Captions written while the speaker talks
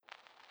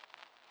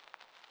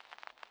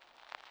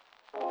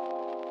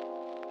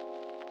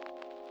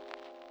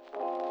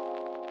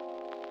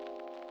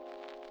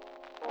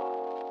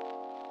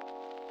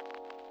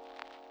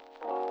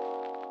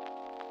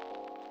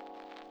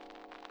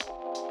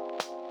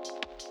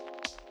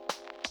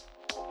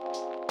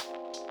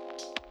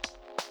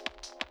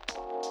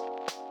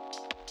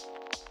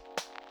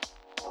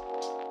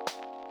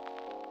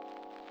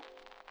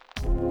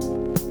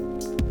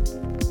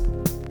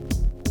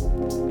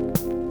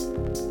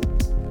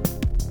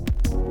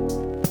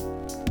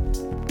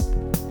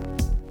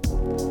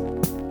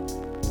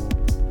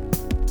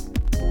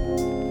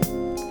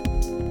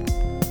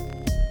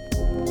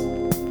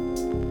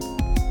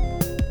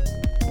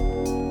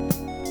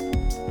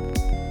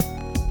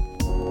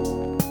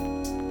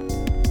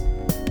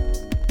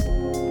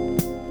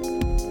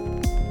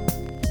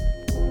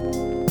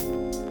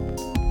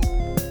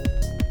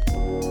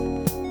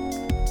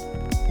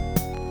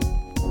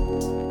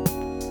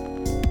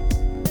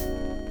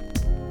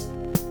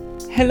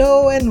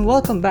Hello and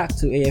welcome back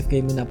to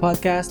AFK Muna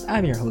Podcast.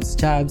 I'm your host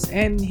Chabs,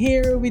 and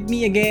here with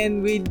me again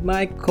with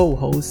my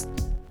co-host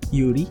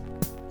Yuri.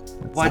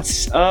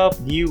 What's up?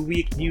 New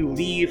week, new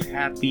leaf.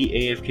 Happy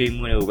AFK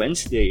Muna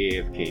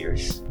Wednesday,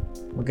 AFKers.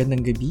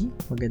 Magandang gabi,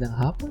 magandang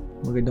hapon,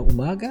 magandang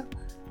umaga.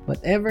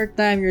 Whatever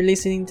time you're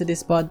listening to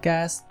this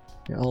podcast,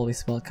 you're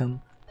always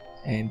welcome.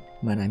 And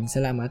maraming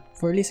salamat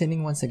for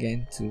listening once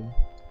again to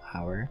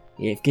our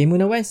AFK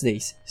Muna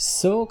Wednesdays.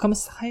 So,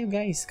 kamusta kayo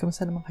guys?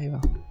 Kamusta naman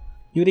kayo?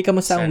 Yuri,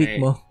 kamusta ang week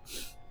mo?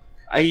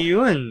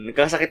 Ayun,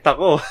 nagkasakit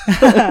ako.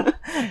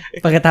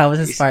 Pagkatapos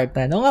ng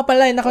Spartan. Oo nga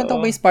pala, nakita mo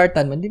ba yung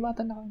Spartan mo? Hindi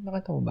mata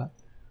nakita mo ba?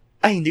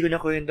 Ay, hindi ko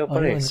nakwento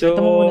pala. So, nakita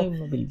mo muna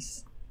yung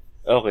mabilis.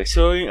 Okay,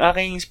 so yung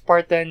aking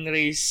Spartan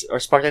race or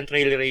Spartan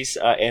trail race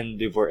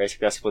endeavor ay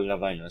successful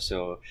naman. No?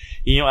 So,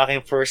 yun yung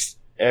aking first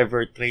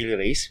ever trail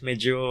race.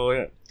 Medyo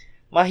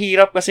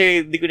mahirap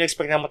kasi di ko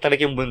na-expect na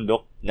matalag yung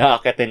bundok na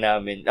aakyatan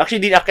namin.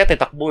 Actually, di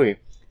aakyat takbo eh.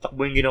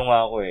 Takbo yung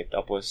ginawa ko eh.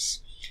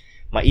 Tapos,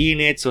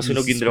 mainit, so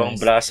sunog yung dalawang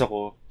braso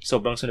ko.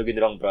 Sobrang sunog yung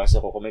dalawang braso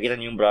ko. Kung makikita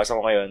niyo yung braso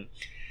ko ngayon,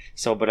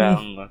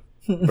 sobrang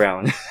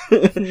brown.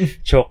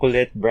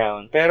 Chocolate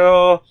brown.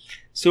 Pero,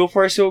 so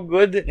far so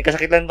good.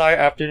 Nagkasakit lang tayo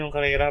after nung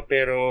karera,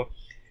 pero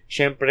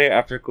syempre,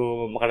 after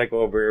ko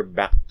makarecover,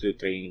 back to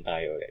training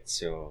tayo ulit.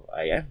 So,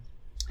 ayan.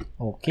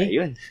 Okay.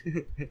 Ayun.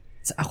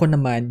 So, ako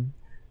naman,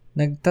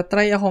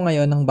 nagtatry ako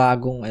ngayon ng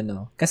bagong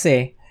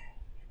kasi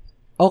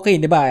okay,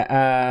 'di ba?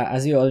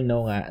 As you all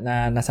know nga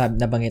na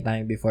nabanggit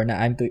namin before na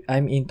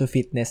I'm into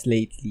fitness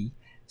lately.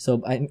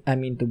 So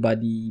I'm into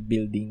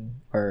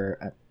bodybuilding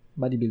or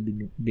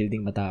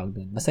bodybuilding matawag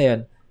doon. Basta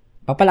 'yun.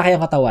 Papalaki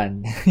ang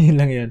katawan. Yun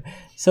lang 'yun.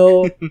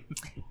 So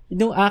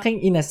yung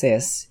aking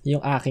inassess,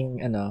 yung aking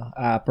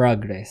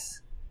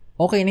progress.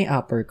 Okay na yung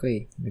upper ko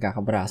eh.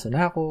 Nagkakabraso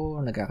na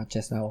ako,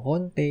 nagkaka-chest na ako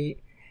konti.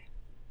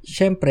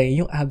 Syempre,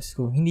 yung abs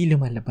ko hindi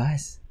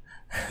lumalabas.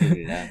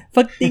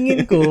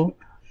 Pagtingin ko,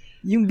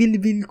 yung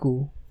bilbil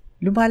ko,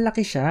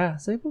 lumalaki siya.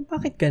 Sabi ko,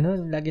 bakit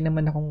ganun? Lagi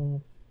naman akong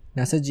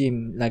nasa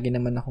gym, lagi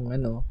naman akong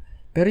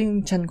pero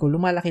yung tiyan ko,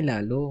 lumalaki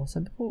lalo.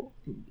 Sabi ko,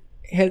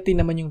 healthy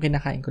naman yung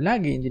kinakain ko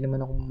lagi. Hindi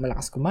naman ako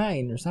malakas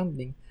kumain or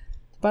something.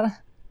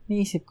 Para,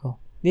 naisip ko.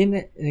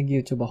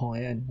 Nag-YouTube ako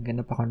ngayon.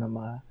 Naghanap ako ng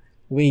mga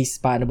ways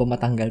paano ba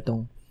matanggal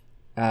tong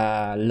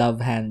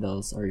love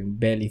handles or yung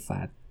belly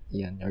fat.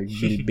 Yan, or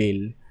yung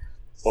bilbil.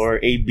 Or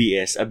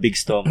ABS, a big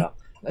stomach.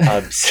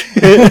 Abs.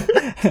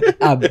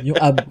 Yung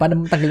ab.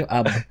 Paano mo tanggal yung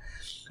ab?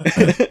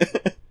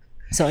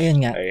 So,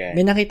 ayun nga. Ayan.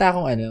 May nakita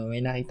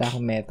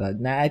akong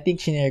method na I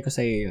think shinare ko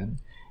sa'yo yun.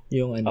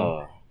 Yung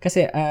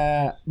Kasi,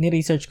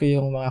 ni-research ko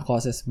yung mga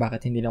causes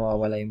bakit hindi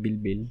nawawala yung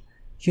bilbil.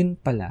 Yun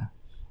pala.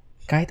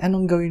 Kahit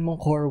anong gawin mong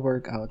core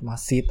workout,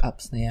 mga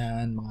sit-ups na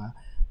yan,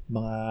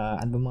 mga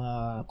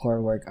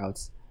core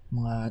workouts,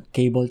 mga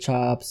cable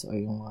chops, o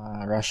yung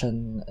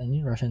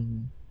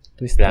Russian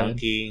twist.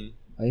 Planking.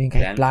 Ayun,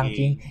 kahit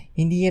planking,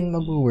 hindi yan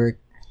mag-work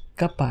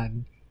kapag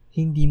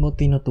hindi mo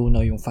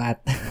tinutunaw yung fat.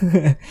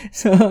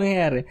 So,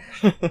 nangyari.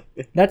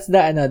 That's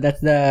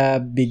the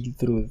big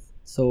truth.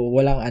 So,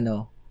 walang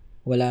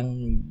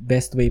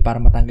best way para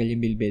matanggal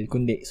yung bilbil,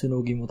 kundi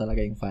sunugin mo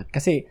talaga yung fat.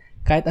 Kasi,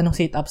 kahit anong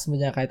sit-ups mo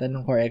dyan, kahit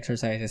anong core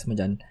exercises mo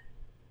dyan,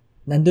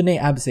 nandun na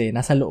yung abs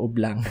nasa loob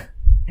lang.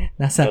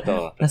 Nasa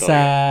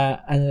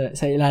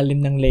sa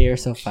ilalim ng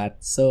layers of fat.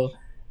 So,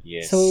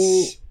 yes. So,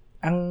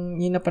 ang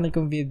yun napanood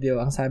kong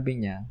video, ang sabi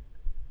niya,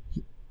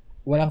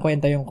 walang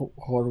kwenta yung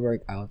core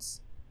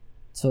workouts.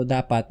 So,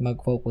 dapat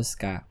mag-focus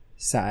ka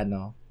sa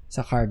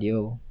sa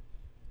cardio.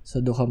 So,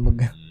 doon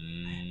ka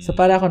So,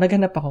 para ako,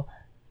 naghanap ako.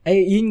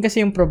 Ay, yun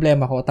kasi yung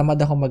problema ko. Tamad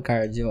ako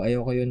mag-cardio.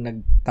 Ayoko yung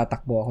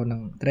nagtatakbo ako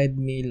ng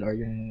treadmill or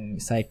yung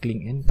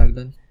cycling. Yun, tag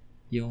doon.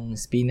 Yung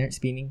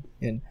spinning.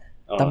 Yun.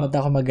 Tamad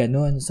ako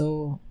mag-ganon.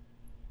 So,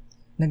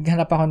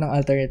 naghanap ako ng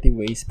alternative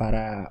ways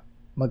para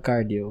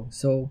mag-cardio.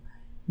 So,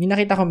 may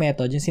nakita ko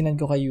method, yung sinend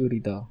ko kay Yuri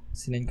to.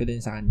 Sinend ko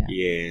din sa kanya.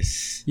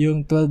 Yes.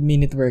 Yung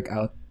 12-minute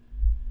workout.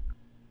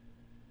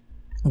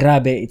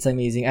 Grabe, it's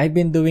amazing. I've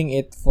been doing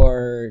it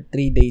for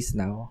 3 days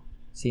now.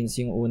 Since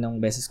yung unang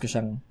beses ko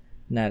siyang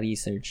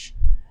na-research.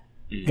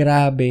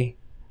 Grabe.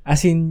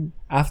 As in,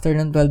 after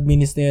ng 12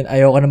 minutes na yun,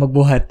 ayoko na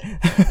magbuhat.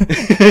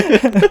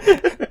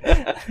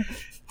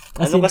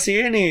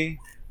 Kasi yun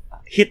eh.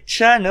 HIIT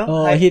siya, no?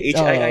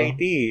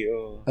 HIIT.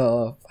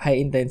 Oo,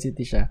 high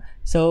intensity siya.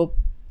 So,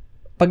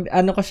 pag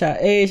ko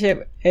siya,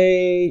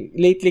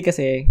 lately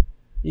kasi,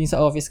 yung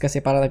sa office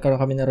kasi, para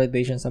nagkaroon kami ng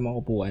rotation sa mga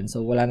upuan.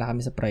 So, wala na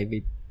kami sa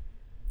private,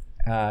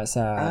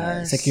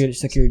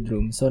 secured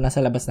room. So,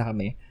 nasa labas na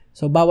kami.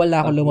 So, bawal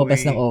na ako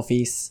lumabas ng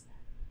office.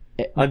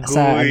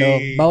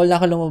 Bawal na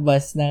ako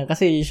lumabas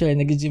kasi usually,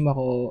 nag-gym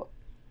ako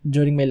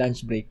during my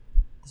lunch break.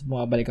 Tapos,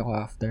 bumabalik ako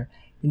after.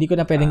 Hindi ko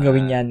na pwedeng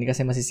gawin yan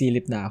kasi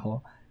masisilip na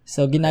ako.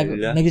 So,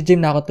 nag-gym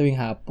na ako tuwing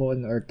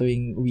hapon or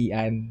tuwing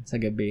uwian sa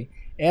gabi.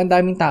 Ang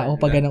daming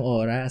tao pag ganang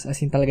oras. As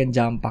in, talagang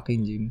jam-pack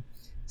yung gym.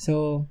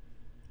 So,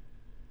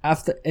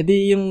 after,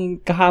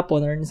 yung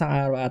kahapon or isang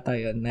araw ata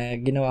yun, na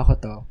ginawa ko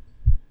to,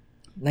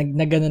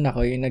 nag-ganon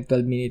ako, yung nag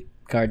 12-minute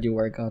cardio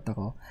workout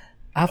ako.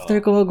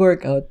 After ko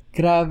mag-workout,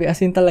 grabe,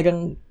 as in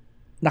talagang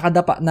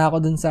nakadapa na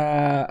ako dun sa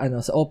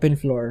sa open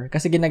floor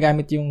kasi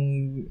ginagamit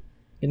yung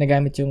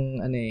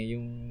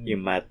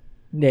Yung mat.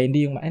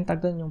 hindi yung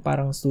tag doon yung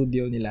parang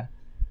studio nila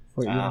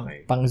for yung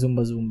Okay. pang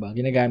zumba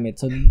ginagamit.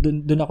 So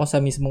dun ako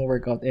sa mismong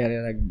workout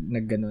area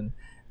nagganon.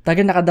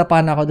 Talagang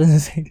nakadapa na ako dun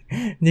sa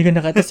hindi ko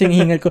nakatas yung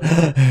hingal ko.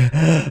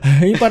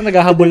 Yung parang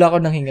naghahabol ako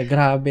ng hinga.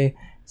 Grabe.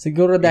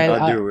 Siguro dahil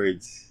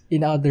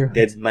In other words,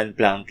 dead man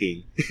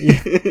planking.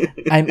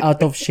 I'm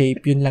out of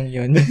shape. Yun lang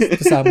yun.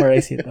 To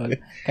summarize it all.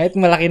 Kahit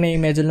malaki na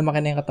yung medyo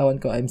lumaki na yung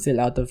katawan ko, I'm still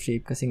out of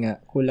shape kasi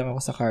nga kulang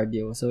ako sa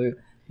cardio. So,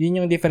 yun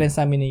yung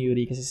difference namin ni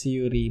Yuri kasi si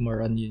Yuri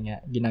more on yun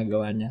nga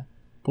ginagawa niya.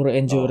 Puro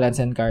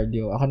endurance and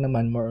cardio. Ako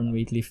naman more on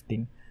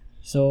weightlifting.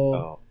 So,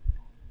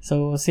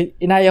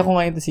 inaya ko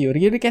ngayon to si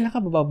Yuri. Yuri, kailan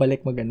ka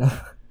babalik mag-ano?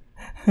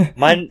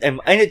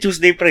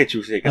 Tuesday pre.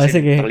 Tuesday.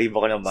 Kasi nakalibo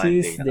ko ng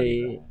Monday.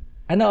 Tuesday.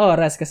 Ano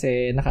oras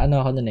kasi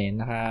ako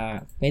nun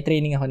may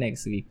training ako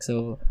next week.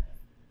 So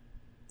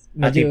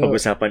ating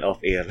pag-usapan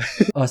off-air.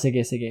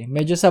 Sige.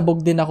 Medyo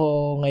sabog din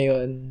ako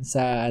ngayon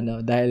sa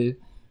dahil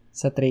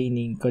sa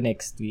training ko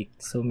next week.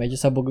 So medyo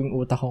sabog yung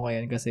utak ko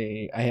ngayon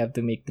kasi I have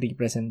to make 3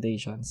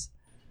 presentations.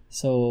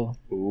 So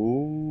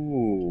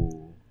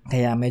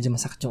kaya medyo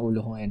masakit yung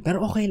ulo ko ngayon.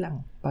 Pero okay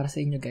lang para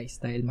sa inyo guys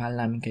dahil mahal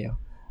namin kayo.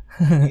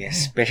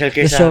 Yes, special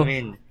kayo sa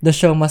amin. The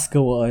show must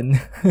go on.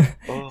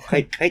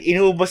 Kahit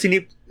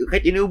inuubusin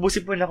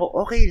ako,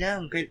 okay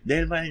lang.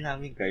 Dahil mahal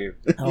namin kayo.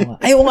 Oo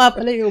nga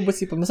pala,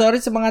 inuubusin pa. Sorry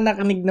sa mga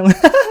nakinig naman.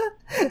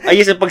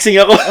 Ayun, sa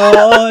pagsing ako.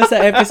 Oo, sa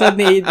episode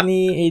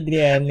ni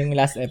Adrian, yung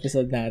last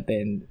episode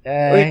natin.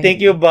 Thank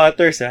you,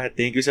 Butters, ha.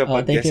 Thank you sa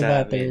podcast. Thank you,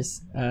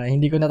 Butters.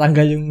 Hindi ko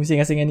natanggal yung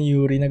singa-singa ni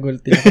Yuri na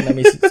gulti ako na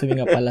may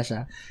suminga pala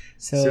siya.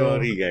 So,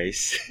 sorry,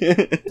 guys.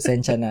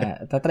 Pasensya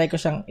na. Tatry ko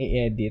siyang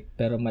i-edit,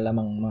 pero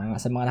malamang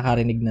sa mga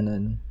nakarinig na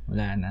nun,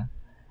 wala na.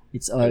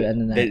 It's all,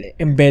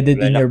 embedded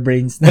in your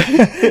brains na.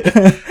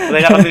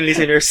 Wala na kami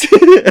listeners.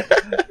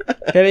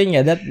 Pero yun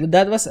nga,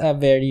 that was a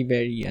very,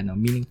 very,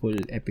 meaningful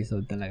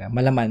episode talaga.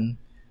 Malaman.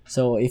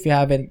 So, if you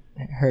haven't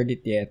heard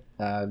it yet,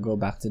 go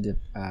back to the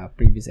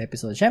previous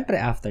episode. Syempre,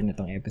 after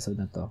nitong episode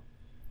na to.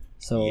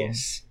 So,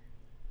 yes.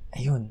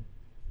 Ayun.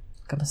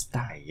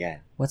 Kamusta?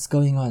 Ayan. What's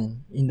going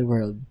on in the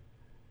world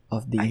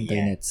of the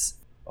internets?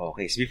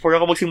 Okay. So, before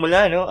ako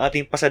magsimula,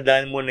 ating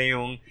pasadaan muna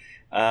yung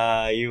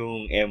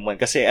M1.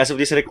 Kasi as of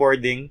this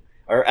recording,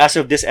 or as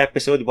of this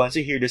episode, once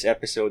you hear this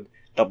episode,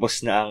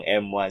 tapos na ang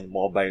M1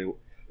 Mobile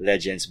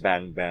Legends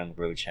Bang Bang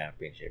World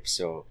Championship.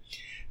 So,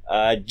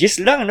 just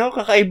lang,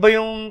 kakaiba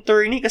yung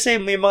tourney kasi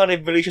may mga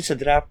revelations sa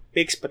draft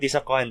picks, pati sa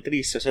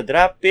countries. So, sa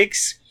draft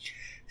picks,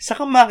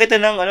 saka makita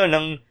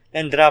ng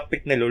draft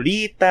pick na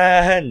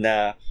Lolita,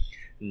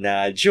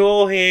 na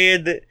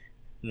Johead,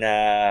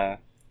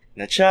 na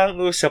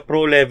Chang'e sa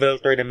pro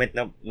level tournament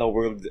na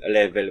world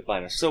level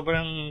pa.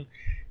 Sobrang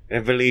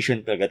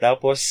revelation talaga.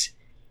 Tapos,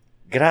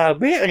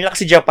 grabe, ang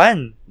lakas si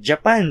Japan.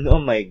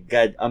 Oh my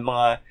God. Ang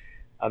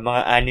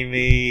mga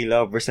anime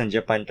lovers ng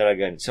Japan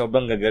talaga.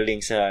 Sobrang gagaling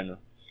sa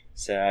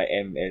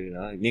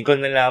ML, Hindi ko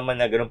nalaman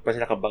na ganoon pa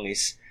sila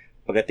kabangis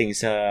pagdating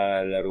sa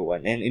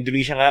laruan. And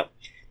Indonesia nga,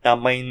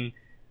 tama yung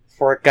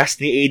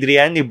forecast ni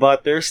Adrian, ni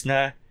Butters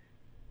na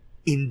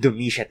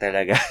Indonesia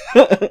talaga.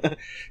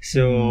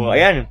 So,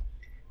 ayan.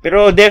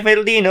 Pero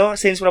definitely,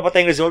 since wala pa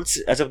tayong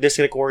results as of this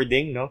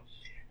recording,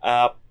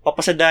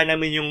 papasadaan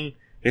namin yung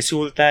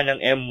resulta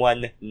ng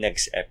M1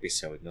 next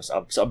episode.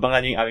 So,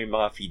 abangan nyo yung aming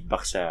mga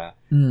feedback sa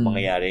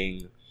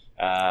mangyayaring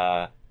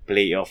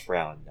playoff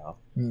round.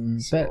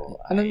 So,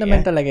 pero,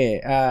 naman talaga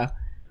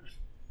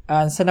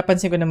sa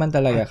napansin ko naman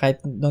talaga,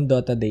 kahit noong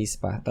Dota days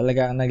pa,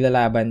 talaga ang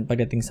naglalaban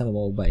pagdating sa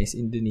MOBA is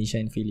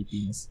Indonesia and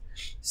Philippines.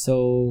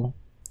 So,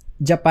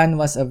 Japan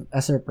was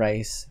a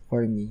surprise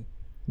for me.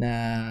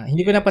 Na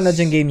hindi ko napanood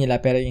yung game nila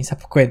pero yung sa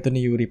kwento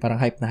ni Yuri parang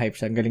hype na hype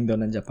siya, ang galing daw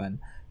ng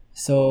Japan.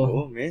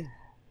 So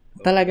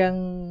talagang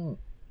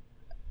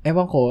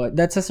ewan ko,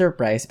 that's a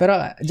surprise, pero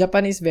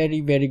Japan is very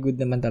very good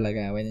naman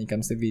talaga when it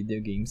comes to video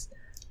games.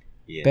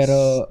 Yes,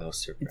 pero no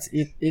surprise.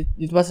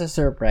 it was a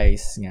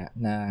surprise nga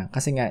na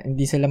kasi nga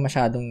hindi sila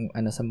masyadong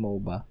sa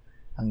MOBA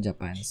ang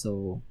Japan,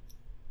 so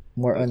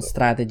more on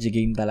strategy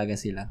game talaga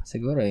sila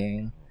siguro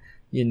yun,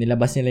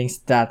 nilabas nila yung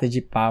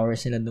strategy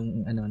powers nila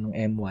nung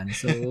M1.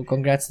 So,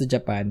 congrats to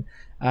Japan.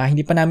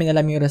 Hindi pa namin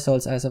alam yung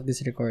results as of this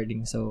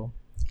recording. So,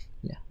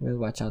 yeah, we'll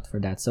watch out for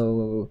that.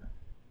 So,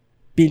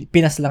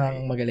 Pinas lang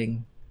ang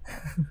magaling.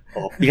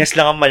 Pinas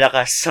lang ang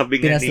malakas. Sabi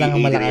nga Pinas ni lang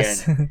ang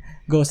malakas.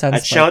 Go Sun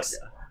Sparks.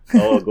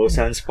 Go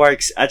Sun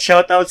Sparks. At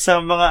shout out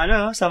sa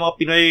mga, sa mga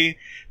Pinoy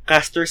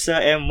casters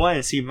sa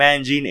M1. Si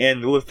Manjin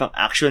and Wolf, ang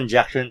Action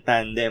Jackson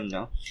tandem,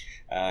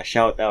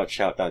 shout out.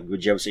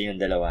 Good job sa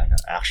inyong dalawa.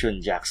 Action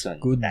Jackson.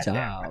 Good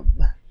job.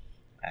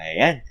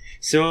 Ayan.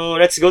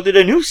 So, let's go to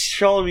the news,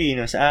 shall we?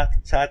 Sa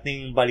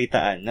ating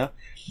balitaan.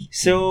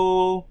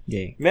 So,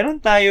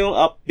 meron tayong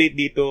update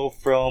dito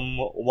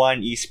from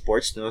One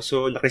Esports.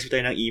 So, nakareceive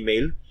tayo ng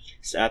email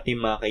sa ating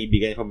mga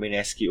kaibigan from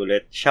Mineski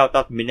ulit. Shout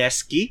out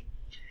Mineski.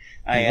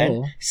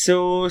 Ayan.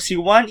 So, si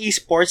One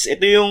Esports,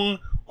 ito yung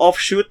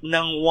offshoot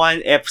ng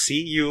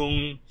 1FC,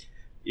 yung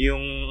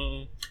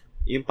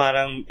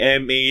parang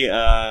MA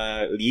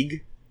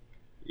league,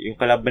 yung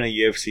kalaban ng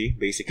UFC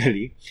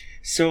basically.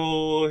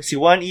 So si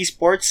One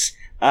Esports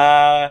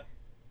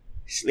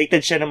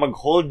slated siya na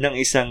mag-hold ng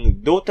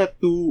isang Dota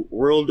 2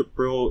 World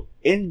Pro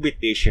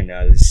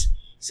Invitationals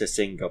sa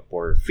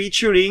Singapore,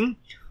 featuring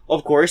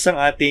of course ang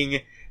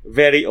ating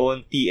very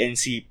own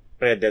TNC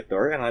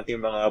Predator, ang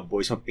ating mga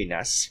boys ng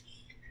Pinas,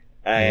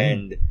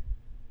 and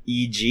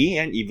EG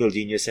and Evil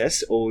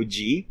Geniuses,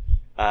 OG,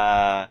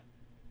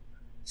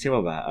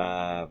 sino ba?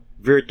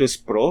 Virtus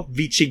Pro,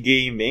 Vici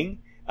Gaming,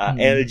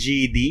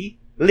 LGD,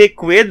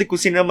 Liquid, kung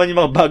sino naman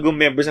yung mga bagong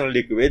members ng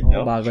Liquid,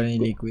 no? Bago na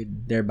yung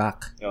Liquid. They're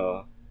back.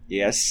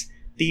 Yes.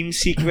 Team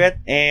Secret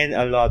and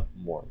a lot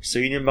more.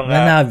 So, yun yung mga...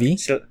 Navi?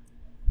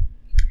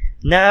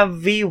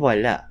 Navi,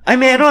 wala. Ay,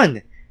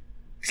 meron!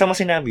 Kasama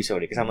si Navi,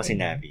 sorry. Kasama si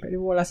Navi. Pero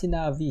wala si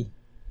Navi.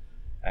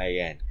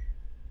 Ayan.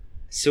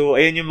 So,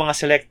 ayun yung mga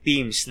select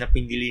teams na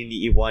pinili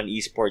ni One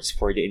Esports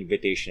for the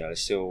Invitational.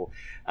 So,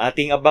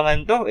 ating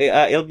abangan to.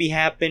 It'll be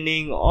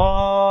happening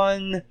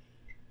on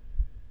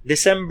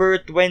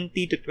December 20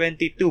 to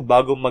 22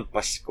 bago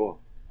magpasko.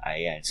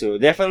 Ayan. So,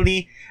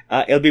 definitely,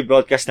 it'll be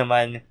broadcast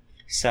naman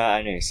sa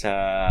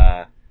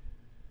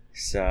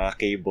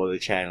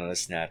cable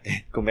channels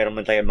natin. Kung meron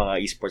man tayong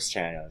mga esports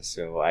channels.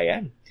 So,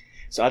 ayan.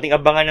 So, ating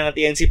abangan ng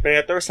TNC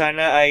Predator.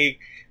 Sana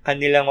ay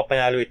kanilang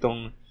mapanalo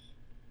itong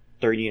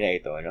tourney na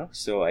ito, no?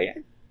 So,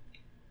 ayan.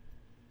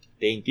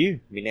 Thank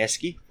you,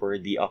 Mineski, for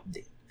the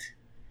update.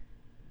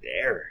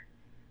 There.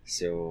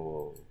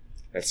 So,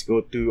 let's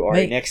go to our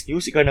next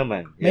news. Ikaw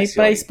naman. May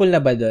prize pool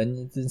na ba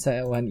dun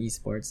sa One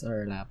Esports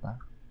or wala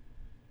pa?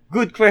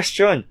 Good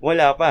question.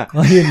 Wala pa.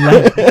 Oh, yun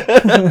lang.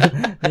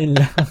 Yun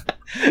lang.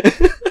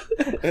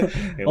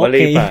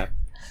 Malay pa.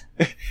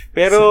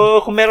 Pero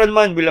kung meron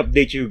man, we'll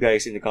update you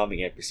guys in the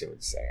coming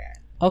episodes.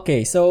 Ayan.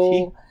 Okay,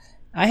 so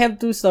I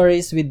have 2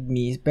 stories with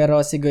me,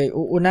 pero sige,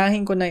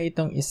 uunahin ko na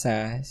itong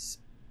isa.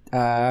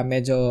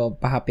 Medyo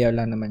pahapyaw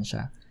lang naman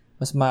siya.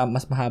 Mas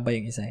mahaba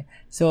yung isa.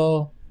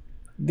 So,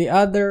 the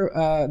other,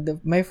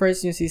 my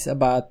first news is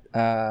about,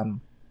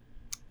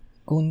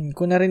 kung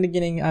narinig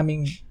yun yung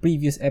aming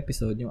previous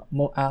episode,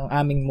 ang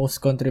aming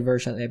most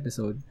controversial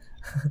episode.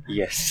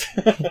 Yes.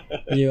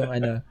 Yung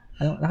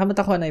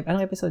nakalimutan ko na,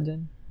 anong episode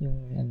yun?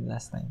 Yung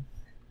last time.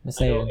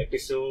 Basta yun.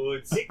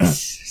 Episode 6,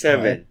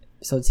 7.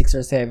 Episode 6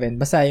 or 7.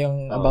 Basta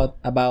yung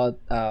about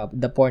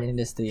the porn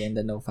industry and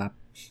the NoFap.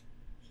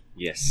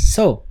 Yes.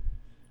 So,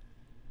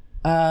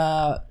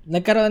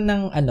 nagkaroon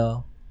ng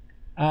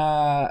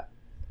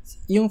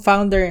yung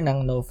founder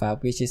ng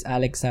NoFap, which is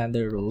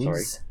Alexander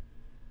Rhodes,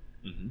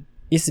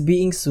 is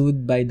being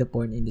sued by the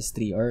porn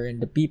industry or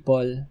the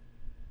people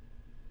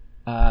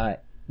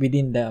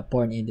within the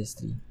porn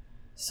industry.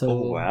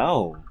 So,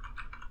 wow.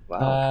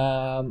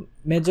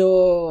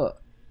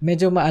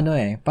 Medyo maano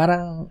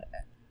parang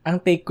ang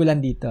take ko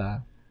lang dito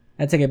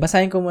At sige,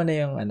 basahin ko muna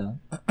yung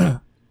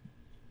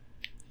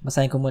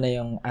basahin ko muna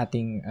yung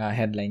ating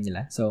headline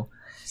nila. So,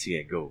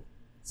 sige, go.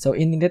 So,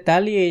 in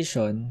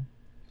retaliation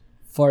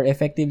for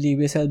effectively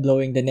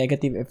whistleblowing the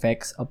negative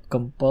effects of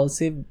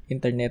compulsive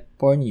internet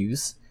porn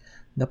use,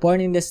 the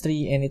porn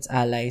industry and its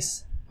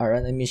allies are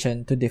on a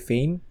mission to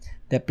defame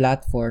the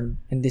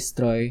platform and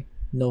destroy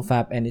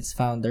NoFap and its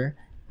founder,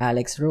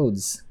 Alex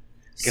Rhodes.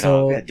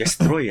 Grabe,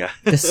 destroy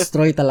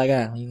destroy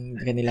talaga yung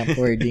kanilang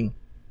wording.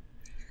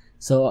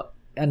 So,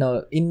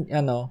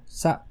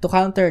 to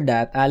counter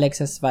that, Alex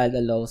has filed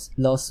a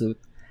lawsuit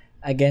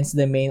against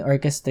the main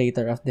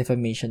orchestrator of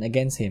defamation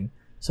against him.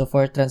 So,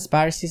 for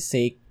transparency's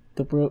sake,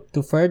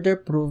 to further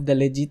prove the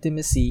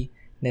legitimacy,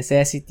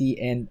 necessity,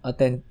 and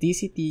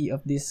authenticity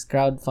of this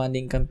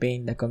crowdfunding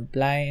campaign, the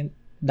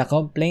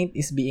complaint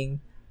is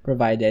being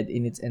provided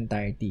in its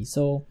entirety.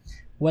 So,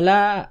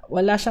 wala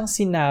siyang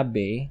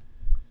sinabi.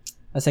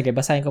 Sige,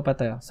 basahin ko pa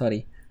to.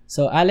 Sorry.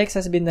 So, Alex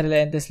has been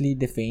relentlessly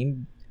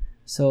defamed.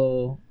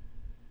 So,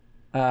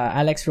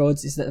 Alex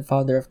Rhodes is the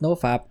founder of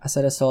NoFap. As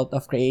a result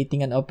of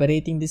creating and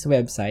operating this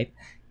website,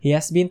 he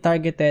has been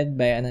targeted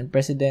by an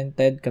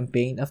unprecedented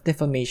campaign of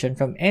defamation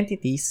from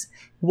entities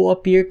who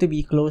appear to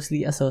be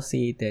closely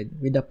associated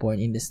with the porn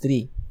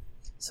industry.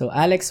 So,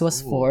 Alex was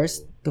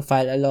forced to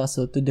file a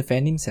lawsuit to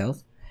defend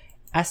himself,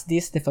 as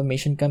this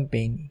defamation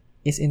campaign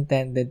is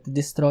intended to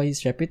destroy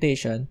his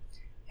reputation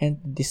and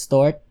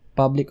distort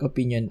public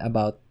opinion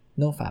about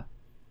NoFap.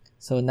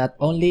 So, not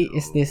only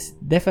is this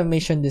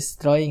defamation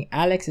destroying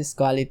Alex's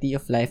quality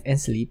of life and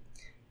sleep,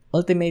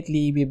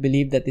 ultimately, we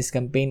believe that this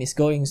campaign is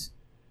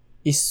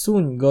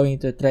soon going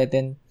to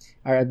threaten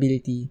our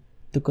ability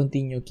to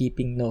continue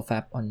keeping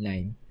NoFap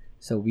online.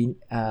 So,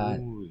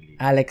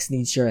 Alex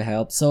needs your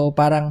help. So,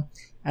 parang,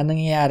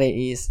 anong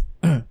nangyayari is,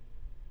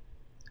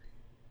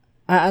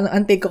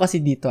 ang take ko kasi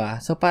dito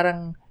So,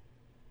 parang,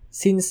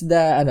 since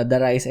the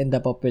rise and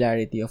the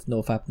popularity of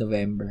NoFap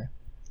November,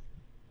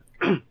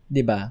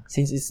 'di ba?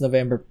 Since it's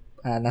November,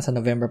 nasa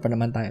November pa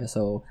naman tayo.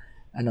 So,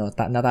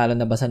 natalo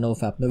na ba sa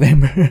NoFap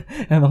November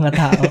ang mga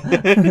tao?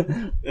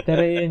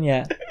 Pero yun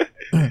nga.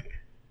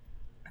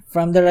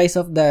 from the rise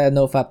of the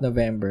NoFap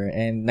November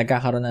and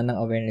nagkakaroon na ng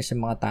awareness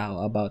yung mga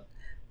tao about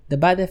the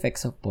bad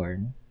effects of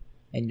porn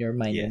and your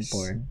mind on Yes.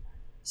 porn.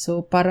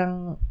 So,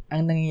 parang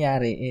ang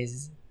nangyayari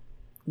is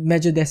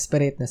medyo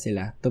desperate na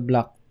sila to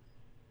block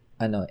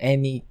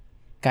any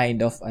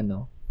kind of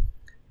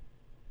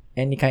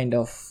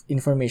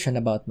information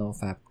about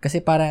NoFap. Kasi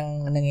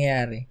parang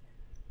nangyayari,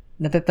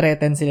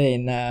 nate-threaten sila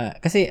na,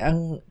 kasi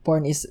ang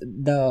porn is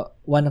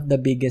one of the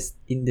biggest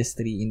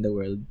industry in the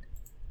world.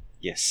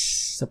 Yes.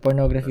 So,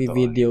 pornography, Totoo.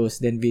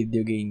 videos, then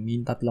video game,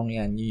 yung tatlong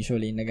yan,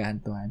 usually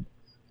naghahantuhan.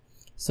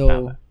 So,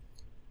 Tama.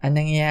 ang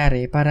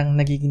nangyayari, parang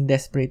nagiging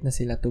desperate na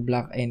sila to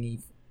block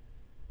any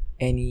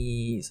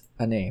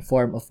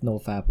form of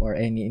NoFap or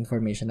any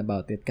information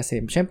about it.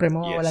 Kasi, syempre,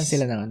 mawawalan Yes.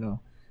 sila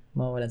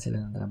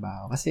ng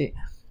trabaho. Kasi,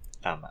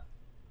 Tama.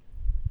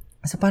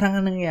 so parang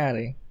ang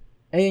nangyayari,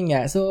 ayun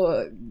nga, so,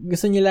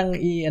 gusto nilang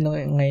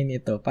ngayon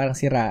ito, parang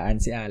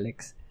siraan si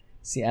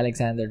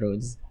Alexander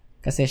Rhodes.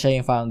 Kasi siya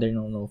yung founder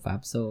ng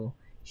NoFap. So,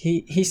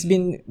 he's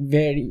been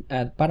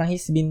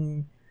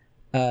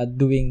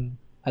doing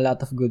a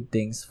lot of good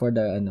things for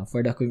the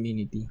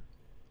community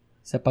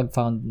sa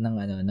pag-found ng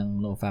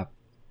NoFap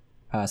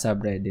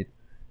subreddit.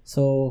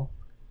 So,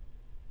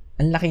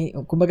 ang laki,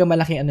 kumbaga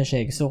malaking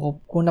siya.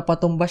 So, kung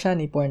napatumba siya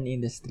ni porn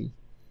industry,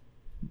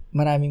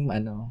 maraming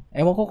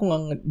ewan ko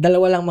kung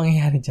dalawa lang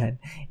mangyayari dyan.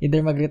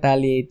 Either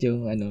mag-retaliate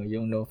yung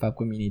NoFap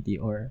community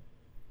or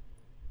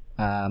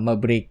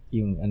ma-break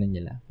yung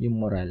yung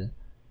moral.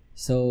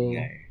 So,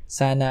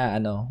 sana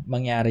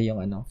mangyari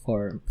yung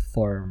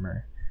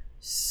former.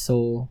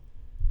 So,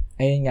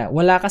 ayun nga,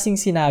 wala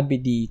kasing sinabi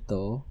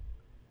dito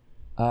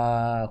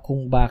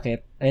kung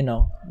bakit,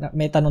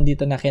 may tanong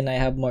dito na, can I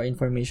have more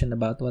information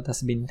about what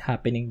has been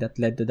happening that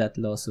led to that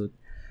lawsuit?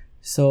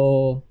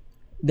 So,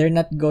 they're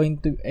not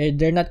commenting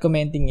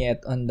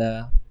yet on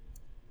the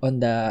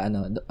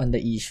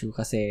issue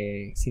kasi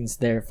since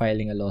they're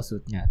filing a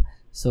lawsuit nga.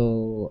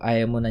 So,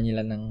 ayaw muna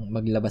nila nang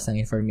maglabas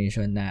ng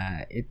information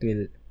na it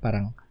will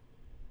parang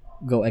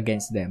go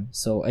against them.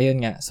 So, ayun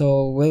nga.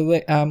 So,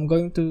 I'm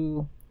going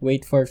to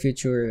wait for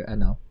future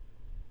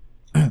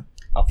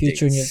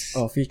future news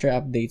or future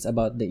updates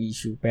about the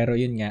issue. Pero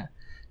yun nga.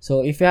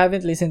 So, if you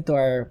haven't listened to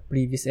our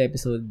previous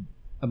episode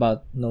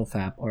about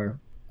NoFap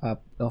or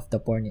of the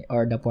porn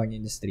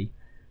industry,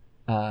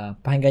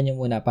 pakinggan nyo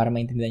muna para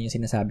maintindihan yung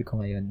sinasabi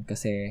ko ngayon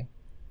kasi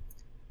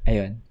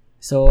ayun.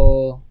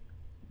 So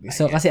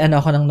kasi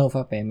ako ng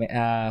NoFap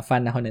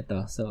fan ako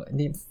nito. So,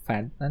 hindi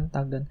fan, anong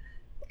tawag doon?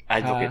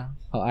 Advocate.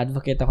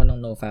 Advocate ako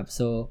ng NoFap.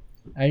 So,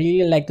 I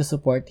really like to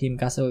support him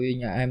kaso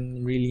yun nga,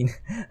 I'm really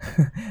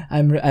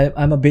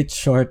I'm a bit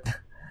short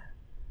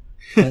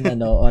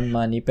on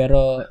money.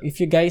 Pero if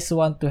you guys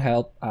want to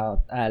help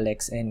out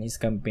Alex and his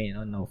campaign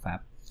on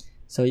NoFap,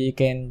 so you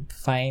can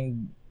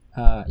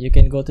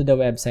go to the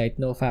website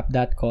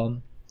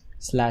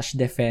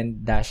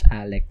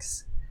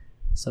nofap.com/defend-alex.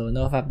 So,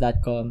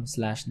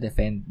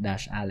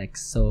 nofap.com/defend-alex.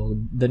 So,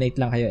 donate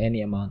lang kayo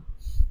any amount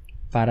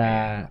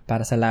para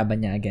sa laban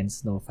niya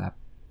against NoFap.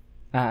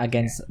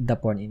 Against the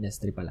porn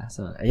industry pala.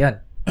 So, ayun.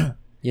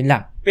 Yun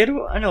lang.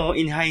 Pero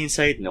in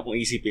hindsight, kung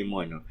isipin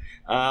mo,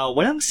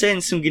 walang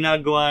sense yung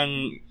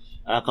ginagawang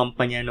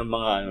kampanya ng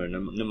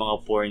mga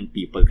porn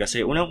people.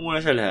 Kasi unang-una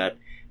sa lahat,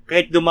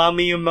 kahit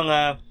dumami yung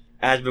mga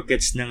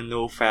advocates ng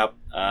NoFap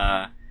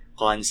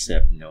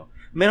concept,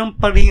 meron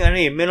pa rin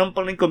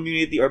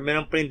community or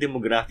meron pa rin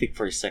demographic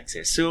for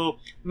success.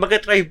 So,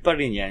 mag-thrive pa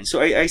rin yan.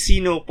 So, I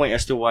see no point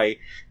as to why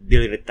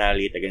they'll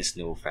retaliate against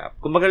NoFap.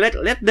 Kumbaga,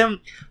 let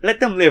them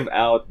live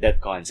out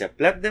that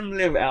concept. Let them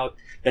live out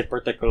that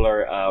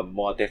particular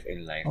motive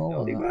in life.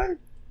 Diba?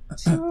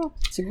 So,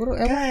 siguro,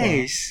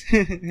 guys.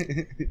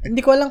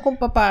 Hindi ko alam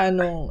kung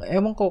paano,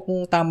 ewan ko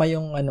kung tama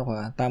yung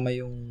tama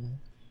yung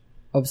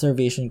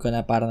observation ko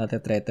na parang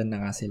nate-threaten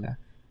na nga sila.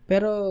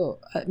 Pero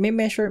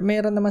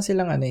mayroon naman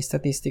silang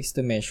statistics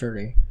to measure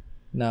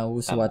na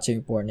who's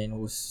watching porn and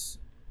who's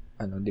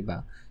 'di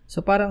ba?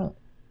 So parang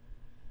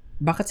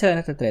bakit sila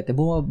nagte-threaten?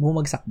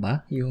 Bumagsak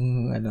ba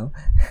yung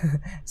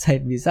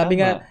side views?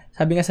 Sabi nga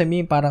sa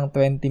meme parang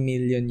 20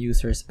 million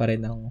users pa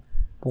rin ang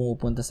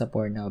pumupunta sa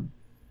Pornhub.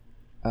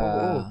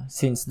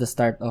 Since the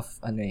start of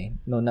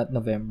not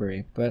November.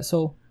 Pero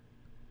so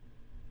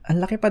ang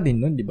laki pa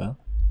din nun, 'di ba?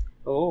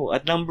 Oo,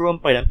 at number 1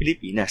 pa lang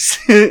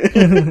Pilipinas.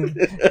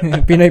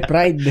 Pinoy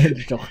pride.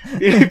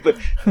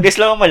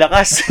 Pinas lang ang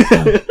malakas.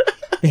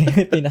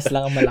 Pinas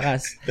lang ang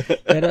malakas.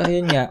 Pero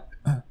yun nga,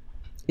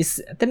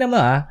 tinan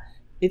mo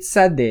it's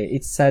sad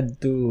It's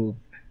sad to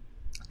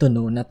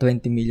know na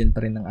 20 million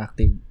pa rin ang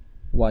active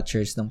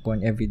watchers ng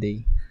porn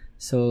everyday.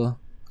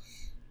 So,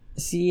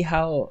 see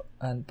how,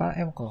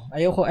 parang ko,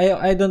 I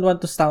don't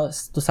want to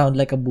sound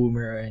like a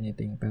boomer or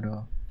anything,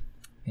 pero,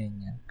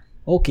 yun nga.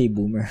 Okay,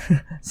 boomer.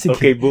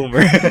 Okay,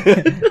 boomer.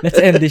 Let's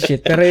end this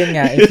shit. Pero yun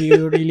nga, if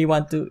you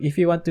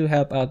want to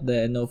help out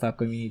the NoFap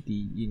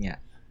community, yun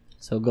nga.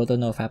 So, go to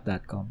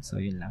nofap.com.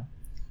 So, yun lang.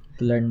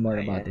 To learn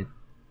more about it.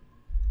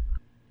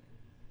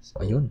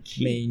 So, ayun.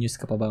 May news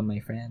ka pa ba,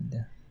 my friend?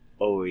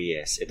 Oh,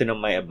 yes. Ito na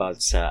may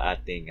about sa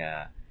ating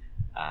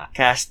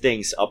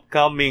castings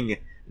upcoming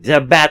The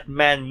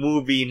Batman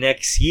movie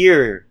next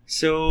year.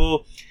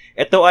 So,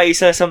 ito ay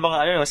isa sa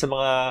mga sa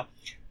mga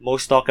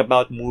most talk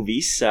about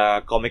movies sa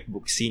comic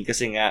book scene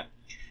kasi nga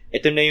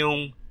ito na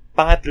yung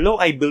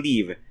pangatlo, I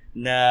believe,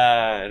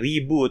 na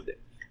reboot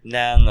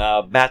ng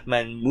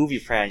Batman movie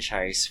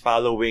franchise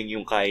following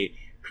yung kay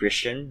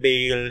Christian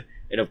Bale,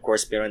 and of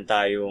course meron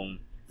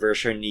tayong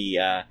version ni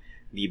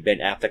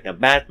Ben Affleck na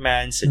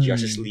Batman sa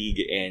Justice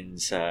League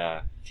and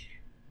sa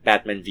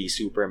Batman v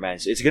Superman.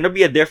 So it's gonna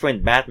be a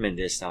different Batman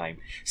this time.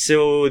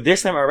 So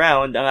this time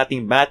around, ang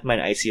ating Batman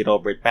ay si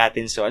Robert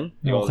Pattinson.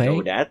 You all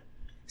know that.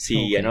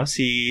 Sino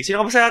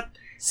ka ba sa...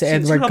 Si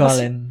Edward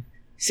Cullen.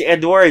 Si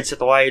Edward sa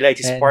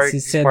Twilight, si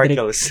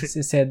Sparkles.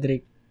 Si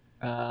Cedric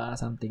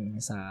something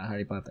sa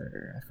Harry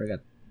Potter. I forgot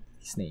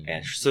his name.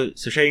 Yeah, so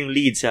siya yung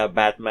lead sa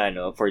Batman,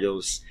 for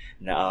those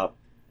na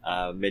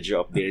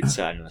medyo updated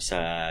sa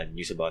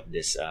news about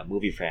this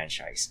movie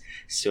franchise.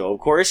 So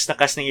of course,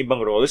 nakas ng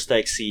ibang roles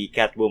like si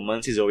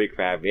Catwoman, si Zoe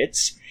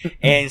Kravitz,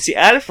 and si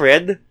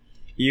Alfred,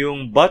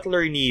 yung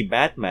butler ni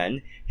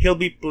Batman, he'll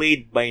be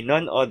played by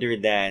none other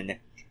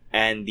than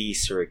Andy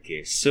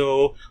Serkis.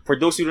 So, for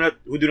those who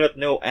do not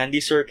know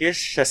Andy Serkis,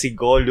 siya si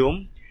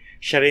Gollum.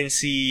 Siya rin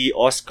si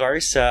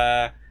Oscar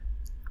sa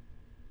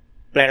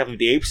Planet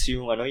of the Apes,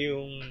 yung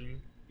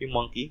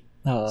monkey.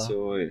 Oo.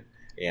 So,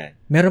 ayan.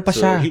 Meron pa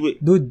siya.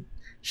 Dude,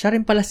 siya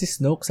rin pala si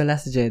Snoke sa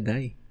Last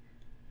Jedi.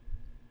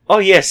 Oh,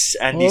 yes.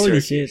 Andy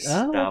Holy Serkis. Shit.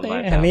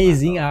 Okay. Tama.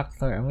 Amazing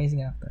actor.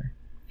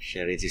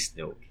 Siya rin si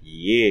Snoke.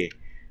 Yeah.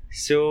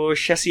 So,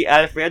 siya si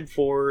Alfred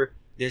for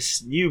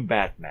this new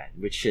Batman,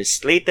 which is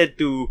slated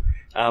to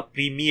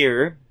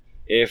premiere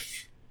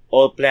if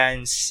all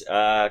plans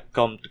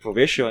come to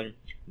fruition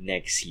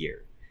next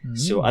year.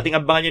 So, ating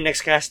abangan yung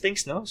next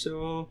castings, no?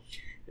 So,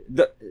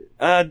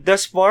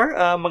 thus far,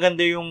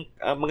 maganda yung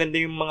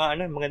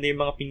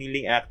mga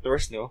piniling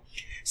actors, no?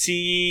 Si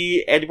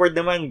Edward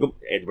naman,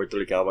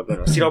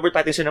 si Robert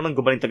Pattinson naman,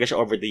 gumaling talaga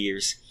siya over the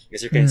years.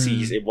 As you can see,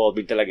 he's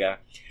evolving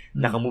talaga.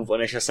 Naka-move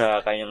on na siya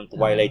sa kanyang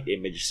Twilight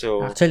image.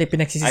 So, actually,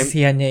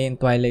 pinagsisisihan niya yung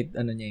Twilight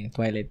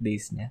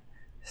days niya.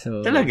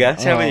 So, talaga?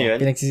 Sabi niyo yun?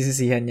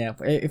 Pinagsisisihan niya.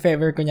 If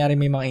ever, kunyari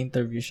may mga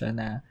interview siya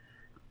na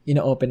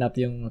ino-open up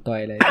yung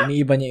Twilight,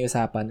 iniiba niya yung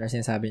usapan or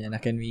sinasabi niya na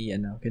can we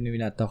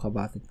not talk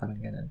about it? Parang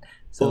ganun.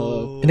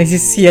 So,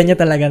 pinagsisisihan niya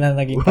talaga na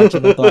naging part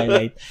siya ng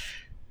Twilight.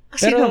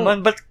 Kasi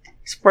naman, but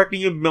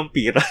sparkling yung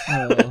vampira.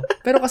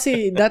 Pero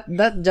kasi, that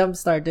jump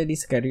started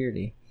his career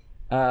eh.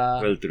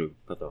 Well, true.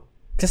 Totoo.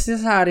 Kasi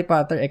sa Harry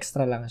Potter,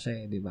 extra lang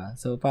siya di ba?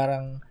 So,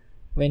 parang,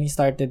 when he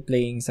started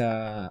playing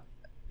sa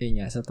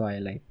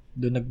Twilight,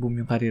 doon nag-boom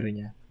yung career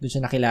niya. Doon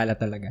siya nakilala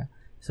talaga.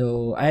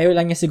 So, ayaw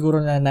lang niya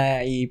siguro na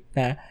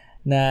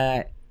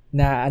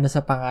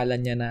sa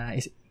pangalan niya na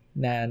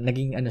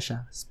naging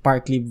siya,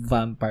 sparkly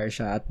vampire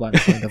siya at one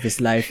point of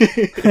his life.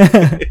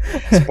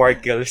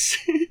 Sparkles.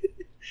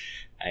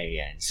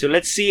 Ayan. So,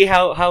 let's see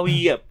how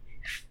he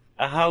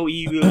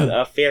will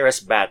fare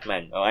as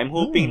Batman. I'm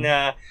hoping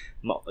na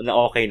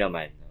okay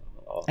naman.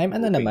 I'm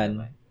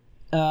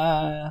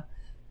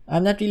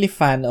not really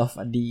fan of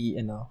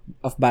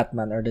of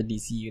Batman or the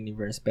DC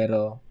universe,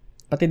 pero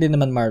pati din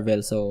naman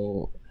Marvel,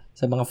 so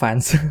sa mga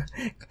fans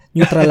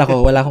neutral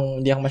ako.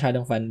 Hindi ako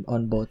masyadong fan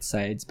on both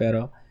sides,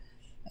 pero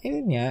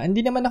ayun nga,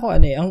 hindi naman ako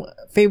ang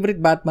favorite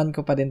Batman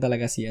ko pa din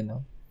talaga si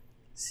ang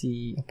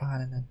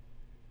pangalan nun,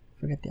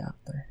 forget the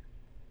actor.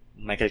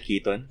 Michael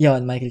Keaton?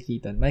 Yun, Michael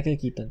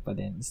Keaton pa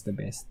din is the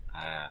best.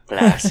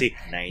 Classic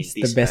 90s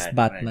the best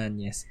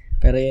Batman, yes.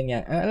 Pero yun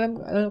nga,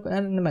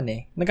 alam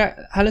naman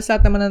halos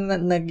lahat naman na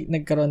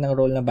nagkaroon ng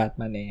role na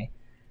Batman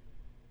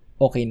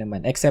okay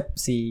naman. Except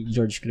si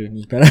George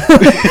Clooney. Pero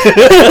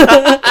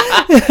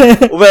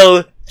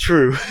well,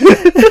 true.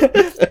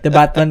 The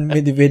Batman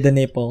with the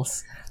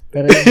nipples.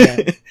 Pero yun nga,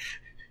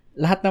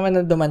 lahat naman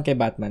na duman kay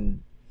Batman,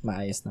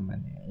 maayos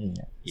naman. Yun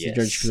nga. Si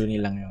George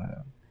Clooney lang yung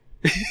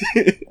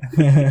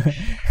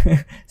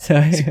so,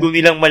 si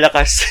Clooney lang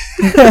malakas.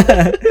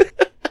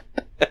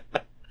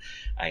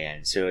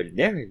 Ayan. So,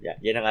 there.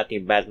 Yan ang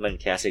ating Batman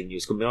casting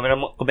news. Kung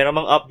meron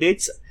mang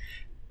updates,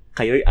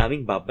 kayo'y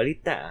aming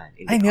babalitaan.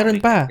 Ay,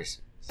 meron pa.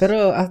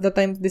 Pero, at the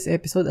time of this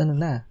episode,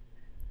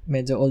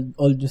 medyo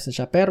old news na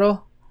siya.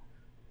 Pero,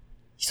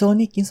 yung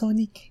Sonic. Yung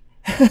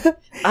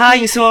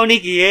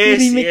Sonic,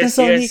 yes. Yung remake ng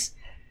Sonic. Yes.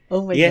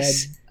 Oh my God.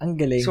 Ang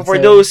galing. So, for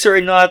those who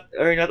are not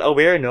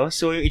aware, no?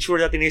 So, yung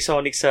itsura natin ni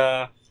Sonic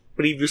sa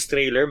previous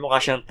trailer,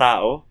 mukha siyang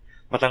tao.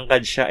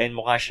 Matangkad siya and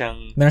mukha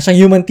siyang... Meron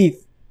siyang human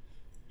teeth.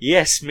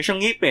 Yes, may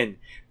siyang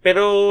ngipin.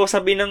 Pero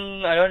sabi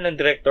ng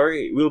director,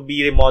 we'll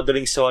be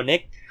remodeling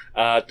Sonic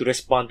to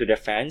respond to the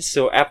fans.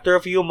 So after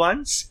a few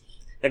months,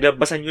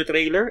 naglabas ang new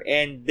trailer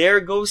and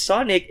there goes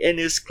Sonic in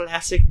his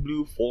classic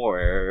blue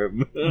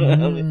form.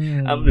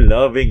 I'm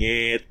loving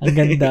it.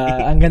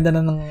 Ang ganda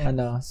na ng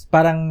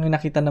parang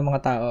nakita ng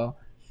mga tao,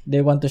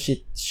 they want to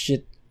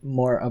shit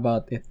more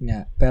about it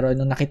nga. Pero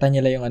nung nakita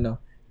nila yung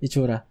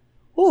itsura,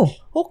 oh,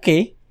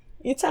 okay.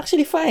 It's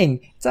actually fine.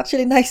 It's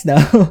actually nice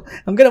now.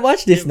 I'm gonna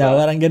watch this now.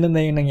 Parang ganun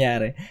na yung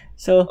nangyari.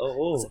 So,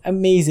 it's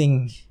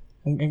amazing.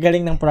 Ang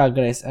galing ng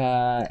progress.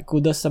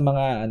 Kudos sa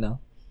mga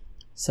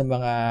sa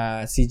mga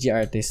CG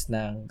artists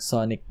ng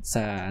Sonic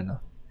sa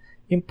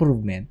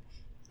improvement.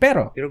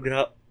 Pero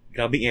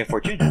grabing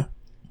effort yun.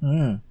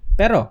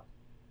 Pero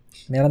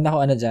meron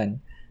ako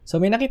dyan. So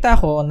may nakita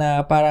ako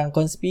na parang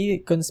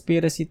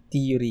conspiracy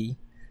theory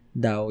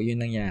daw yun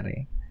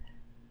nangyari.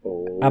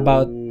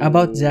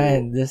 About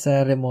dyan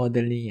sa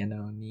remodel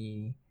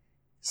ni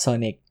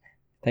Sonic.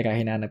 Teka,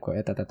 hinanap ko.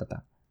 Ito.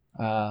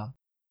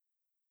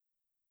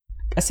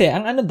 Kasi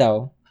ang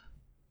daw,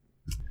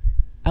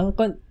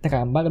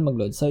 bagal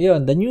mag-load. So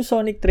yun, the new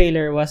Sonic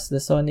trailer was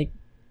the Sonic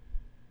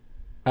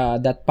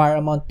that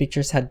Paramount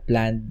Pictures had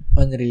planned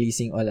on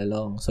releasing all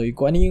along. So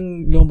kung ano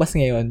yung lumabas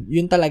ngayon,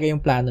 yun talaga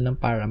yung plano ng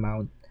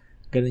Paramount.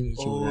 Ganun yung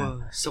itsura.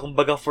 So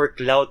kumbaga for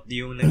clout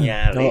yung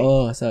nangyari.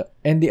 Oo. So,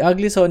 and the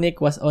ugly Sonic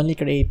was only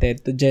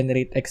created to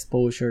generate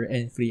exposure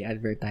and free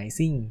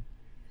advertising.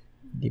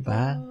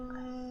 Diba?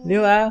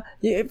 Diba?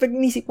 Pag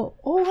inisip mo,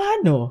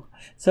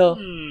 So,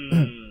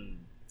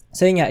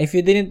 so yun nga, if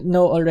you didn't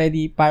know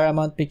already,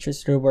 Paramount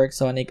Pictures reworked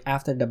Sonic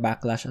after the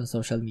backlash on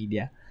social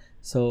media.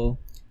 So,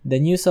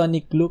 the new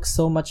Sonic looks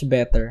so much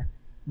better,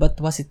 but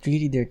was it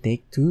really their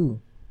take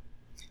too?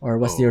 Or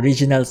was the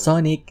original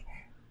Sonic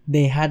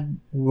they had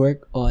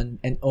worked on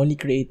and only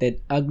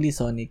created ugly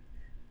Sonic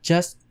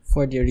just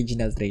for the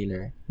original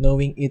trailer,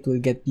 knowing it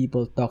will get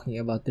people talking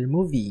about their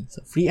movie?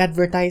 So, free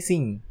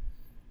advertising.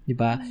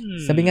 Diba?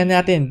 Sabi nga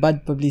natin,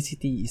 bad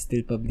publicity is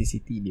still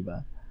publicity,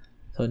 diba?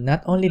 So,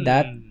 not only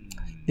that,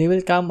 they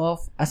will come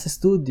off as a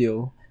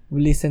studio who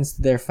listens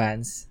to their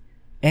fans,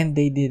 and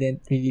they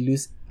didn't really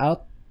lose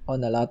out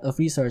on a lot of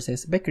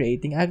resources by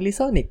creating ugly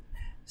Sonic.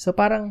 So,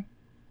 parang,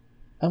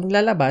 ang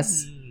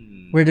lalabas,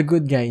 we're the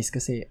good guys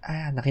kasi,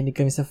 nakinig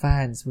kami sa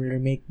fans, we'll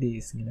remake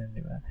this, gano'n,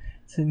 diba?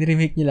 So,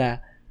 ni-remake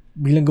nila,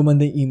 biglang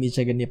gumanda yung image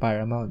agad ni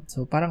Paramount.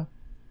 So, parang,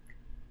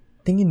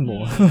 tingin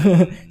mo,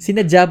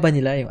 sinadya ba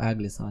nila yung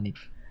ugly Sonic?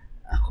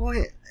 Ako,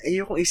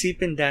 ayokong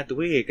isipin that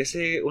way.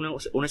 Kasi, una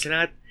sa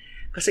lahat,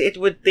 kasi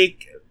it would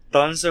take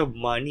tons of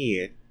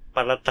money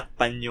para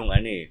takpan yung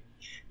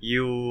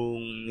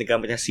yung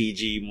nagamit ng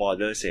CG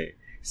models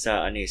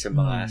sa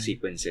mga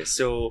sequences.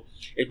 So,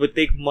 it would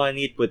take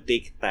money, it would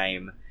take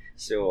time.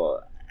 So,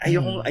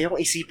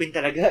 ayokong isipin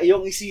talaga.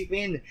 Ayokong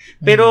isipin.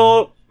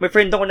 Pero, may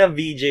friend ako na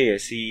VJ,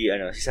 si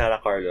Sarah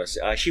Carlos.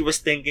 She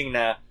was thinking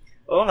na,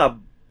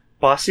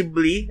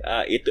 possibly,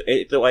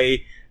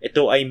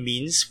 ito ay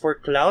means for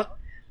clout.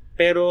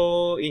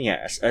 Pero, yun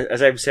nga,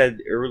 as I've said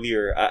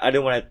earlier, I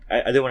don't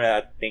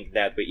wanna think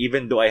that way,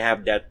 even though I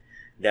have that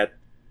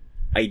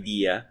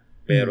idea.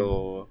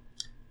 Pero,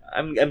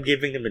 I'm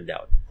giving them the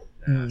doubt.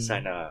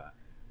 Sana,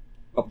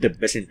 of the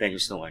best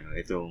intentions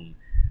itong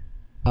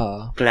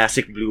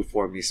classic blue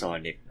form ni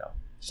Sonic, no?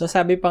 So,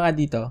 sabi pa nga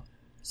dito,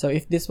 so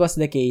if this was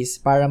the case,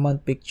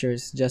 Paramount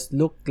Pictures just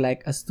looked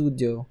like a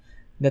studio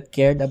that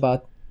cared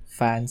about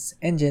fans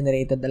and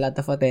generated a lot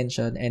of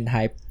attention and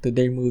hype to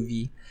their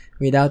movie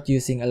without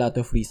using a lot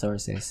of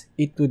resources.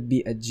 It would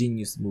be a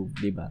genius move,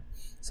 diba?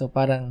 So,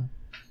 parang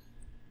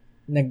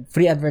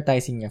free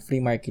advertising niya,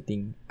 free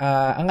marketing.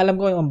 Ang alam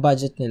ko yung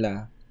budget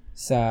nila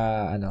sa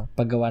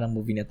paggawa ng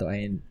movie na to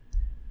ay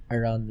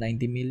around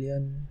 $90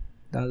 million,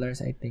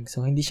 I think.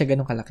 So, hindi siya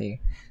ganun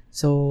kalaki.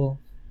 So,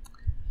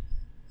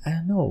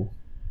 I don't know.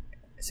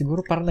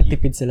 Siguro parang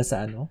nagtipid sila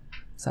sa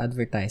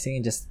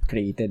advertising and just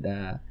created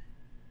a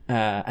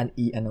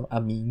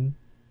meme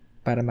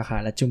para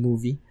makalat yung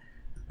movie.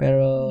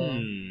 Pero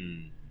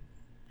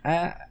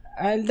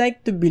I'd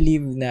like to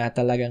believe na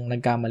talagang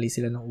nagkamali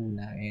sila nung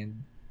una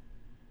and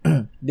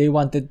they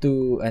wanted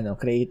to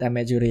create a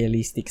medyo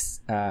realistic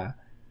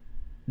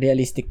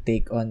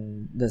take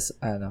on this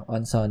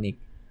on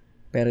Sonic.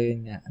 Pero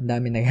yun nga, ang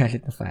dami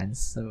nagalit na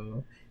fans.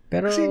 So,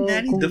 pero kasi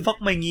the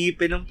fuck may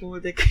ngipin ang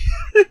putek.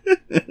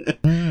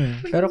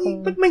 Pero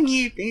kung ba't may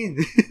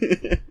ngipin?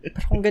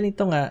 Pero kung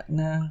ganito nga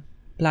na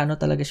plano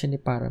talaga siya ni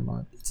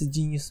Paramount, it's a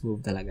genius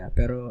move talaga.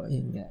 Pero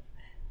yun nga,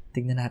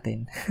 tignan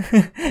natin.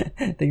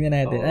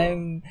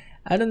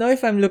 I don't know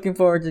if I'm looking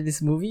forward to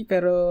this movie,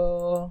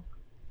 pero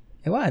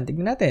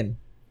tignan natin.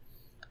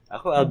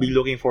 Ako, I'll be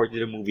looking forward to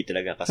the movie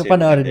talaga kasi so,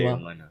 panoorin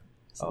mo?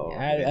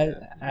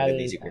 I'll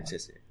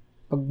sequences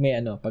pag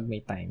may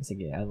time,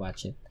 sige, I'll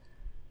watch it.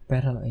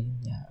 Pero ayun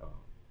nga.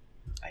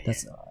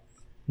 That's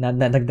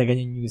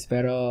nadagdagan yung news.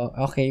 Pero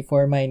okay,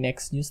 for my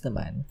next news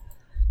naman,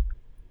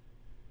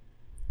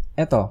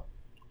 eto,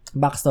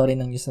 backstory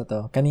ng news na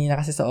to. Kanina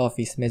kasi sa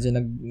office, medyo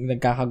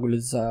nagkakagulo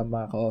sa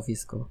mga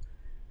ka-office ko.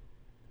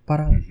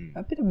 Parang,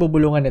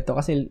 pinagbubulungan nito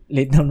kasi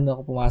late naman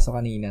ako pumasok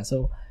kanina.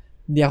 So,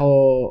 hindi ako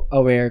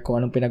aware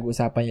kung anong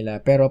pinag-uusapan nila.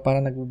 Pero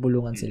parang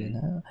nagbubulungan sila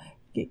na,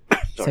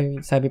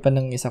 sabi pa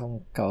ng isa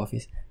kong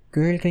ka-office,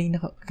 girl,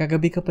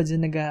 kagabi ka pa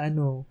dyan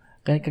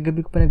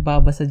kagabi ko pa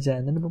nagbabasa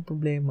dyan. Ano bang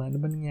problema?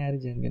 Ano ba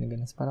nangyari dyan?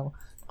 Ganun. So, parang,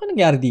 ano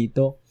nangyari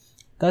dito?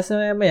 Tapos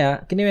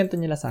maya,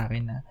 kiniwento nila sa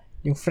akin na,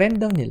 yung friend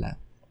daw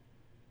nila,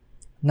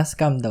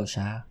 na-scam daw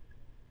siya.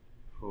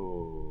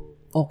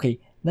 Okay.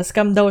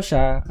 Na-scam daw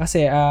siya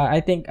kasi I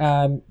think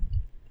ang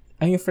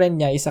yung friend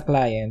niya is a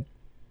client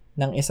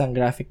ng isang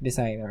graphic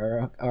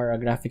designer or a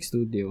graphic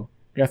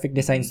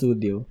design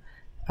studio.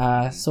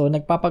 So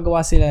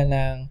nagpapagawa sila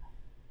ng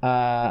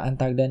ang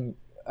tawag doon,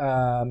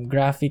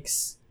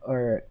 graphics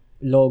or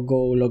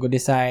logo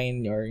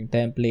design or yung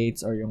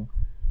templates or yung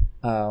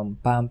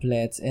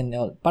pamphlets and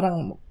all.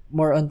 Parang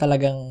more on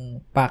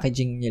talagang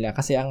packaging nila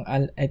kasi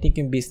I think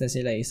yung business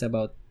nila is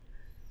about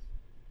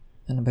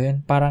ano ba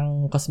yun?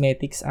 Parang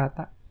cosmetics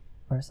ata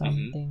or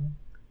something.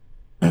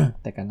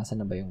 Teka, nasa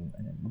na ba yung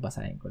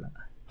babasahin ko lang.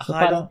 So,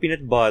 Akala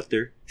peanut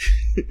butter.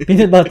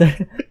 Peanut butter.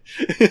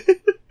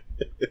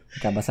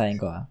 Teka,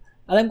 basahin ko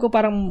Alam ko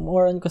parang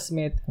more on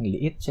cosmetic. Ang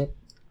liit, shit.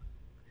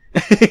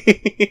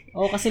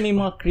 Kasi may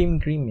mga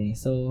cream eh.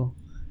 So,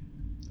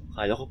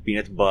 Akala ko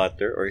peanut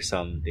butter or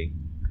something.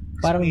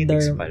 Parang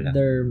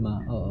derma.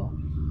 Oo.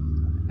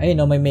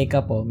 Ayun, may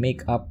makeup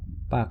makeup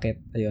packet.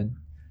 Ayun.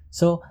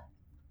 So,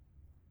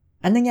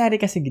 anong nangyari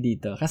kasi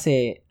dito?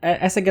 Kasi,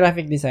 as a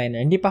graphic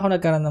designer, hindi pa ako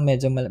nagkaroon ng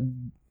medyo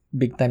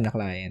big time na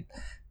client.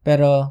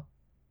 Pero,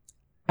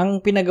 ang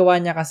pinagawa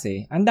niya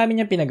kasi, ang dami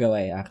niya pinagawa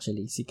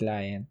actually, si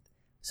client.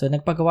 So,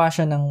 nagpagawa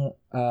siya ng,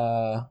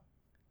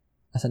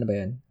 asan na ba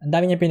yun? Ang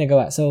dami niya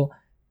pinagawa. So,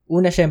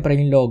 una syempre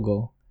yung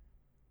logo.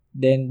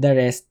 Then, the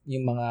rest,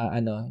 yung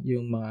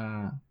mga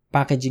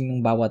packaging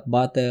ng bawat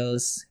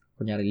bottles,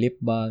 kunyari lip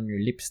balm,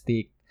 your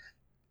lipstick,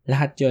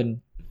 lahat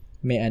yun,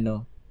 may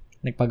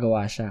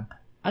nagpagawa siya.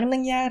 Ang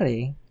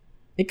nangyari,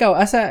 ikaw,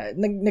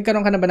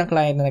 nagkaroon ka na ba ng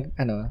client na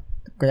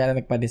kunyari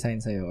nagpa-design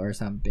sa'yo or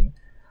something?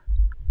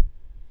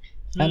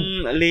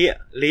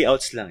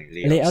 Layouts lang.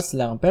 Layouts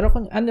lang. Pero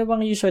ano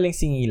bang usually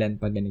singilan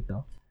pag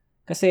ganito?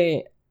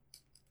 Kasi,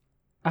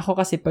 ako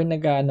kasi pag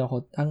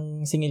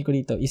ang singil ko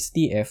dito is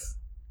TF.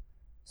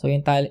 So,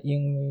 yung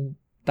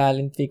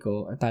talent fee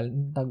ko,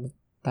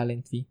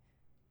 talent fee.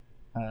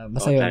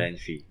 Basta yun. Talent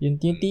fee. Yung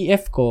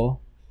TF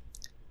ko,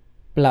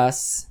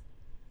 plus,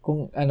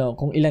 kung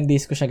ilang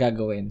days ko siya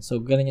gagawin. So,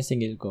 ganun yung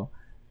singil ko.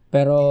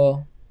 Pero,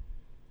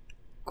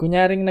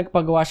 kunyaring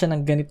nagpagawa siya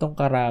ng ganitong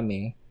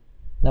karami,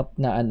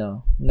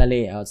 na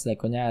layouts. Like,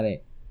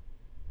 kunyari,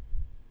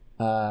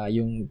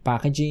 yung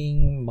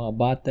packaging, mga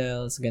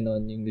bottles,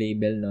 ganun, yung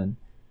label nun.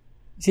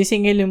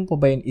 Sisingilin po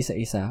ba yun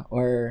isa-isa?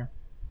 Or,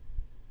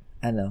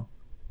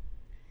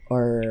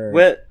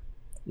 well,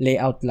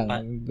 layout lang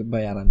yung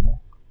bayaran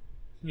mo?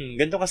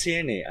 Ganito kasi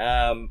yan eh.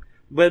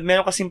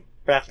 Meron kasing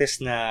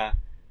practice na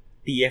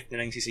TF na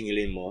lang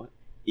sisingilin mo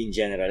in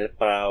general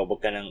para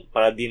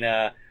di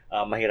na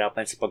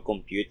mahirapan sa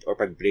pag-compute or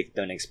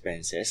pag-breakdown ng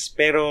expenses.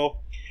 Pero,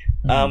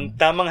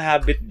 tamang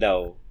habit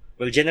daw,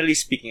 well, generally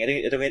speaking,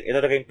 ito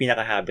talaga yung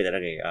pinaka-habit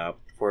talaga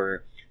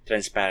for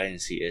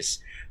transparency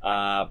is,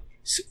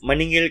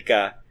 maningil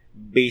ka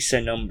based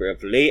sa number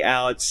of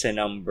layouts, sa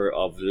number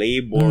of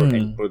labor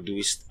and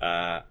produced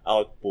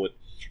output.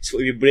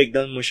 So,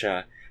 i-breakdown mo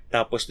siya,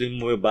 tapos dun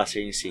mo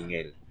ibasa yung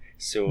single.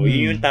 So,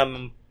 yun yung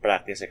tamang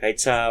practice. Kahit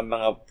sa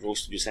mga pro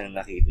studios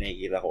na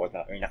nakikita ko or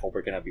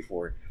naka-work ka na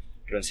before,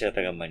 kung sila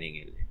taga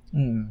maningil.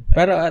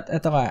 Pero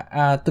ito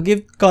to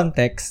give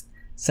context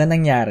sa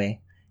nangyari,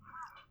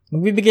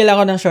 magbibigay lang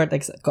ako ng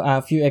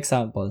few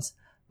examples.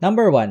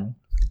 Number 1,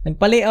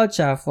 nagpa-layout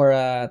siya for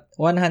a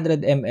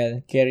 100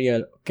 ml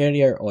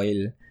carrier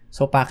oil.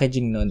 So,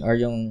 packaging nun or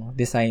yung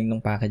design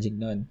ng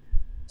packaging nun.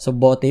 So,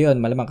 bote yun.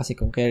 Malamang kasi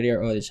kung carrier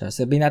oil siya.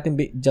 Sabihin natin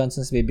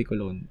Johnson's Baby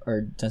Cologne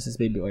or Johnson's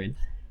Baby Oil.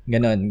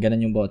 Ganon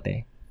yung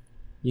bote.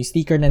 Yung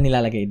sticker na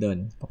nilalagay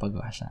doon,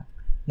 papagawa siya.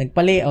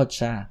 Nagpa-layout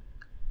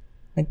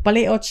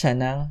siya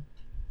ng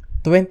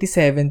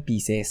 27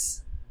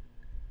 pieces.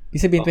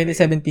 Ibig sabihin,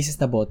 27 pieces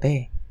na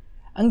bote.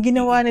 Ang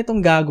ginawa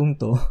nitong gagong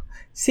to,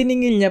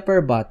 siningil niya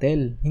per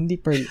bottle, hindi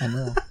per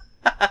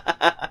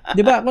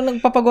Diba, kung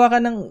nagpapagawa ka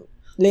ng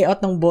layout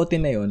ng bote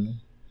na yun,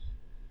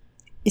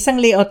 isang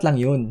layout lang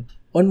yun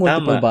on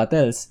multiple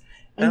bottles.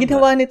 Ang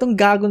ginawa nitong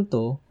gagong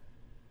to,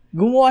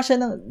 gumawa siya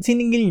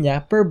siningil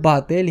niya per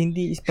bottle,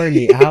 hindi per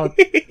layout.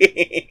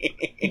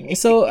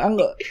 So, ang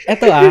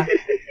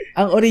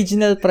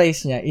original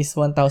price niya is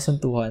 1,200.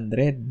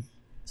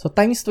 So,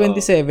 times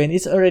 27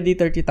 is already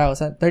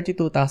 32,400.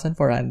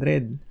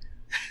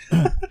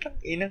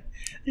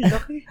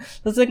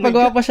 Tapos,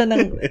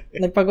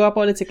 nagpagawa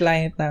pa ulit si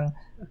client ng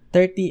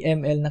 30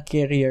 ml na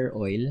carrier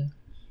oil.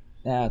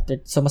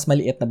 So, mas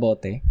maliit na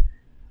bote.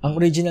 Ang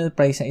original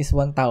price niya is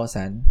 1,000.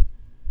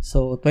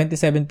 So,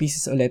 27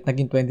 pieces ulit,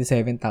 naging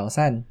 27,000.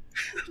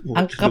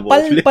 Ang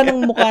kapal pa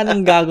ng mukha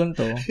ng gagon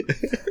to.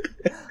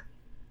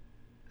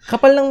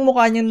 Kapal ng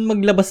mukha niyan,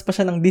 maglabas pa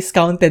siya ng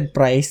discounted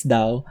price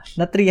daw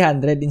na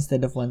 300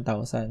 instead of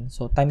 1,000.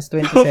 So, times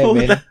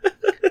 27,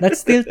 that's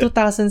still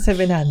 2,700.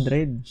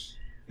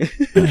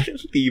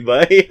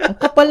 Tibay. Ang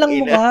kapal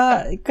ng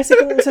mukha. Kasi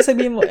kung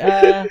sasabihin mo,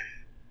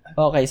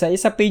 okay, sa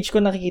isa page ko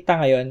nakikita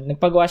ngayon,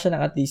 nagpagawa siya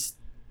ng at least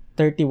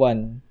 30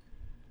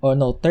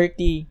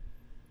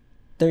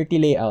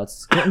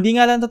 layouts. Hindi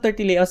nga lang to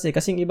 30 layouts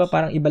kasi yung iba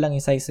parang iba lang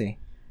yung size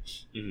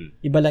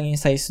Iba lang yung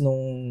size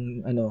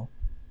nung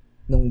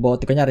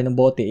bote. Kunyari, nung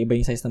bote, iba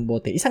yung size ng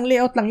bote. Isang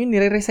layout lang yun,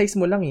 nire-resize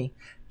mo lang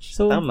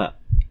So, tama.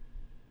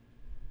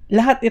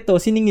 lahat ito,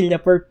 siningil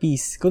niya per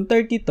piece. Kung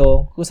 30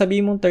 to, kung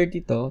sabihin mong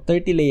 30 to,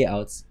 30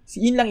 layouts,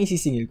 yun lang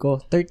isisingil ko.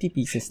 30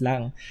 pieces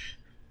lang.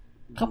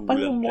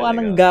 Kapal ng mukha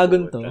ng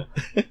gagon to.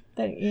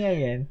 Tangina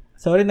yan.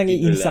 Sorry,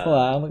 nag-iinsa ko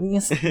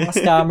mga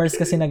scammers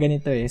kasi na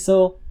ganito eh.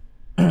 So,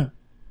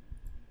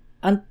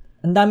 ang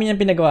dami niyang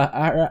pinagawa.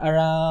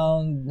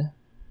 Around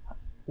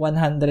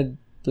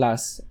 100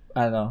 plus,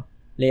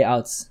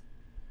 layouts.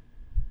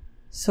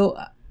 So,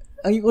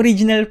 ang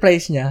original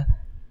price niya,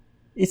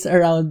 it's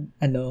around,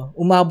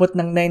 umabot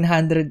ng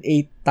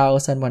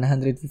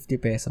 908,150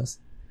 pesos.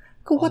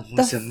 What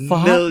the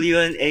fuck?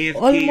 Million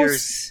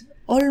AFKers.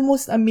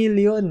 Almost a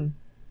million.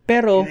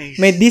 Pero, Nice.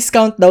 may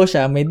discount daw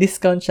siya. May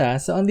discount siya.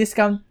 So, ang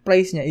discount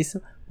price niya is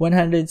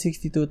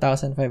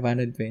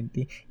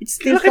 162,520. It's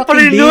still Laki fucking pa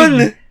rin big.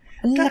 nun.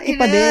 Ang laki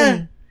pa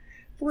din.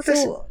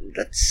 So,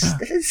 that's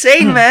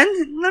insane, man.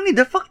 No need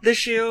to fuck the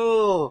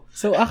show.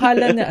 So,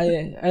 akala niya,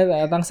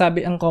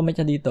 ang comment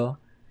niya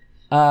dito,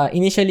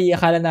 initially,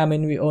 akala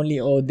namin we only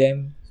owe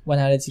them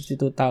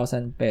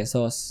 162,000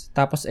 pesos.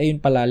 Tapos,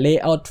 ayun pala,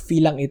 layout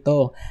fee lang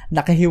ito.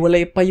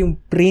 Nakahiwalay pa yung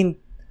print.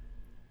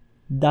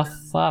 The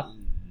fuck?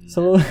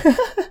 So,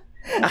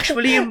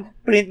 actually, yung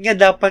print nga,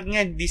 dapat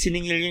nga, di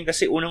siningil yun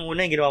kasi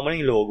unang-una, ginawa mo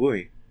lang yung logo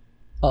eh.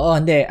 oo,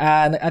 hindi.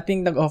 I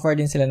think nag-offer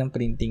din sila ng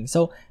printing.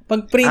 So,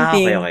 pag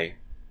printing,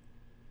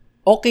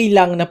 okay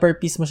lang na per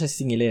piece mo siya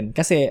singilin.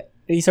 Kasi,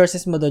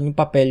 resources mo doon, yung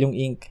papel, yung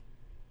ink,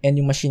 and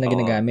yung machine na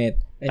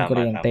ginagamit, and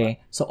kuryente.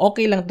 So,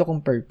 okay lang to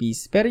kung per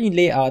piece. Pero yung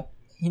layout,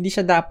 hindi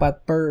siya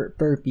dapat per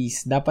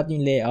piece. Dapat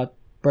yung layout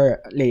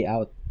per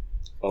layout.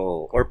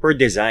 Oh, or per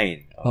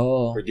design.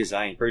 Oo. Per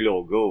design, per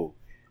logo.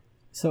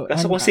 So,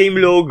 Kaso kung same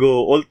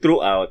logo all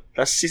throughout,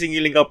 tapos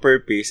sisingilin ka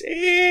per piece,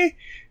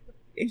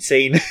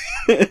 insane.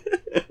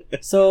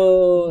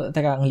 So,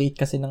 teka, ang late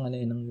kasi ng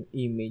ng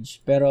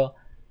image. Pero,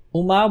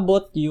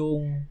 umabot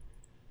yung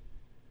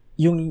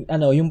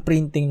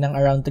printing ng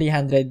around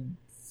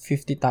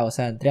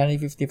 355,393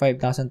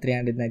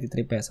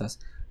 pesos.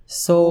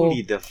 So,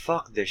 holy the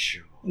fuck the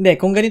show. hindi,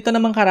 kung ganito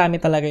naman karami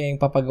talaga yung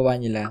papagawa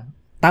nila,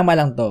 tama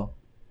lang to.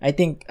 I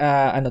think,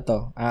 ano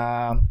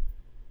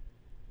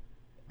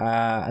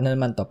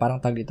naman to?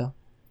 Parang tag dito?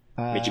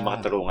 Medyo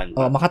makatarungan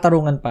pa. Oh,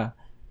 makatarungan pa.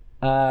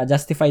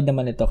 Justified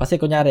naman ito. Kasi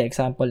kunyari,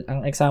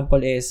 ang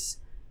example is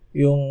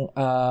yung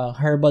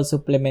herbal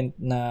supplement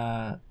na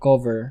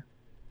cover,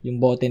 yung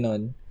bote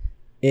nun,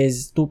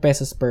 is 2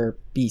 pesos per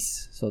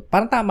piece. So,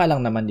 parang tama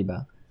lang naman, di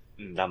ba?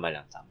 Tama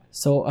lang.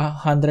 So,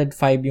 105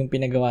 yung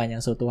pinagawa niya.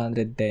 So,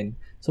 210.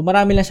 So,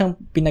 marami lang siyang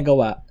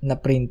pinagawa na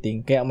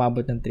printing, kaya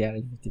umabot ng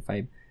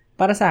 355.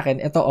 Para sa akin,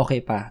 ito okay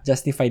pa.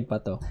 Justified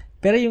pa to.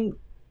 Pero yung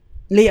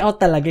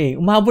layout talaga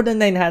umabot ng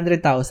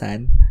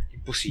 900,000.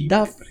 Imposible.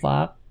 The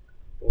fuck?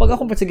 Pag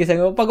ako, sige,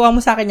 pagawa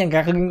mo sa akin yan,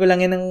 kakagin ko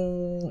lang yan ng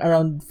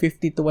around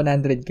 50 to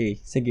 100k.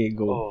 Sige,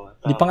 go.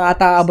 Di pa nga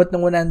ata abot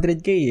ng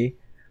 100k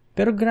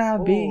Pero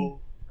grabe.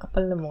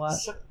 Kapal na mukha.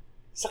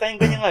 Saka yung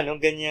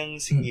ganyang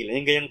singilan,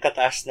 yung ganyang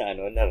kataas na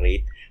na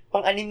rate,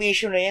 pang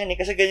animation na yan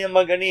kasi ganyan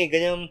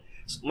ganyan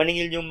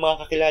maningil yung mga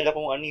kakilala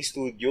kong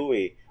studio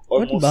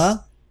Almost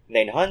ba?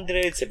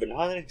 900,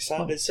 700,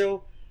 600.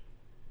 So,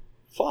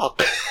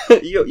 fuck.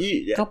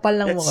 Kapal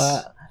lang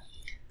mukha.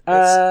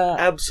 That's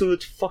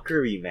absolute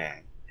fuckery,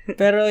 man.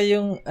 Pero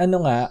yung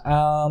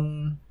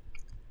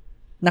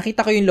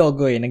nakita ko yung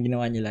logo na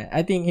ginawa nila.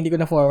 I think hindi ko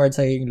na forward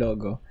sa yung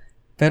logo.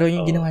 Pero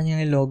yung ginawa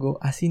niya ng logo,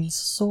 as in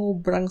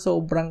sobrang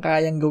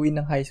kayang gawin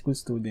ng high school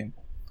student.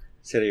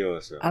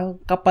 Seryoso. Ang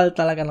kapal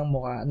talaga ng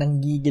mukha.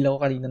 Nanggigil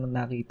ako kanina nung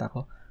nakita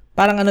ko.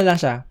 Parang lang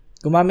siya.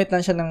 Gumamit lang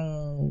siya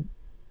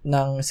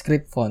ng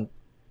script font.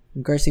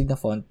 Yung cursive na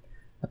font.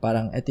 Na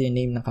parang, ito yung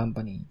name ng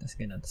company. Tapos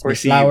gano'n.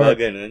 Cursiva,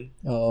 gano'n?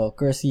 Oo,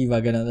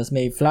 cursiva, gano'n. Tapos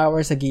may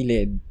flower sa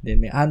gilid. Then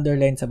may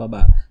underline sa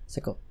baba.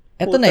 Sabi ko,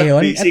 eto na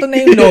yun? Basic. Eto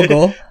na yung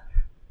logo?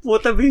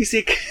 Puta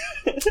basic.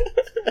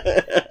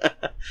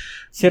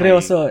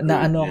 Seryoso,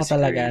 na ako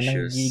talaga.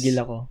 Nanggigil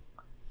ako.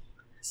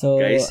 So,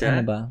 guys,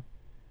 ba?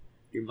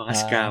 Yung mga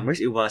scammers,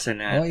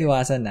 iwasan na.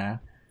 Iwasan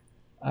na.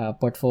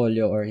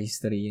 Portfolio or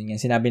history. Yun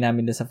yan. Sinabi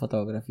namin doon sa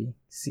photography.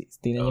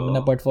 Tingnan niyo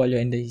muna portfolio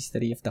and the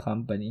history of the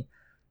company.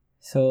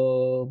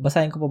 So,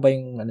 basahin ko pa ba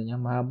yung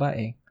niya? Mahaba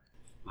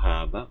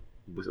Mahaba?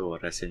 Bus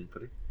oras yan,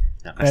 pre.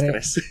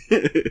 Naka-stress.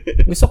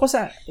 Gusto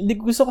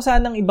ko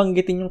sanang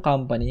ibanggitin yung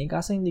company.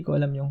 Kaso hindi ko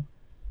alam yung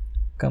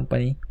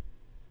company.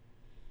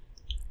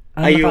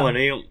 Yung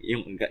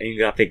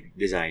graphic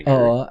designer.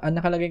 Oo. Ang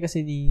nakalagay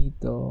kasi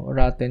dito,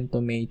 Rotten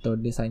Tomato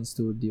Design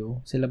Studio.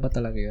 Sila ba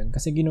talaga yun?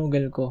 Kasi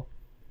ginugol ko.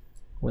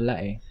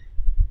 Wala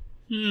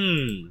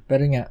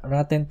Pero nga,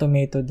 Rotten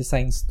Tomato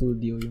Design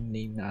Studio yung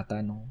name na ata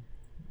nung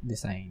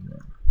design.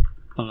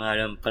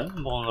 Pangalan pa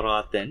lang, mukhang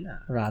rotten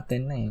na.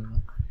 Rotten na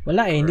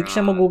Wala hindi ko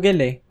siya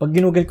mag-google Pag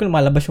ginugol ko,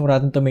 lumalabas yung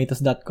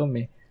RottenTomatoes.com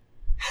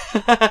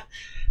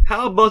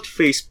How about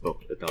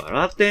Facebook? Ito,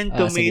 Rotten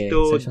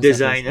Tomato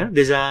Design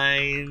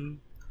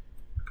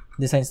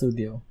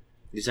Studio.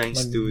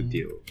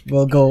 Studio.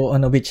 We'll go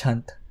on a witch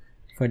hunt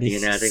for this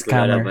tingnan natin scammer.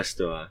 Kung lalabas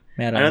to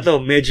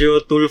Meron.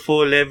 Medyo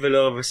Tulfo level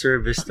of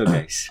service to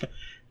guys.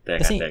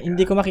 Kasi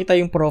hindi ko makita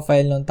yung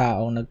profile ng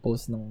taong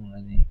nag-post nung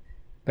ano eh.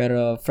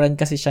 Pero friend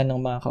kasi siya ng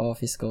mga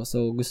ka-office ko.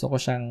 So gusto ko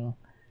siyang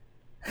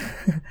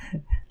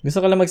gusto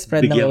ko lang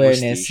mag-spread ng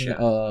awareness.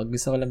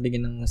 Gusto ko lang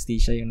bigyan ng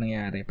hustisya yung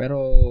nangyari. Pero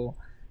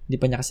hindi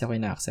pa niya kasi ako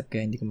ina-accept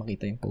kaya hindi ko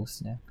makita yung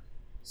post niya.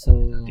 So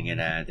tingnan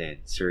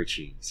natin.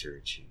 Searching.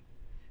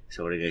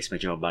 Sorry guys,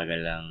 medyo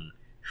mabagal lang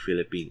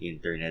Philippine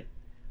internet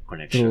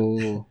connection.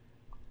 True.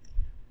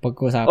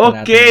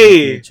 Pag-usapan natin in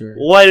the future.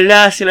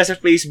 Wala sila sa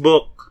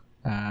Facebook.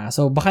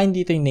 So baka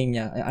hindi ito yung name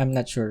niya. I'm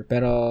not sure.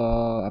 Pero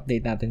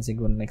update natin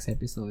siguro next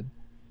episode.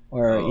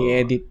 Or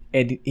i-edit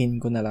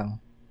in ko na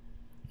lang.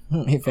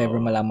 If ever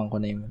malaman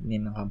ko na yung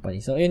name ng company.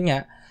 So yun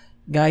nga.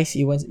 Guys,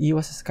 he was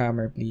a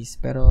scammer please.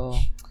 Pero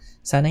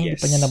sana hindi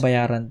pa niya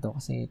nabayaran to.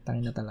 Kasi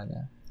tangin na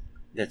talaga.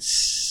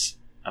 That's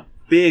a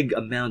big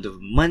amount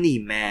of money,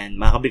 man.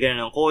 Makakabili ka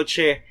na ng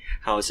kotse,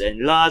 house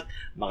and lot,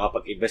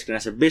 makapag-invest ka na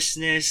sa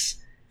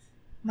business.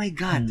 My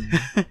God.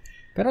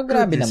 Pero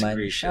grabe naman.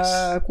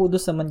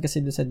 Kudos naman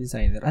kasi doon sa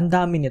designer. Ang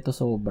dami nito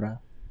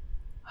sobra.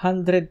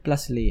 100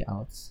 plus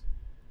layouts.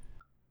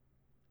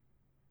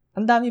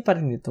 Ang dami pa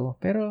rin ito.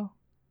 Pero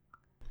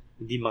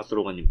hindi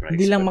makatulungan yung price.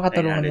 Hindi lang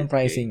makatulungan yung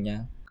pricing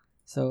niya.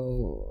 So,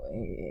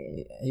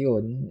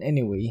 yun.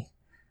 Anyway.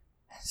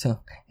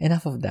 So,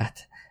 enough of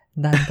that.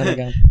 Dahil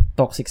talagang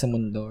toxic sa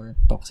mundo or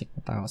toxic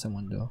na tao sa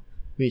mundo.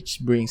 Which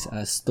brings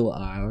us to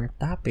our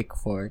topic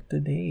for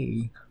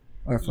today.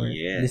 Or for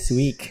this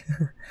week.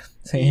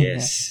 So,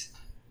 yes.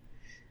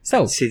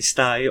 So, since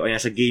tayo ay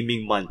nasa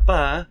gaming month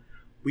pa,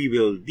 we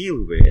will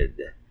deal with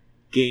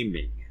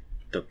gaming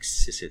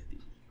toxicity.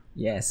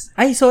 Yes.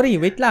 Ay,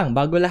 sorry, wait lang.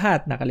 Bago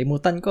lahat,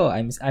 nakalimutan ko.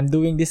 I'm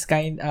doing this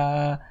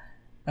I'm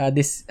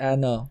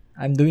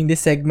doing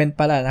this segment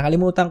pala.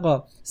 Nakalimutan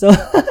ko. So,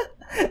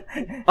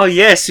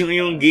 yes,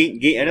 yung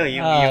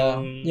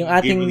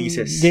ating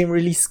game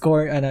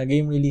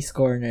release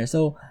corner.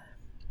 So,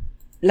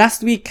 last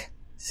week,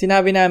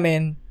 sinabi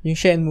namin, yung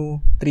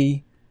Shenmue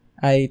 3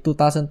 ay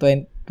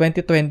 2020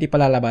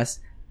 palalabas.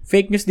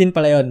 Fake news din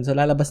pala yun. So,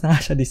 lalabas na nga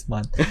siya this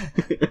month.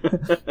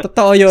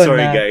 Totoo yun.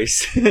 Sorry,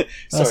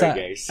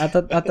 guys.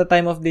 At the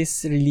time of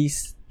this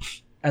release,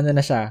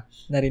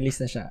 na-release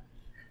na siya.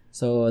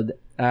 So,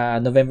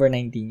 November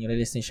 19, yung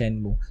release ni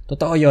Shenmue.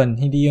 Totoo yun.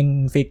 Hindi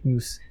yun fake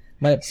news.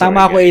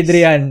 Tama ako,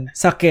 Adrian.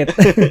 Sakit.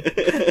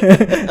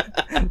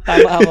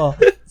 Tama ako.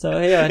 So,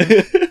 ayun.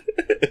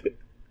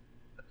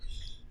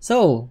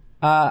 So,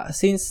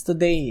 since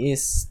today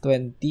is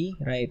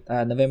 20, right?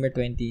 November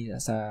 20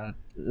 sa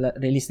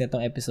release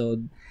nitong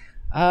episode,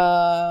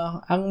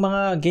 ang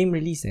mga game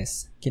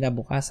releases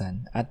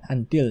kinabukasan at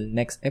until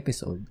next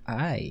episode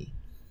ay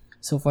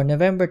so for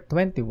November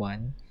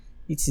 21,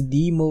 it's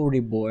Demo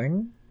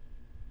Reborn.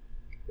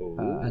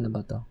 Ano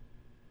ba to?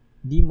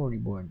 Demo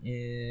Reborn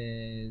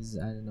is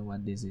I don't know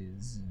what this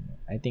is.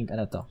 I think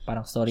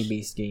parang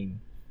story-based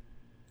game.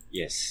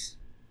 Yes.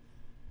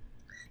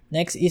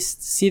 Next is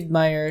Sid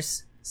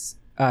Meier's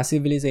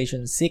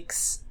Civilization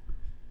 6.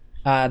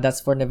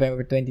 That's for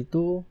November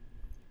 22.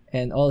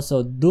 And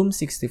also Doom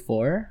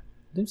 64.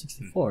 Doom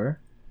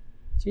 64?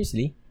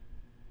 Seriously?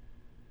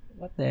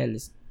 What the hell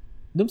is...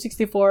 Doom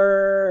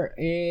 64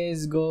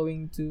 is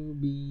going to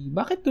be...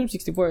 Bakit Doom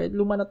 64?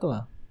 Luma na to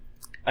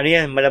Ano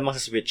yan? Malamang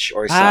sa Switch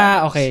or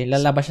sa... okay.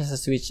 Lalabas siya sa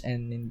Switch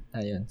and...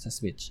 Ayun, sa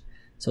Switch.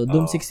 So,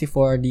 Doom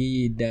 64,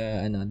 the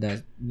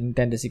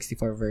Nintendo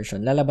 64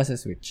 version, lalabas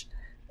sa Switch.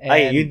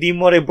 And, yung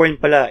Demo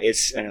Reborn pala,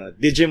 it's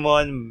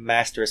Digimon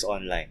Masters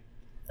Online.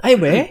 Ay,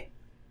 we?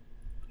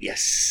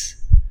 Yes.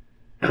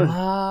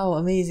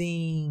 Wow,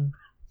 amazing.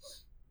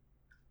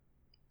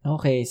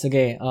 Okay,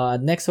 sige.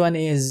 Next one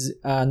is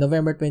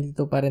November 22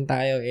 pa rin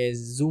tayo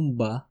is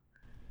Zumba.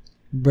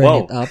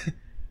 Burn It Up.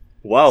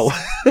 Wow.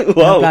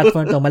 Wow.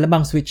 Platform to.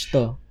 Malamang Switch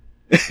to.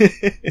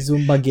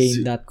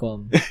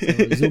 Zumbagame.com.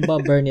 So,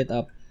 Zumba Burn It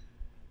Up.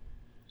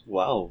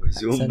 Wow.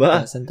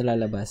 Zumba. Saan to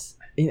lalabas?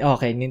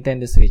 Okay,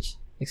 Nintendo Switch.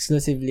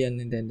 Exclusively on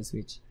Nintendo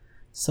Switch.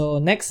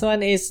 So, next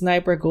one is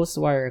Sniper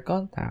Ghostwire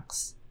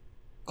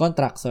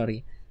Contract,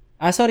 sorry.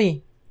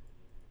 Sorry.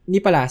 Hindi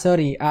pala,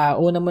 sorry.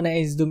 Una mo na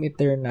is Doom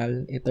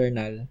Eternal.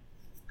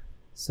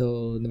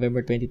 So,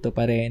 November 22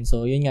 pa rin.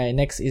 So, yun nga.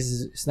 Next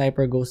is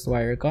Sniper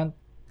Ghostwire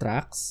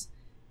Contracts,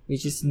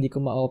 which is hindi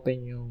ko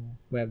ma-open yung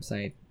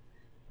website.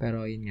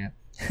 Pero, yun nga.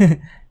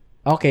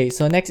 Okay,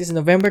 so next is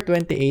November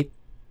 28,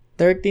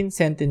 13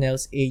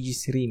 Sentinels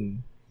Aegis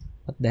Rim.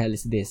 What the hell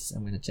is this?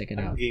 I'm gonna check it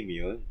out. Anong game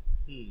yun?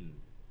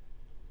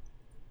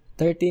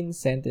 13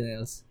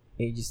 Sentinels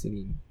Aegis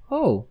Rim.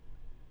 Oh!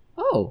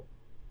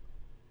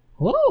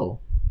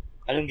 Wow!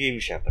 Anong game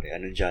siya, pare?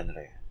 Anong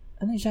genre?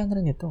 Anong genre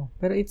nito?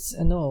 Pero it's,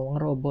 ang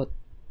robot.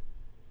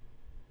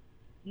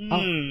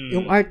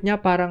 Yung art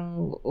niya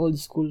parang old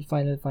school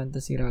Final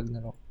Fantasy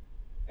Ragnarok.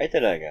 Ay,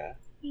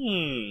 talaga?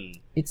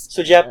 It's,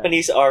 so,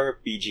 Japanese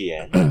RPG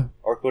yan?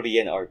 Or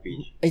Korean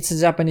RPG? It's a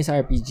Japanese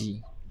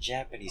RPG.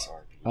 Japanese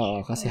RPG.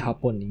 Oo, kasi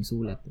Hapon yung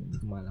sulat. Hindi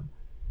ko malam.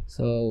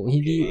 So,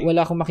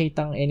 wala akong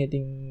makitang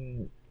anything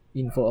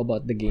info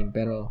about the game,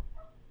 pero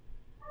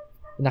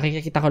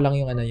nakikita ko lang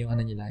yung ano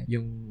nila,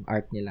 yung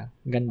art nila.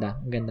 Ganda,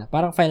 ganda.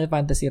 Parang Final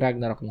Fantasy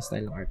Ragnarok yung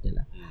style ng art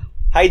nila.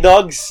 Hi,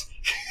 dogs!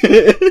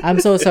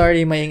 I'm so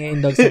sorry, maingay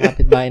yung dogs sa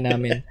kapitbahay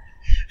namin.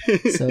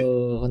 So,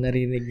 kung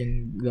narinig yung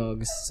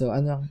dogs. So,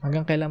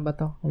 hanggang kailan ba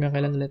to? Hanggang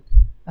kailan ulit?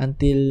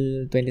 Until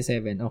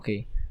 27.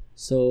 Okay.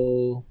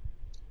 So,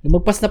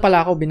 lumagpas na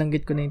pala ako,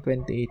 binanggit ko na yung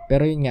 28.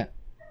 Pero yun nga.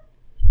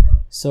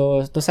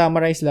 So, to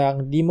summarize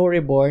lang, Demo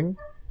Reborn,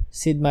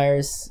 Sid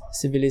Meier's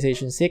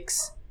Civilization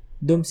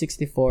 6, Doom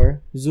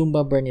 64,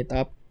 Zumba Burn It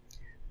Up,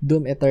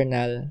 Doom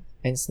Eternal,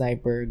 and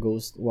Sniper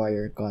Ghost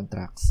Warrior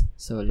Contracts.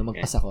 So,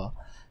 lumagpas ako.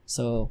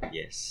 So,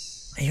 yes.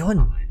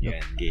 Ayun.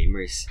 Yan,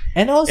 gamers.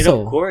 And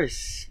also, and of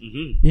course,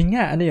 yun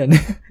nga, ano yun?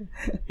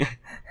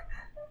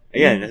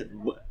 Ayan,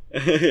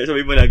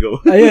 sabi mo na,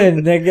 go.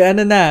 Ayun,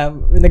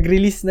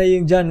 nag-release na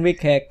yung John Wick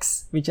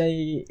Hex, which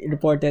I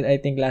reported, I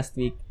think, last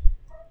week.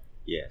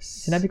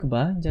 Yes. Sinabi ko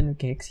ba? John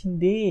Wick Hex?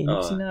 Hindi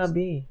ko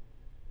sinabi.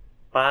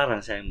 Parang,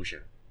 sabi mo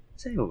siya.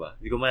 Sabi mo ba?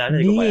 Hindi ko maalala.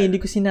 Hindi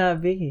ko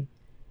sinabi.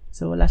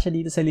 So, wala siya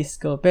dito sa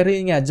list ko. Pero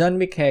yun nga, John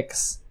Wick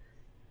Hex,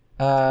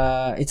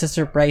 it's a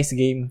surprise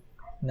game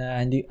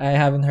na I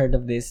haven't heard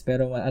of this,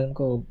 pero alam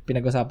ko,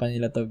 pinag-usapan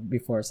nila to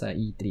before sa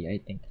E3, I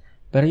think.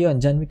 Pero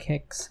yun, John Wick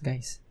Hex,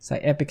 guys, sa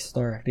Epic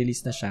Store,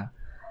 release na siya.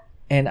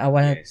 And I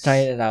wanna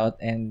try it out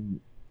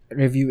and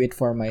review it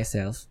for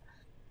myself.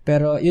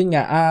 Pero yun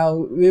nga,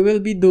 we will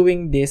be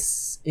doing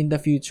this in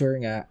the future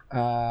nga.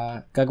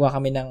 Gagawa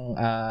kami ng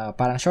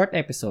parang short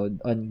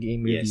episode on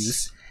game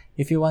reviews.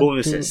 If you want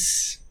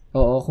bonuses.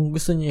 Oo, kung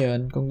gusto niyo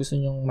yun, kung gusto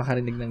niyo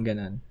makarinig ng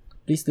ganun,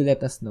 please do let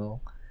us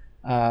know.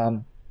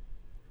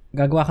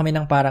 Gagawa kami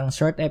ng parang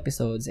short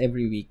episodes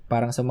every week.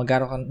 Parang so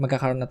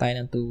magkakaroon na tayo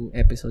ng 2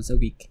 episodes a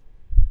week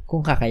kung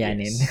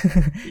kakayanin.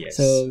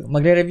 Yes. So,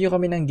 magre-review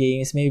kami ng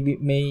games. May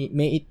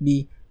it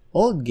be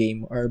old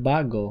game or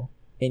bago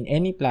in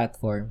any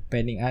platform.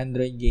 Pwedeng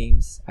Android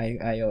games,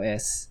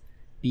 iOS,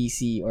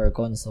 PC, or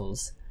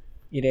consoles.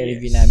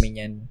 I-review namin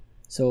yan.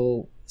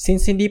 So,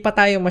 since hindi pa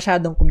tayo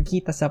masyadong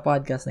kumikita sa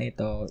podcast na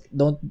ito,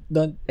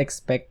 don't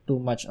expect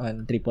too much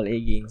on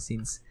AAA games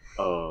since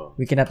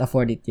we cannot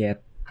afford it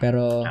yet.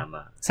 Pero,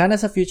 sana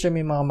sa future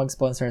may mga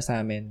mag-sponsor sa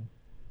amin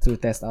to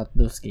test out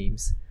those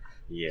games.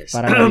 Yes.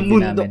 Para ma-review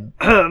namin.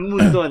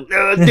 Mundon.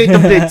 Data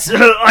Blitz.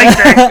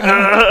 iTech.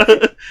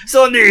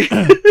 Sony.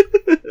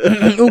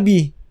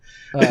 Ubi.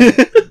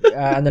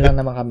 Ano lang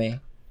naman kami.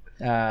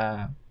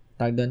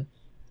 Tawag doon.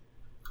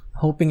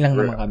 Hoping lang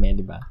naman kami,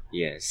 di ba?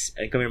 Yes.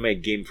 And kami may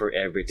game for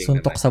everything.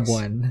 Suntok sa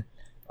buwan.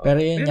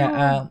 Pero yun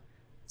nga,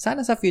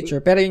 sana sa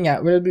future. Pero yun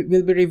nga, we'll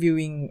be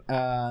reviewing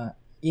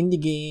indie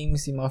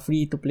games, yung mga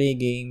free-to-play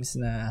games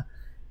na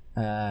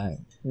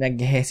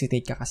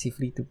nag-hesitate ka kasi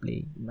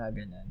free-to-play.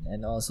 Mga ganun.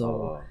 And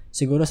also,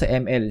 siguro sa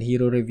ML,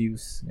 hero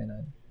reviews.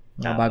 Ganun.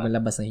 Mga bagong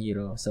labas na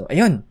hero. So,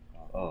 ayun.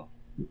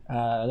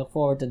 Look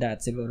forward to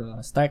that. Siguro,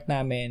 start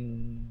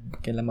namin,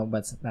 kailan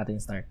natin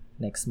start?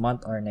 Next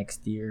month or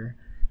next year.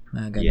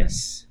 Mga ganun.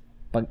 Yes.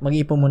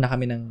 Mag-iipon muna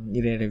kami ng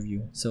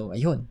i-review. So,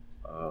 ayun.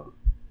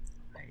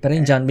 Pero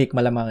yung John Wick,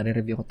 malamang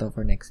i-review ko to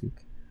for next week.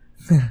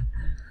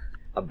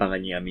 Abangan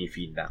niyo aming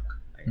feedback.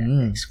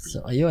 Ayan, next week.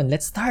 So, ayun.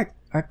 Let's start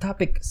our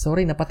topic.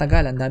 Sorry,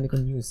 napatagal. Ang dami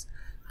kong news.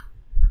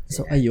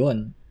 So,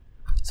 ayun.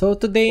 So,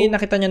 today,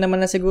 nakita niyo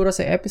naman na siguro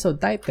sa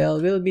episode title,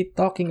 we'll be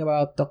talking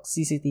about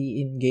toxicity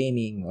in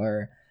gaming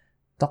or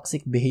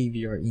toxic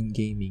behavior in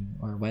gaming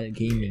or while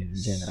gaming in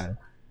general.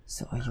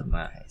 So, ayun,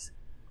 guys.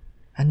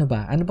 Ano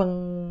ba? Ano bang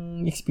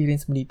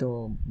experience mo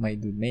dito, my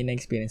dude? May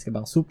na-experience ka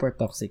bang super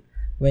toxic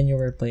when you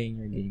were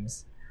playing your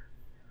games?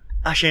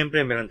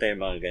 Syempre, meron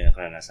tayong mga ganyan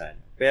karanasan.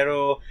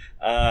 Pero,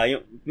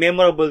 yung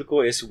memorable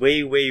ko is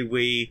way,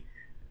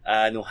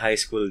 nung high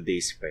school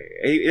days pa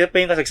eh. Ito pa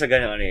yung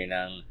kasagsagan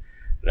ng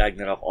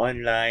Ragnarok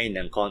Online,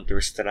 ng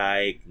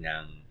Counter-Strike,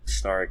 ng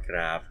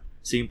StarCraft.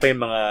 So, yung pa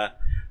yung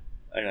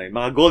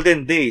mga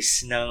golden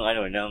days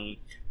ng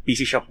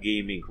PC shop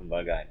gaming,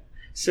 kumbaga.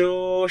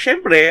 So,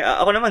 syempre,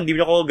 ako naman, hindi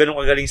ako ganun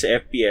kagaling sa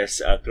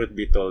FPS, truth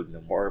be told.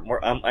 No?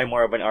 I'm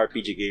more of an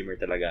RPG gamer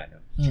talaga. No?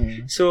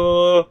 Mm-hmm. So,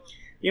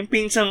 yung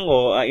pinsan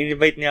ko,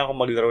 invite niya ako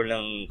maglaro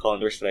ng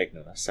Counter-Strike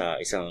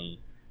sa isang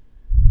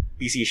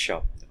PC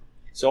shop.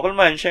 So, ako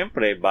naman,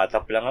 syempre,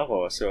 bata pa lang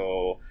ako. So,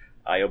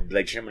 I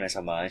obliged naman na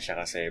samahan siya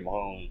kasi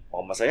mukhang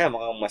masaya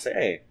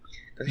eh.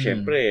 Kasi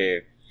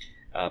syempre,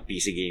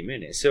 PC game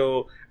yun eh.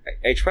 So,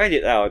 I tried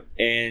it out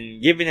and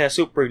given na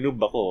super noob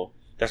ako,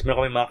 tapos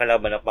meron kami mga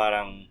kalaban na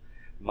parang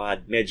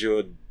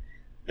medyo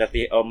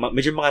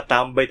mga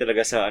tambay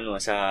talaga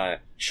sa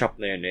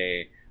shop na yun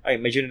eh. Ay,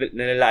 medyo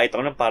nalalait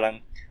ako ng parang,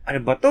 ano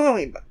ba to?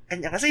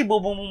 Kanya kasi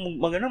bobo mo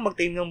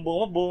magtaim ng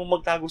bobo mo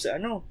magtago sa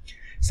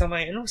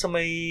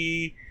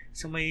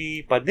sa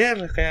may pader,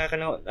 kaya ka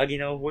na lagi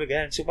nahuhuli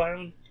ganyan. So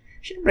parang,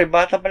 syempre,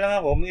 bata pa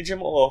lang ako, medyo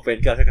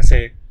mo-offend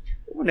kasi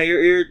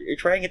you're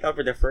trying it out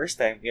for the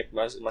first time, yet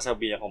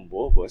masabi niya akong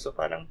bobo. So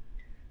parang,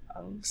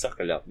 ang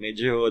saklap,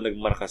 medyo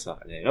nagmarka sa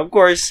akin. And of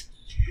course,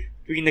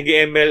 tuwing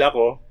nag-ML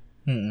ako,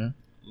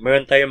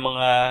 meron tayong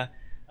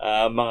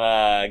mga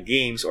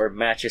games or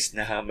matches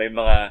na may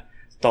mga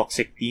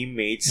toxic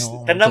teammates.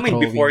 Oo, Tanda mo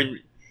magto-throwing. before,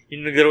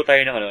 yung naglaro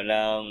tayo ng,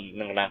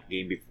 ng rank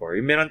game before,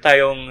 yung meron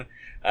tayong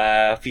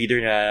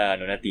feeder na,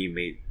 na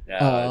teammate.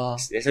 Oo.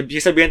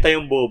 Sabihan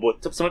tayong bobo.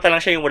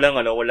 Samantalang siya yung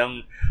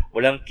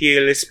walang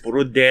kills,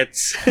 puro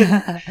deaths.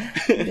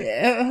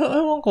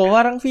 Ewan ko,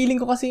 parang feeling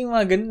ko kasi yung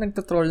mga ganun,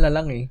 nagtotroll na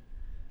lang eh.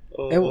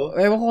 Oo.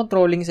 Ewan ko kung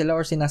trolling sila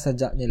or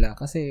sinasadya nila.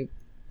 Kasi,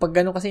 pag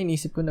gano'n kasi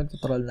inisip ko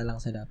nagtotroll na lang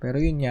sila. Pero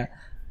yun nga,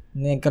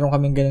 nagkaroon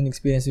kaming ganun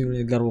experience yung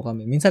naglaro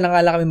kami. Minsan lang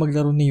kami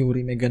maglaro ni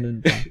Yuri, may ganun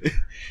pa.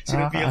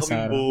 Sinabihan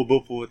kami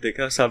bobo putik.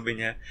 Sabi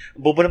niya,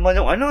 bobo naman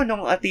yung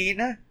nung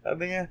Athena.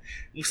 Sabi niya,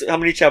 how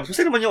many chabs?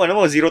 Kumusta naman yung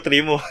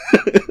 0-3 mo?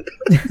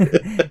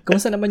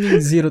 Kumusta naman yung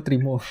 0-3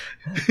 mo?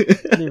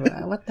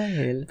 Diba? What the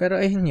hell?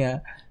 Pero ayun nga,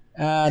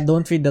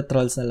 don't feed the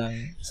trolls na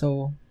lang.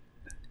 So,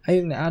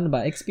 ayun na,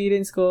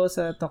 experience ko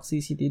sa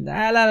toxicity.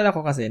 Naalala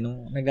ko kasi,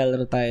 nung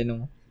naglalaro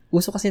tayo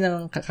uso kasi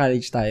ng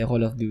college tayo,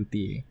 Call of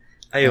Duty.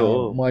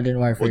 Modern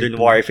Warfare. Modern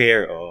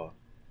Warfare,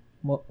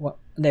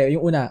 Hindi,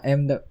 yung una,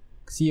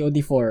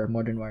 COD4,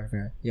 Modern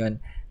Warfare.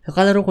 Yun. So,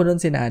 kalaro ko nun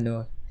sina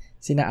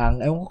Ang.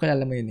 Ewan ko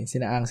kilala mo yun eh.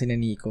 Sina Ang, sina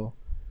Nico.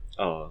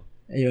 Oo.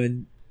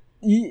 Ayun.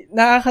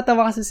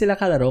 Nakakatawa kasi sila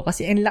kalaro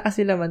kasi ang lakas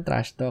sila man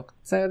trash talk.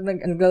 So,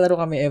 naglalaro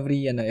kami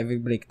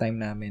every break time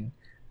namin.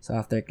 So,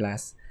 after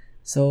class.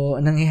 So,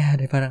 anong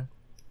nangyayari? Parang,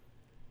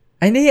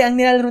 ang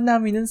nilalaro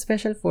namin nun,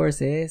 Special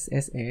Forces,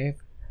 SF.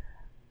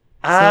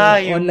 So,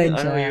 yung online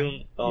siya.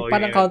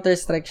 Parang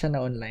Counter-Strike siya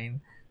na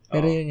online.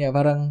 Pero yun nga,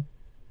 parang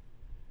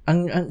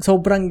ang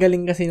sobrang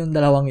galing kasi nung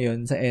dalawang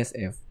yun sa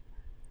SF.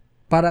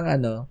 Parang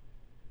ang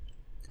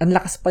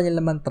lakas pa niya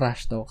naman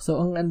trash talk. So,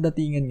 ang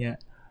datingan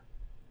niya,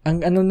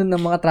 ang nun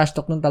ng mga trash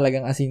talk nun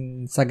talagang as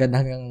in sagad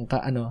hanggang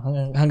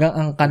hanggang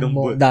ang kan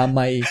mo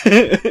damay.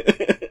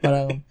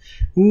 Parang,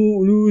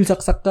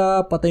 saksak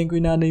ka, patayin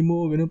ko yung nanay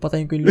mo, ganun,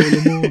 patayin ko yung lolo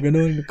mo,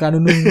 ganun,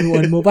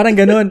 kanununuan mo, parang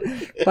ganun.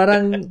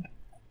 Parang,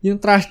 yung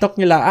trash talk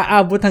nila,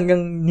 aabot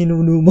hanggang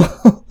ninuno mo.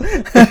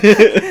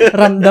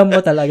 Ramdam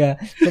mo talaga.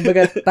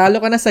 Kumbaga, talo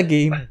ka na sa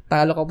game,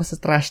 talo ka pa sa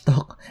trash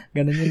talk.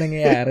 Ganun yung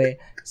nangyayari.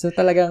 So,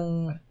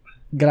 talagang,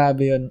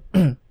 grabe yun.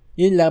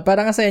 Yun lang,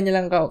 parang sa inyo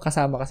lang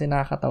kasama kasi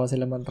nakakatawa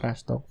sila man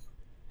trash talk.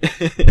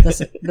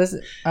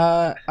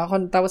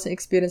 Tapos yung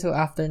experience ko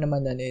after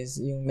naman nun is,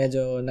 yung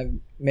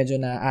medyo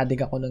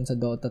na-addict ako nun sa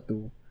Dota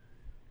 2.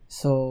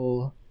 So,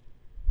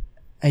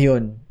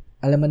 ayun.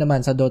 Alam mo naman,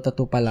 sa Dota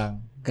 2 pa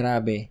lang,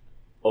 grabe.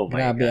 Oh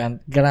my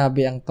God.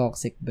 Grabe ang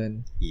toxic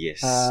dun.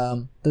 Yes.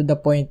 To the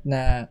point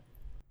na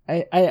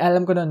ay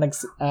alam ko noon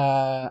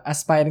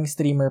aspiring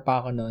streamer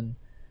pa ako noon.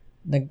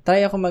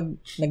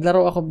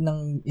 Naglaro ako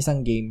ng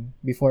isang game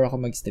before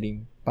ako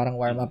mag-stream, parang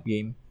warm-up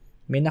game.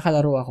 May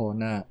nakalaro ako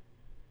na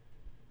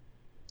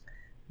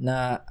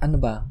ano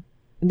ba?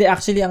 Hindi,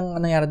 actually ang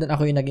nangyari doon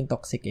ako yung naging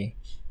toxic eh.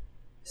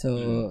 So,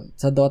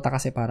 sa Dota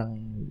kasi parang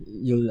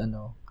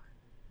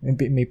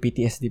may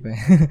PTSD pa.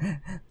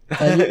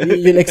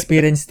 You'll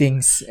experience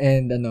things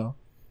and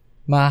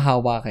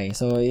mahahawa ka eh.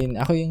 So,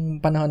 ako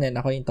yung panahon na yun,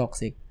 ako yung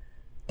toxic.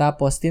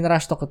 Tapos,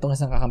 tinrush talk ko itong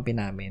isang kakampi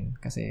namin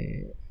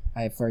kasi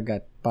I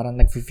forgot. Parang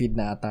nag-feed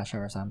na ata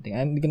siya or something.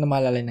 Hindi ko na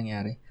maalala yung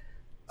nangyari.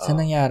 Sa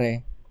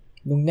nangyari,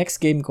 nung next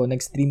game ko,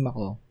 nag-stream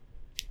ako,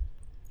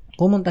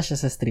 pumunta siya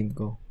sa stream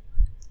ko.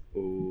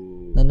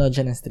 Nanood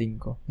siya ng stream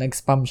ko.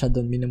 Nag-spam siya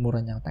doon,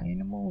 minumura niya ako.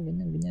 Tangina mo,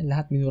 ganyan.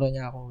 Lahat minura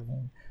niya ako.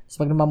 Ganyan.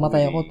 So, pag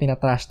namamatay ako,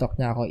 tina-trash talk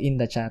niya ako in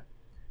the chat.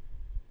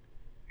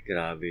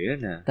 Grabe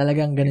yun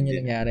Talagang ganun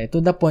yung nangyari. To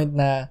the point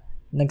na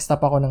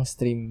nag-stop ako ng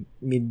stream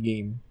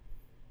mid-game.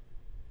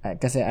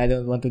 Kasi I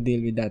don't want to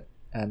deal with that,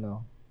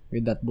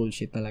 with that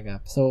bullshit talaga.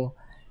 So,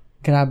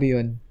 grabe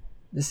yun.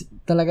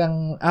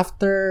 Talagang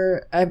after,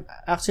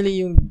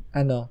 actually yung,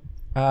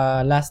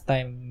 last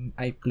time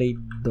I played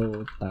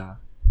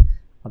Dota,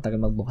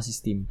 matagal magbukas si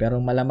Steam. Pero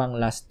malamang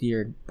last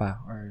year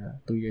pa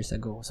or 2 years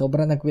ago.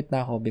 Sobrang nag-quit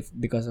na ako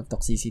because of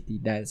toxicity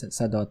dahil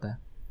sa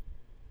Dota.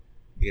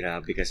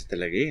 Grabe kasi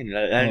talaga yun.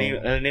 Lalo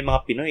na yung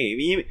mga Pinoy.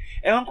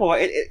 Ewan ko,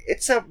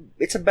 it's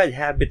a bad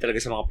habit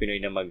talaga sa mga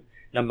Pinoy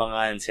na mga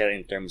answer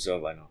in terms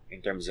of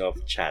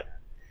chat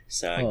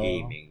sa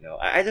gaming. No?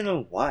 I don't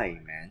know why,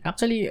 man.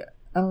 Actually,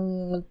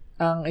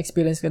 ang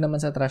experience ko naman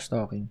sa trash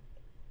talking,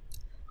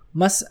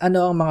 mas ang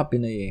mga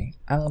Pinoy eh.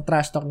 Ang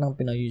trash talk ng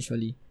Pinoy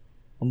usually,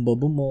 ang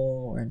bobo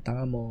mo, or ang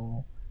tanga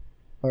mo,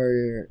 or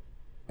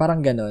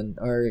parang ganon,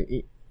 or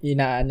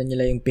inaano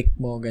nila yung pick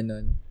mo,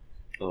 ganon.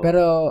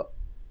 Pero,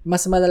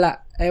 mas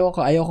malala,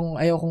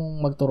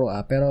 ayokong magturo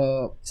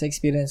pero sa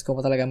experience ko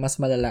talaga, mas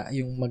malala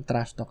yung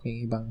mag-trash talk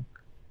yung ibang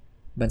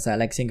bansa,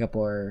 like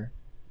Singapore,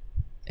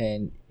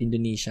 and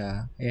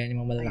Indonesia. Ayan,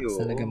 yung mga malalakas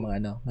talaga mga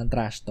ng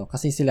trash talk.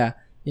 Kasi sila,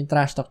 yung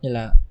trash talk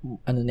nila,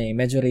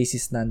 medyo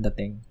racist na ang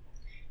dating.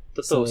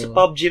 Totoo. Sa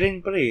PUBG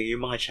rin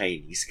yung mga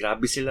Chinese.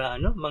 Grabe sila,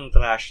 mga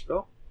trash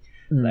talk.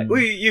 Like,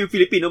 uy, you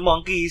Filipino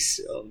monkeys.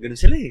 Ganun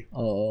sila eh.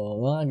 Oo,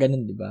 mga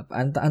ganun, di ba?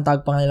 Ang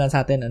tawag pa nga nila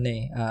sa atin,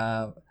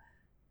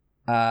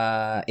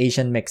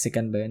 Asian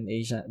Mexican ba yun?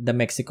 The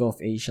Mexico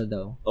of Asia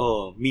daw.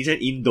 Minsan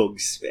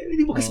Indogs.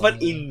 Hindi mo kasi ba't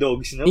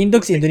Indogs, no?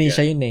 Indogs,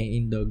 Indonesia yun eh.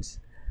 Indogs.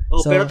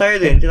 Oh, pero tayo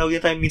din. Tinawag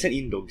din tayo minsan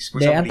Indogs. For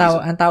some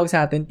reason. Ang tawag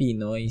sa atin,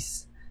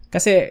 Pinoys.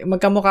 Kasi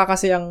magkamukha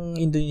kasi ang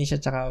Indonesia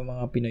tsaka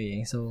mga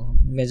Pinoy eh. So,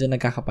 medyo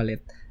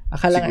nagkakapalit.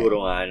 Akala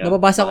Siguro nga.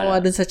 Nababasa ko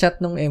nga dun sa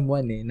chat ng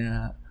M1 eh,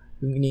 na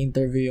yung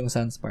ini-interview yung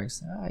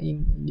Sunsparks.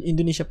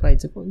 Indonesia Pride.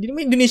 So, hindi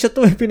naman Indonesia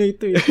to eh, Pinoy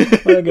to eh.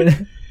 Parang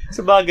ganun.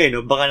 Sa bagay,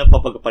 no? Baka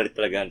napapagpalit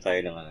talaga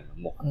tayo ng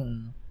mukha.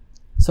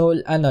 So,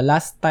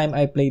 last time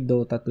I played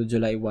Dota to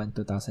July 1,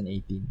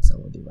 2018.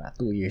 So, di ba?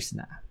 2 years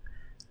na.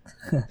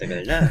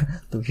 Tagal na.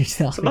 2 years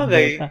na. Sa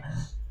bagay,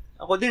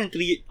 ako din,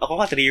 3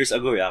 years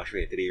ago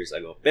actually. 3 years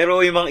ago.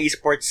 Pero yung mga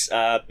esports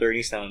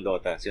tourneys ng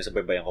Dota,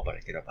 sinasabaybayan ko pa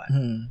rin.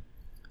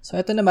 So,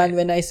 ito naman,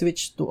 when I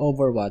switched to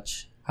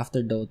Overwatch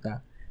after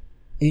Dota,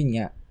 yun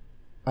nga,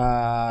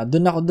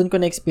 doon ko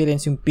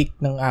na-experience yung peak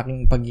ng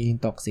aking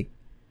pagiging toxic.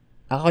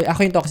 Ako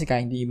yung toxic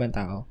hindi ibang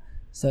tao.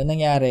 So,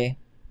 nangyari,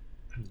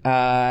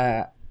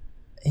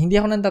 hindi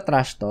ako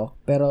nanta-trash talk,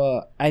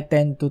 pero I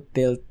tend to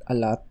tilt a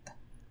lot.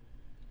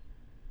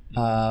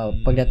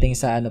 Pagdating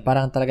sa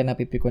parang talaga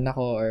napipikon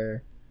ako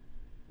or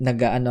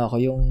ako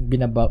yung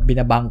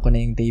binabang ko na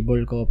yung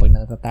table ko pag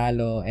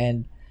natatalo.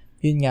 And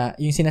yun nga,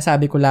 yung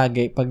sinasabi ko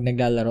lagi pag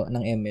naglalaro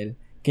ng ML,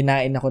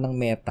 kinain ako ng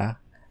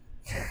meta.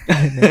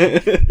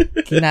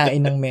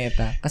 Kinain ng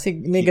meta. Kasi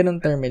may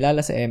ganun term,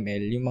 lala sa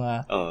ML, yung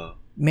mga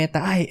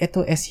meta,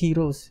 eto S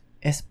heroes,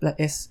 S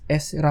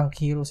rank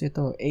heroes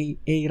ito,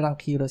 A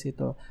rank heroes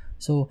ito.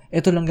 So,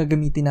 ito lang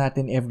gagamitin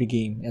natin every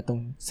game,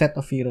 itong set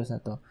of heroes na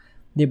to.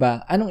 'Di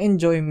ba? Anong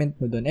enjoyment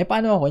mo doon?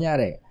 Paano ako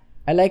kunyari?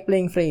 I like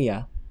playing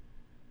Freya.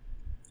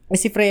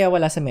 Si Freya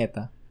wala sa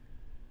meta.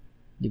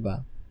 'Di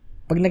ba?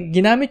 Pag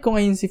ginamit ko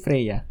ngayon si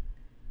Freya,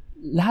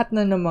 lahat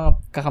na ng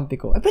mga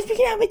kakampi ko, ba't may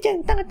ginamit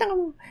yan? Tanga-tanga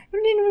mo.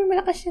 Hindi naman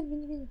malakas yan.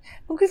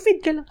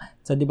 Mag-feed ka lang.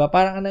 So, 'di ba?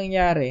 Parang anong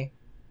nangyari?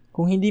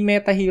 Kung hindi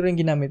meta hero yung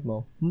ginamit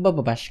mo,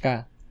 mababash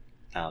ka.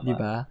 Tama. 'Di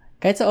ba?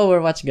 Kahit sa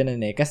Overwatch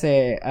ganun eh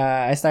kasi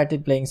I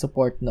started playing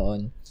support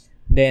noon.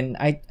 Then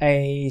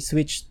I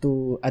switched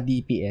to a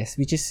DPS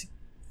which is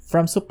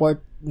from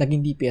support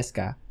naging DPS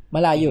ka.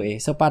 Malayo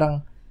eh. So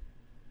parang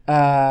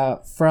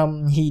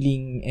from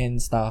healing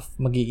and stuff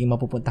magiging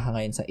mapupunta ka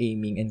ngayon sa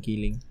aiming and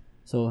killing.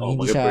 So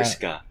hindi siya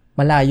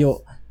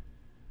malayo.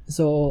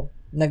 So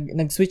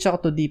nag-switch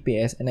ako to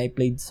DPS and I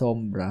played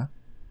Sombra.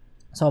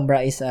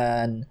 Sombra is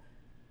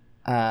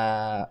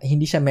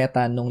hindi siya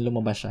meta nung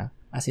lumabas siya.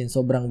 As in,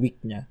 sobrang weak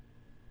niya.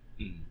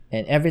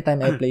 And every time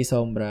I play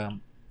Sombra,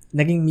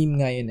 naging meme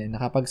nga yun eh, na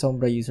kapag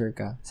Sombra user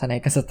ka, sanay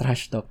ka sa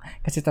trash talk.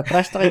 Kasi sa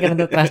trash talk, ka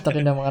na trash talk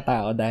ng mga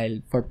tao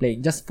dahil for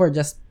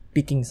just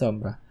picking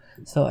Sombra.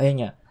 So,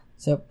 ayun nga.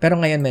 So,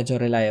 pero ngayon, medyo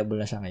reliable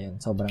na siya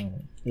ngayon.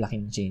 Sobrang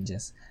laking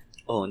changes.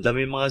 Ang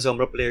dami mga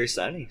Sombra players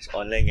sa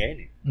online ngayon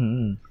eh.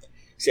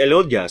 Si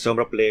Elodia,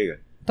 Sombra player.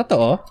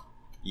 Totoo?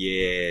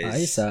 Yes.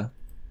 Ayos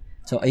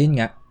So,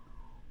 ayun nga.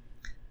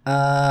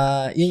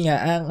 Yun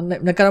nga,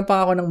 nagkaroon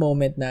pa ako ng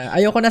moment na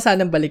ayoko na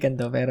sanang balikan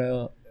to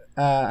pero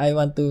I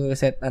want to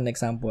set an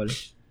example.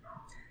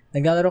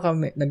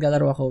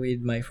 Naglalaro ako with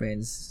my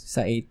friends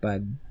sa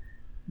 8pad.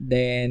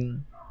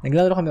 Then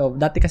naglalaro kami,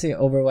 dati kasi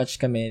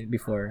Overwatch kami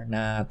before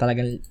na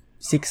talagang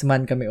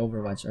 6-man kami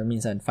Overwatch or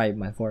minsan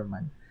 5-man,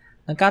 4-man.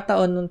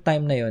 Nagkataon nung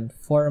time na yon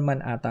 4-man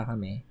ata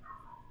kami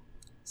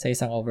sa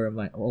isang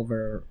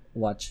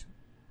Overwatch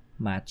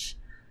match.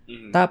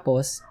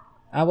 Tapos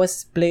I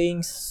was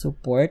playing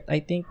support,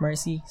 I think,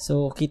 Mercy.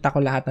 So, kita ko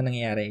lahat na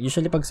nangyayari.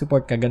 Usually, pag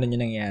support ka, ganun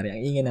yung nangyayari.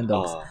 Ang ingay ng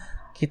dogs.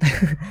 Kita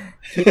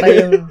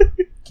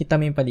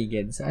mo yung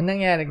paligid. So,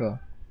 anong nangyayari ko?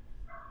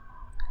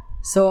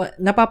 So,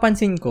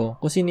 napapansin ko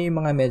kung sino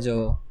yung mga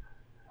medyo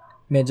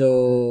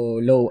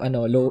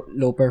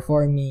low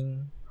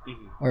performing,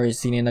 or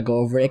sino yung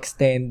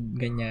nag-overextend,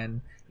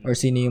 ganyan, or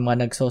sino yung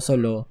mga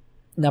nagsosolo.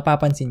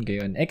 Napapansin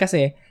ko yun.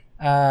 Kasi,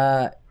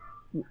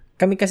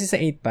 kami kasi sa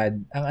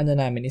 8pad, ang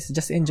namin is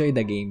just enjoy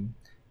the game.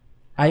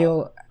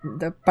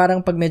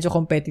 Parang pag medyo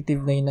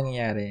competitive na yung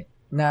nangyayari,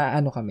 na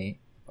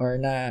kami, or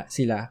na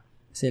sila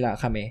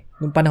kami,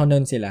 nung panahon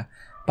nun sila,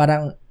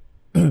 parang,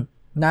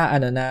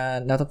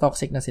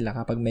 natotoxic na sila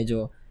kapag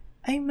medyo,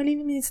 mali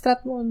naman yung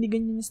strat mo, hindi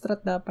ganyan yung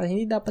strat dapat,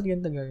 hindi dapat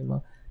ganito gawin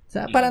mo.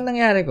 So, parang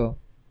nangyari ko,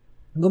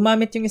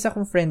 gumamit yung isa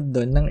kong friend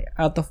doon,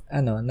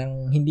 ng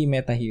hindi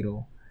meta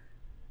hero.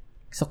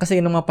 So,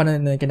 kasi nung mga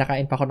panahon na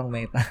kinakain pa ako ng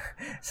meta.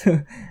 So,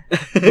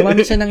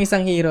 gumamit siya ng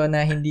isang hero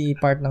na hindi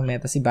part ng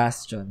meta, si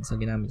Bastion. So,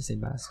 ginamit siya si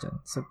Bastion.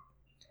 So,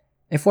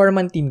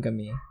 4-man team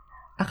kami.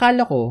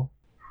 Akala ko,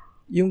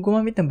 yung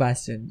gumamit ng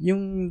Bastion,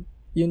 yung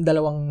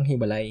dalawang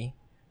hibalay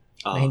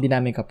na hindi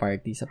namin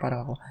ka-party. So,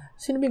 parang ako,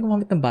 sino ba yung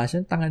gumamit ng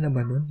Bastion? Tanga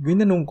naman nun.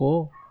 Ginanong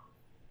ko.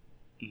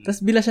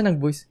 Tapos, bila siya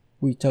ng voice,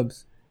 uy,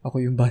 Chubbs,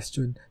 ako yung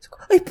Bastion. So,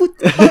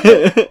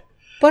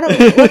 parang,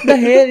 what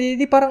the hell?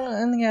 Hindi parang,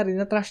 nangyari,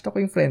 na-trash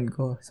talk yung friend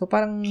ko. So,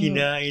 parang,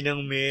 kinain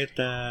ng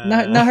meta.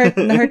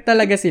 Na-hurt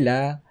talaga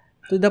sila.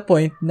 To the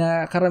point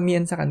na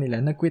karamihan sa kanila,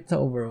 nag-quit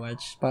sa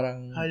Overwatch.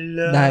 Parang,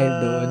 dahil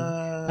doon.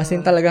 As in,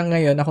 talagang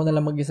ngayon, ako na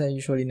lang mag-isa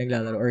usually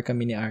naglalaro, or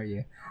kami ni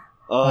Arya.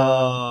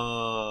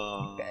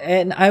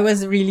 And I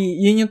was really,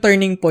 yun yung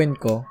turning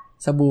point ko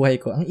sa buhay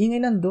ko. Ang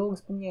ingay ng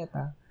dogs,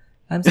 punyeta.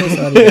 I'm so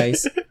sorry,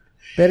 guys.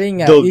 Pero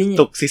yun nga. Dog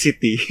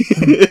toxicity.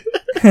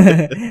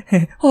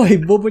 Hoy,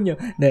 bobo nyo.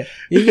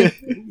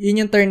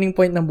 Yun yung turning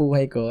point ng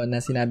buhay ko na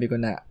sinabi ko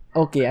na,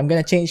 okay, I'm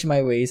gonna change my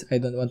ways. I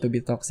don't want to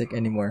be toxic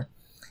anymore.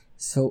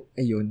 So,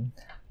 ayun.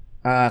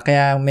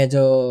 Kaya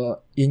medyo,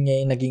 yun nga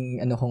yung naging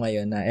ano ko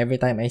ngayon na every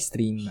time I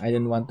stream, I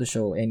don't want to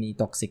show any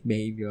toxic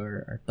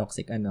behavior or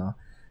toxic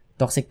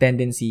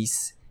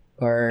tendencies.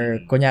 Or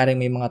kunyari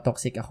may mga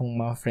toxic akong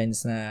mga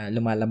friends na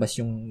lumalabas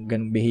yung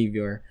ganung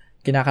behavior,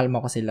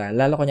 kinakalma ko sila.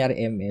 Lalo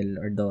kunyari ML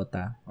or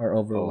Dota or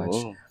Overwatch.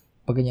 Oo.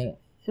 Pag ganyan,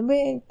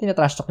 sabi,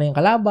 tinatrash talk na yung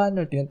kalaban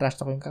or tinatrash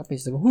talk yung kape.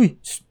 Sabi, huy,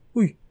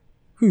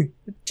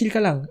 chill ka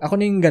lang. Ako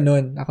na yung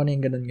ganun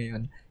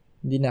ngayon.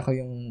 Hindi na ako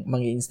yung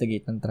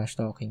mangi-instigate ng trash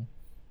talking.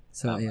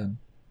 So, ayun.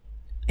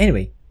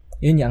 Anyway,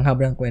 yun yung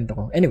habrang kwento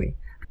ko. Anyway.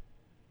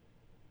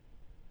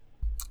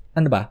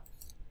 Ano ba?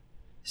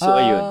 So,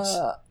 ayun.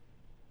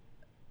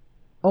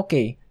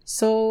 Okay.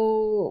 So,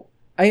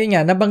 ayun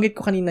nga, nabanggit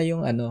ko kanina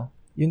yung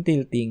yung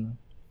tilting.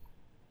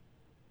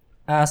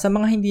 Sa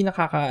mga hindi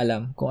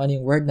nakakaalam kung ano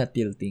yung word na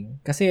tilting,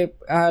 kasi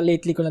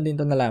lately ko lang din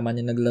to nalaman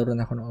yung naglaro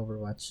na ako ng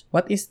Overwatch.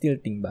 What is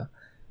tilting ba?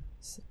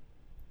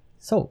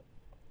 So,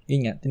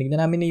 yun nga,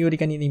 tinignan namin ni Yuri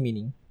kanina yung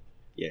meaning.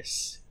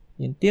 Yes.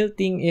 Yung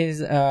tilting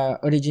is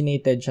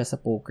originated siya sa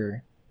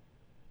poker.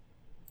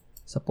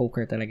 Sa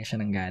poker talaga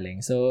siya nanggaling.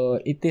 So,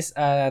 it is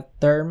a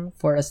term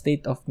for a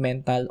state of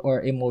mental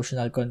or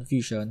emotional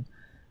confusion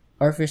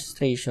or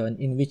frustration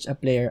in which a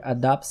player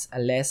adopts a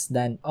less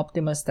than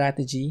optimal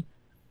strategy,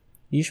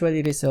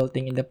 usually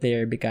resulting in the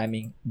player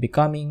becoming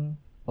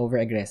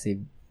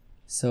over-aggressive.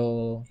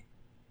 So,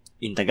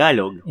 in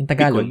Tagalog,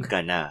 pikon ka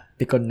na.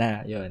 Pikon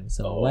na, yun.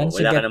 So, once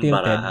you get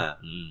tilted,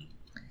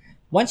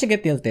 once you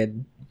get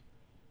tilted,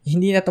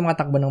 hindi na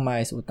tumatakbo ng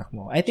maayos utak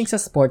mo. I think sa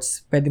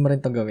sports, pwede mo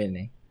rin itong gawin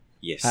eh.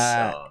 Yes.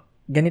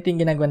 Ganito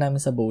yung ginagawa namin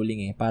sa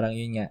bowling eh. Parang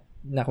yun nga,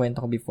 nakwento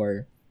ko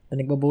before.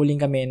 Pag nagbo-bowling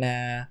kami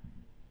na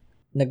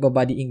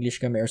nagbabody English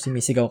kami or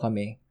sumisigaw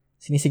kami,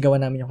 sinisigawan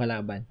namin yung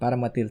kalaban para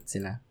matilt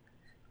sila.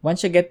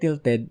 Once you get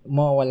tilted,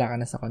 mawawala ka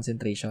na sa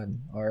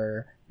concentration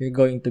or you're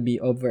going to be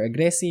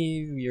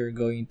over-aggressive, you're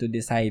going to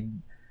decide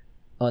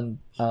on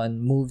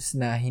moves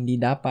na hindi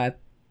dapat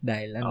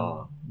dahil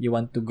you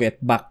want to get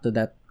back to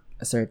that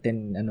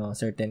certain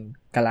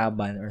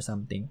kalaban or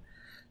something.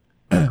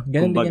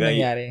 Ganun din yung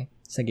nangyari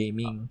sa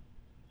gaming.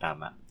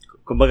 Tama.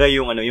 Kumbaga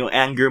yung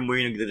anger mo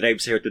yung nagdadrive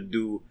sa'yo to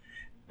do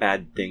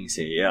bad things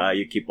eh.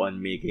 You keep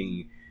on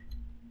making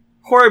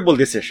horrible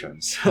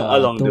decisions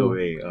along the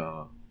way.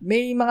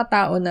 May mga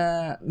tao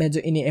na medyo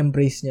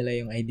ini-embrace nila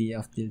yung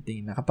idea of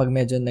tilting na kapag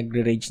medyo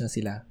nagre-rage na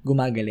sila,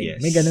 gumagaling.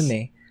 Yes. May ganun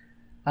eh.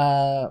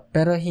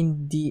 Pero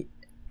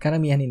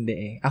karamihan hindi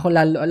eh. Ako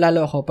lalo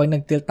ako, pag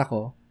nag-tilt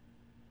ako,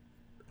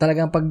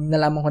 talagang pag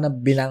nalaman ko na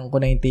bilang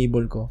ko na yung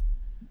table ko,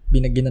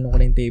 ginanong ko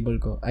na yung table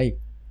ko,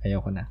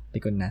 ayoko na,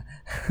 pikon na.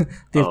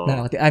 Tilt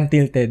na ako. I'm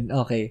tilted.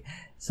 Okay.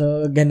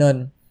 So,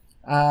 ganun.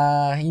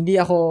 Hindi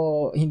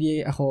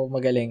ako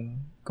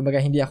magaling.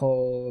 Kumbaga,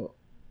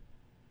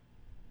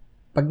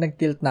 pag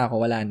nag-tilt na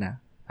ako, wala na.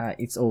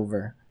 It's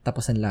over.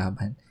 Tapos ang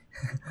laban.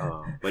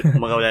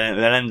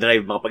 Wala nang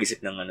drive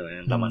makapag-isip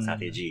ng tamang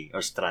strategy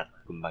or strat,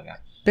 kumbaga.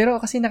 Pero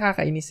kasi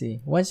nakakainis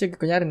eh. Once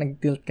kunyari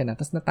nag-tilt ka na,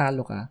 tapos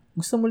natalo ka,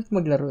 gusto mo ulit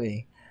maglaro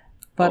eh.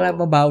 Para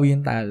mabawi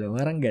yung talo.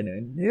 Parang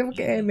ganun.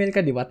 Mag-ML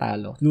ka, di ba,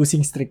 talo?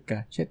 Losing streak ka.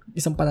 Shit,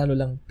 isang panalo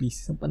lang,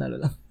 please. Isang panalo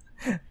lang.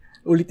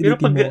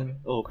 Ulit-ulitin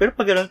mo. Pero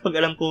pag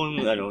alam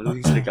kong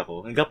losing streak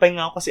ako, nagkapay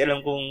nga ako kasi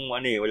alam kong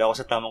wala ako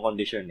sa tamang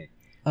condition eh.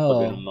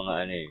 Pag ganun mga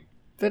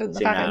pero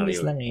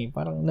nakakainis lang eh.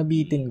 Parang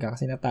nabitin ka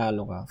kasi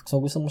natalo ka. So,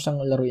 gusto mo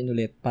siyang laruin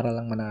ulit para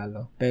lang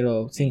manalo.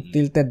 Pero, since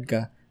tilted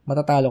ka,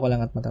 matatalo ka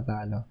lang at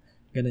matatalo.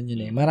 Ganun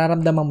yun eh.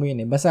 Mararamdaman mo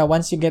yun eh. Basta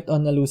once you get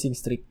on a losing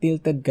streak,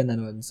 tilted ka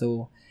na nun.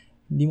 So,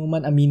 hindi mo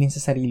man aminin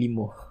sa sarili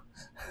mo.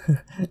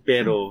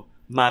 Pero,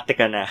 mate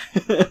ka na.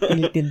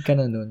 Tilted ka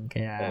na nun.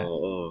 Kaya,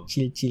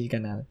 chill ka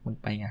na.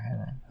 Magpahinga ka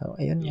na. So,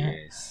 ayun nga.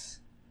 Yes.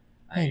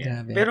 Ay,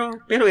 grabe. Pero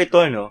ito,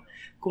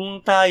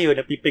 kung tayo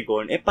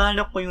napipikon,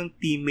 paano kung yung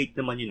teammate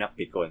naman yung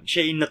napikon?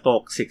 Siya yung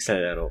na-toxic sa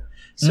laro.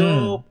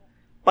 So,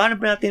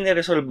 paano ba natin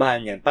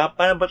i-resolvehan yan?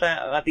 Paano ba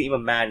natin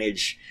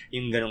i-manage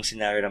yung ganong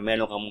scenario na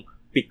meron kang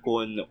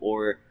pikon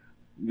or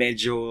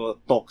medyo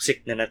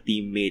toxic na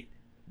teammate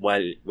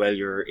while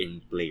you're in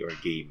play or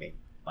gaming?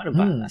 Paano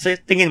ba? So,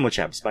 tingin mo,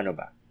 Chabs, paano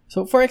ba?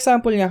 So, for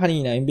example nga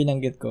kanina, yung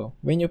binanggit ko,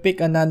 when you pick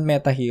a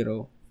non-meta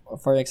hero,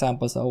 for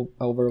example, sa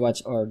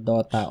Overwatch or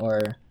Dota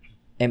or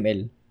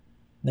ML,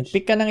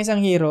 nag-pick ka ng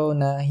isang hero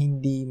na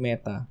hindi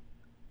meta.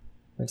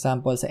 For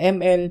example, sa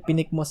ML,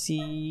 pinik mo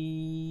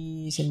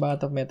sino ba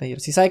ito meta hero?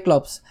 Si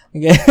Cyclops.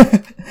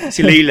 Si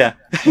Layla.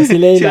 Si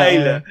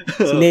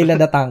Layla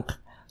the tank.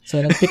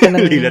 So, nag-pick ka ng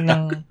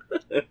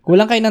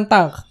kulang kayo ng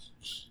tank.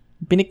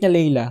 Pinik niya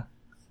Layla.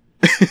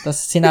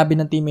 Tapos sinabi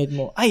ng teammate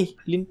mo, ay,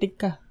 lintik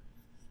ka.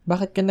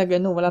 Bakit ka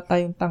wala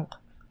tayong tank?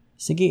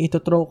 Sige,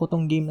 ito-throw ko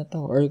tong game na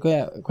to. Or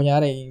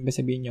kunyari,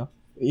 sabihin nyo,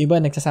 iba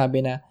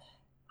nagsasabi na,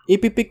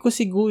 ipipick ko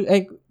si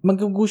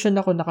mag-gushan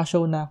ako,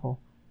 nakashow na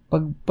ako.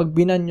 Pag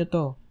binan nyo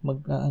to,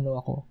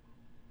 ako.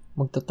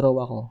 magto-throw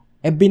ako.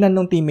 Binan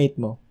nung teammate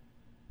mo.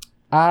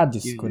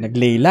 Diyos ko,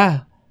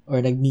 nag-Layla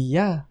or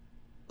nag-Mia.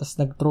 Tapos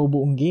nag-throw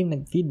buong game,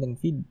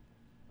 nag-feed.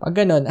 Pag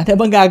ganun, ano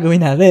bang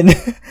gagawin natin?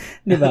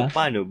 Di ba?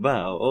 Paano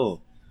ba? Oo.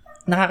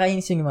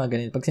 Nakakainis yung mga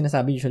ganun. Pag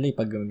sinasabi, usually,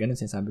 pag ganun,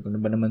 sinasabi ko,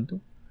 ano ba naman to?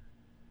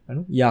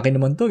 Yakin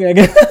naman to.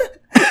 Gagawin.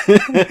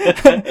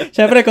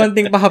 Syempre,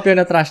 konting pahapyo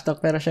na trash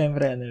talk, pero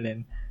syempre,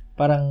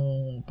 parang,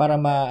 para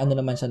ano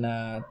naman siya na,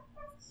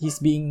 he's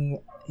being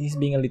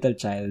a little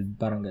child,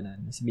 parang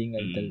ganun. He's being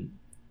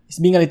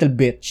a little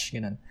bitch,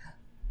 ganun.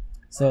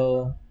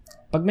 So,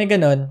 pag may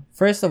ganun,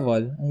 first of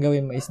all, ang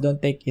gawin mo is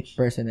don't take it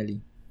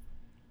personally.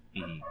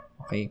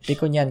 Okay?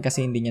 Pick ko niyan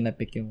kasi hindi niya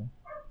na-pick yung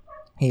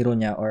hero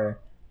niya or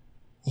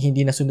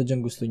hindi nasunod yung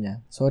gusto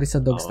niya. Sorry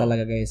sa dogs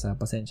talaga guys,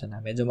 pasensya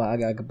na. Medyo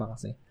maaga-aga pa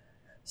kasi.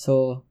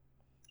 So,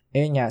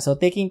 ayun nga. So,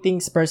 taking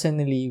things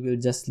personally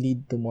will just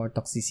lead to more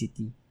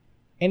toxicity.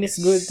 And it's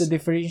good to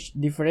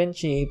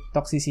differentiate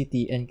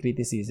toxicity and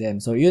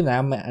criticism. So, yun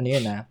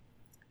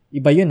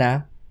iba yun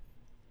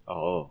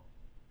Oo.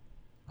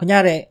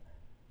 Kunyari,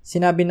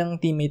 sinabi ng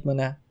teammate mo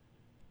na,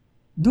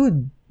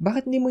 dude,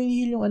 bakit hindi mo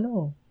inihil yung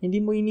Hindi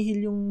mo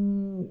inihil yung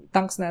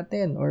tanks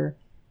natin? Or,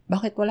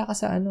 bakit wala ka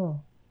sa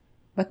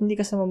Ba't hindi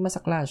ka sumama sa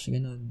clash?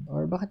 Ganun.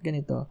 Or, bakit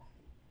ganito?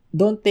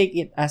 Don't take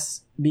it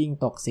as being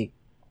toxic.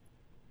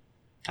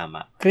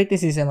 Tama.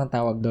 Criticism ang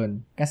tawag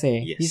doon.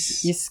 Kasi,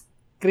 is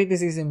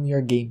criticism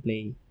your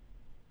gameplay.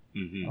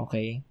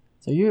 Okay?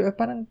 So,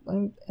 parang,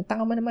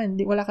 tanga mo naman,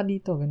 wala ka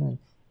dito. Ganun.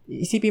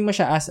 Isipin mo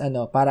siya as,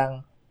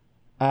 parang,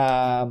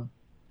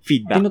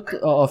 feedback.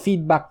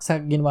 Feedback sa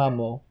ginawa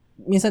mo.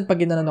 Minsan pag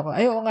ginanon ako,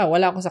 oo nga,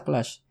 wala ako sa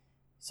clash.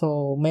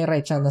 So, may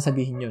right siya na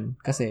sabihin yun.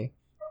 Kasi,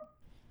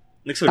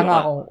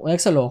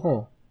 nagsalo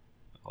ko.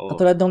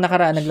 Katulad nung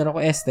nakaraan, naglaro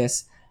ko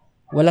Estes,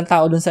 walang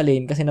tao dun sa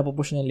lane kasi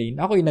napupush ng lane.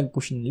 Ako yung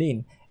nag-push ng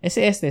lane.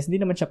 Si Estes, hindi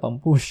naman siya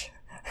pang-push.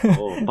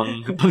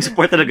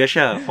 Pang-support talaga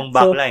siya.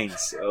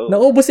 Pang-backlines.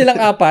 Naubos silang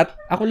 4.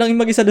 Ako lang yung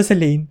mag-isa doon sa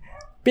lane.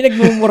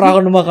 Pinagmumura ako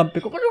ng mga kampi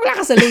ko. Paano wala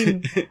ka sa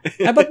lane?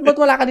 Ba't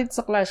wala ka dito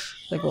sa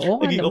clash? Sabi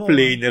ko, naging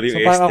off-laner yung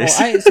Estes. So, parang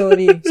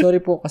ako, sorry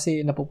po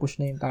kasi napupush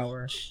na yung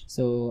tower.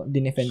 So,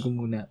 dinefend ko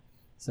muna.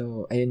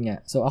 So, ayun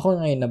nga. So,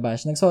 ako ngayon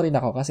nabash. Nag-sorry na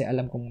ako kasi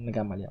alam kong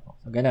nagkamali ako.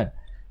 So, ganun.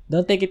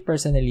 Don't take it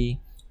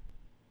personally.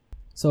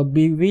 So,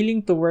 be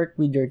willing to work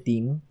with your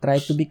team.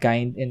 Try to be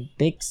kind and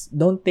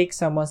don't take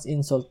someone's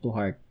insult to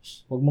heart.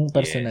 Huwag mong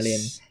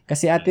personalin.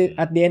 Kasi at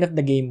the end of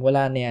the game,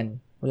 wala na yan.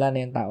 Wala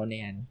na yung tao na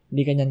yan.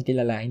 Hindi ka niyan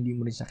kilala, hindi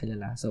mo rin siya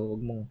kilala. So,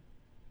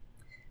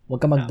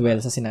 huwag ka mag-dwell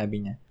sa sinabi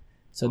niya.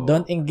 So,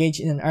 don't engage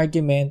in an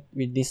argument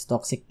with this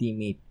toxic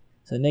teammate.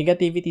 So,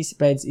 negativity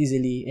spreads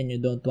easily and you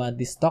don't want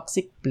this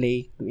toxic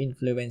play to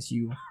influence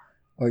you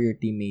or your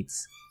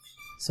teammates.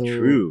 So,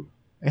 true.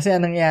 Kasi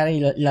anong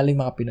nangyayari, lalo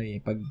yung mga Pinoy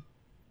pag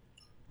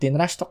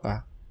tinrush talk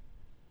ka,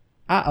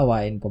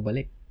 aawain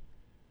pabalik.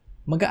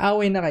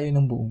 Mag-aaway na kayo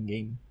ng buong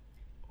game.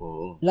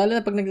 Lalo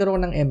na pag naglaro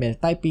ka ng ML,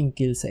 typing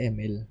kill sa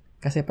ML.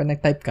 Kasi pag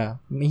nag-type ka,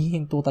 may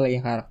hihinto talaga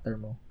yung character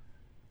mo.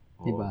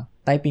 Diba?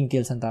 Typing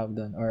kills ang tawag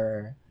doon.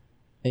 Or,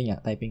 ayun nga,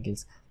 typing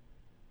kills.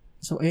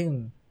 So,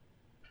 ayun.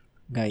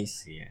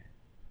 Guys,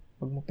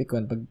 pag mo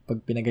pikon,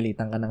 pag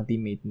pinagalitan ka ng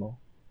teammate mo,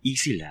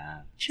 easy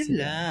lang. Chill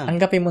lang.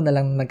 Tanggapin mo na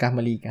lang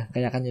nagkamali ka.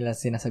 Kaya kanila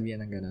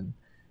sinasabihan ng ganun.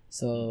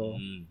 So,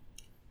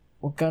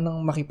 huwag ka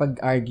nang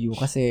makipag-argue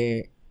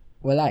kasi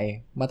wala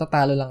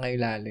matatalo lang kayo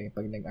lalo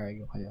pag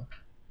nag-argue kayo.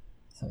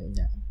 So, yun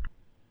yan.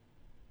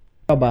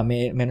 Ikaw ba,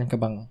 meron ka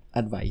bang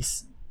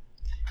advice?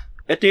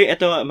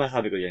 Ito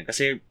masabi ko yan.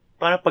 Kasi,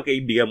 para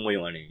pagkaibigan mo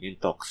yung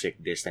toxic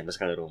this time, tapos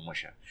kalaro mo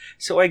siya.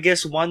 So, I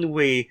guess one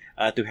way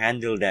to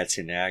handle that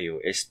scenario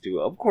is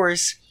to, of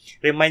course,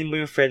 remind mo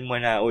yung friend mo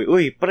na,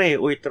 uy,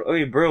 pre, uy,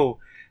 bro,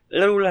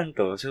 laro lang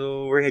to.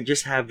 So, we're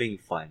just having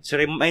fun. So,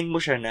 remind mo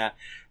siya na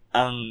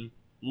ang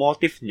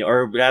motive nyo,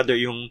 or rather,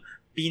 yung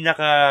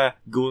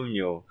pinaka-goal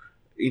nyo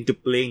into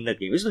playing that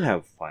game is to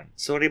have fun.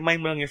 So, remind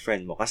mo lang yung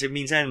friend mo. Kasi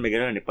minsan, may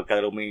gano'n,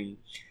 pagkalaro mo yung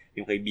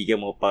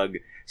kaibigan mo, pag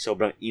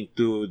sobrang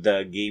into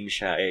the game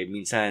siya,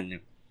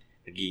 minsan,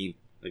 nagiging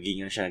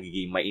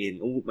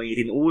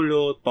mainitin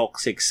ulo,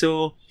 toxic.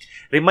 So,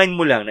 remind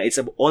mo lang na it's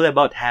all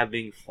about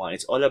having fun.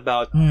 It's all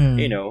about,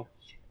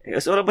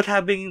 it's all about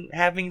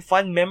having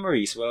fun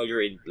memories while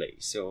you're in play.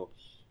 So,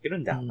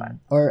 ganoon dapat.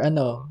 Or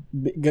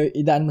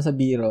idaan mo sa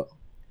biro.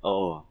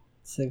 Oo.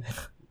 So,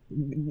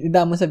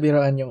 idaan mo sa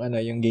biroan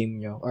yung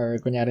game nyo. Or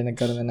kunyari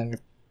nagkaroon na ng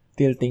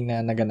tilting na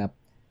naganap.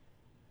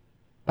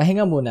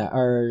 Pahinga muna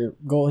or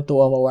go into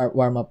a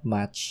warm-up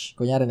match.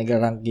 Kunyari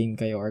nag-rank game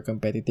kayo or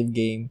competitive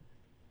game.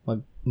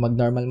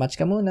 Mag-normal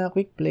match ka muna,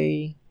 quick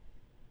play.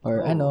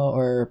 Or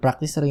or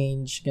practice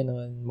range,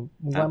 ganun.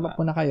 Mag-warm up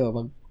muna kayo.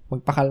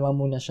 Magpakalma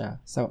muna siya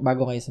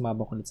bago kayo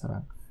sumabak ulit sa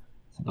rank.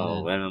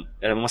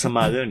 Alam mo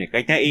masama doon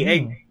Kahit na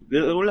AI,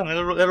 laro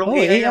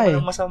AI,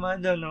 walang masama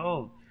doon,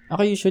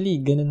 Ako usually,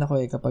 ganun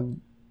ako kapag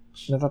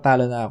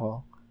natatalo na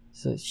ako.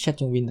 So, shit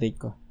yung win rate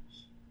ko.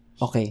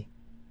 Okay.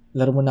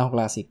 Laro muna ako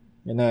classic.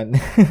 Ganun.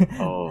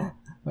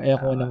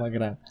 Ayoko na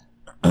mag-rank.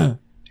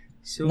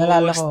 So,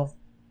 nalala ko,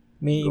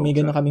 may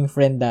ganun kaming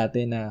friend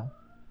dati na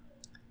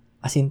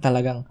As in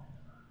talagang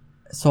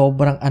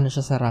sobrang ano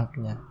siya sa rank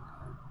niya.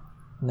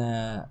 Na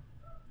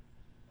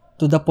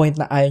to the point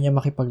na ayaw niya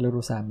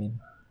makipaglaro sa amin.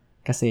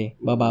 Kasi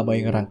bababa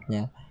yung rank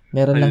niya.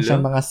 Meron lang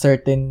siyang mga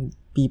certain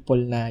people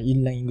na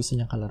yun lang yung gusto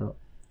niyang kalaro.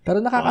 Pero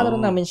nakakalaro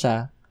namin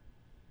siya.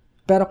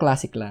 Pero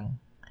classic lang.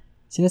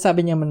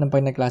 Sinasabi niya man ng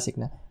pag nag-classic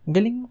na, ang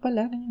galing mo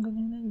pala,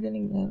 ganyan,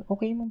 galing na.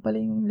 Okay man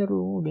pala yung laro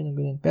mo,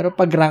 ganyan. Pero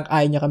pag rank,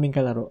 ayaw niya kaming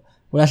kalaro.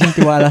 Wala siyang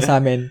tiwala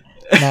sa amin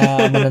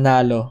na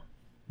mananalo.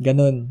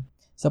 Ganun.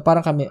 So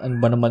parang kami,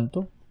 ano ba naman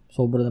to?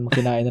 Sobra naman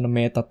kinain na ng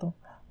meta to.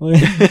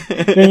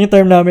 Yan yung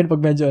term namin pag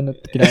medyo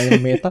kinain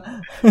ng meta.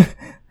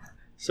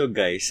 So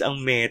guys,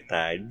 ang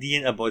meta, di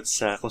yan about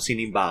sa kung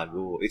sino yung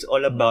bago. It's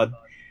all about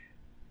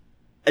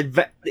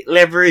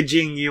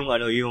leveraging yung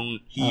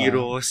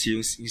heroes,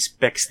 yung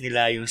specs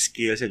nila, yung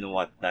skills and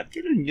whatnot.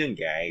 Ganun yun,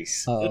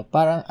 guys.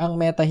 Parang ang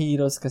meta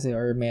heroes kasi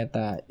or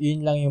meta,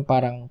 yun lang yung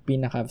parang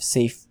pinaka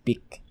safe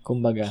pick,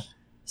 kumbaga,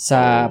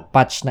 sa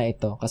patch na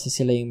ito. Kasi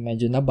sila yung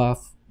medyo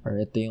na-buff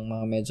or ito yung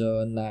mga medyo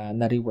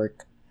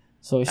na-rework.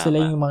 So, sila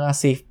yung mga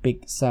safe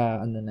pick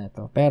sa ano na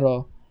ito.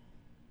 Pero,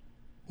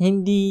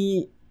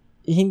 hindi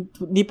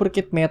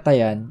porket meta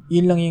yan,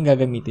 yun lang yung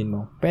gagamitin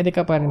mo. Pwede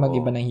ka pa rin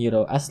mag-iba ng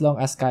hero as long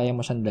as kaya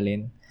mo siyang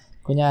dalhin.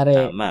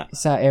 Kunyari,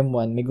 sa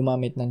M1, may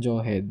gumamit ng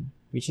Jawhead,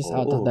 which is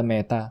out of the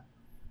meta.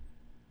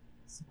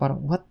 So,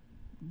 parang, what?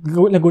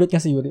 Nagulat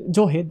nga si Yuri.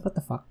 Jawhead? What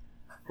the fuck?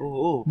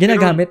 Oo.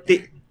 Ginagamit?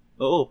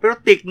 Pero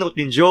take note,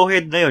 yung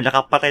Jawhead na yun,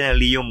 nakapatay ng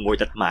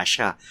Leomord at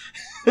Masha.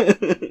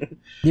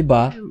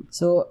 Diba?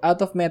 So,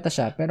 out of meta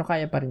siya, pero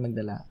kaya pa rin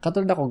magdala.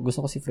 Katulad ako,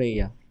 gusto ko si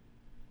Freya.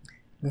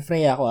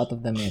 Freya ako out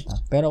of the meta.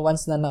 Pero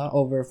once na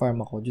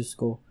na-overfarm ako, Diyos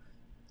ko,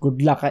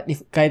 good luck.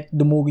 Kahit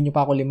dumugin niyo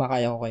pa ako 5,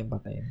 kaya ko kayong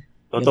patayin.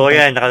 Totoo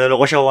yan. Nakalolo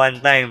ko siya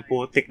one time.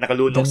 Putik.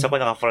 Nakalunok sa ko.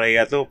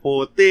 Naka-Freya to.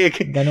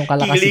 Putik. Ganun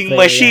kalakas Killing si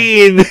Freya.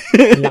 machine.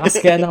 Lakas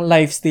kaya ng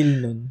lifesteal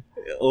nun.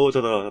 Oo,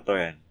 totoo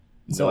yan.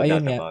 So,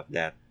 ayun nga.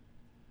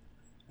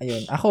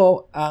 Ayun.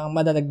 Ako, ang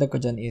madadagdag ko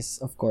dyan is,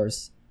 of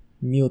course,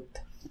 mute.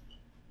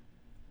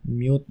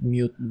 Mute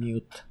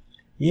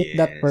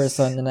that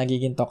person na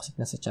nagiging toxic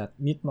na sa chat.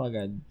 Mute mo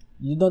agad.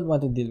 You don't want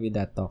to deal with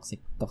that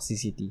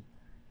toxicity.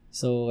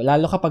 So,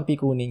 lalo kapag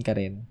pikunin ka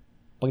rin,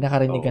 pag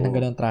nakarinig ka ng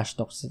ganun trash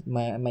talk,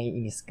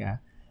 maiinis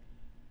ka,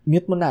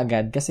 mute mo na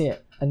agad kasi,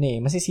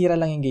 masisira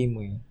lang yung game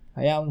mo eh.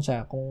 Hayaan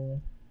siya, kung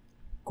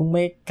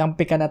may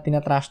kampi ka na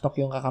tina-trash talk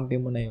yung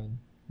kakampi mo na yun,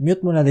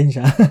 mute mo na din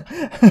siya.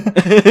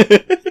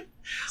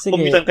 Sige.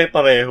 Pumitan kayo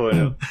pareho,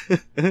 no?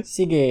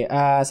 Sige,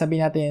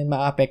 sabihin natin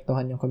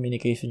maapektuhan yung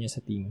communication nyo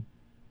sa team.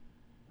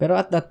 Pero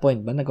at that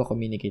point ba,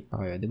 nagko-communicate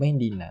pa kayo? Di ba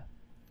hindi na?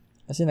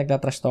 Kasi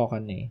nagtatrash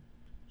talkan na eh.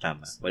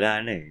 Tama.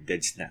 Wala na eh.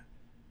 Deads na.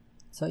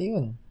 So,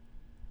 yun.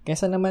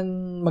 Kesa naman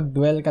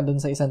mag-dwell ka dun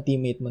sa isang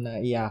teammate mo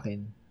na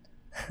iyakin.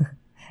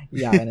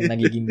 Iyakin na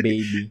nagiging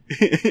baby.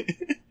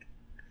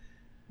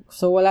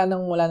 So, wala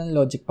nang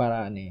logic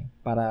para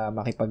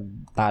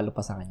makipagtalo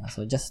pa sa kanya.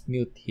 So, just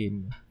mute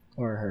him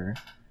or her.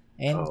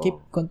 And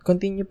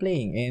continue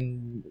playing and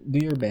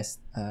do your best.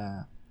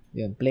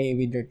 Play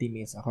with your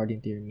teammates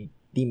according to your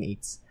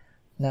teammates.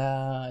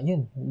 Na,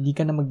 hindi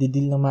ka na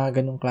magdi-deal ng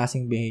mga ganong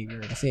klaseng behavior.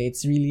 Kasi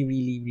it's really,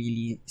 really,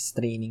 really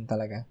straining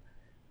talaga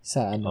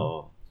sa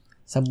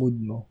sa mood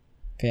mo.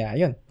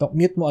 Kaya,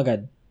 mute mo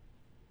agad.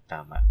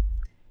 Tama.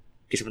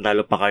 Kasi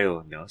matalo pa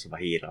kayo, no? So,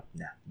 mahirap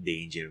na.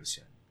 Dangerous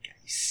yun,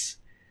 guys.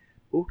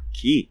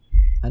 Okay.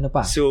 Ano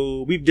pa?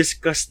 So, we've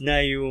discussed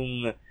na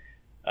yung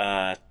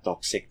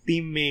toxic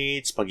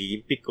teammates,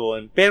 pagiging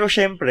pikon. Pero,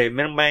 syempre,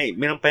 meron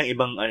pa yung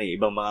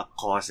ibang mga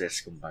causes,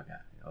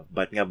 kumbaga.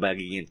 Ba't nga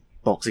magiging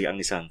toxic ang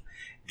isang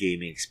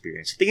gaming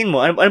experience? Tingin mo,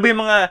 ano ba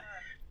yung mga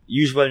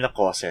usual na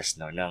causes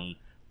ng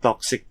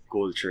toxic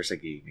culture sa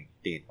gaming?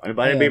 Tingin mo, ano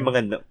ba yung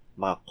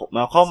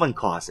mga common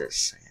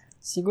causes? Ayan.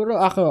 Siguro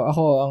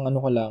ako ang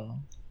ko lang,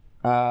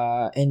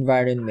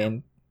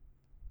 environment.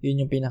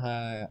 Yun yung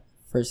pinaka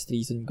first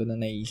reason ko na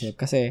naisip.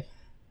 Kasi,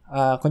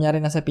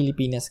 kunyari nasa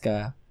Pilipinas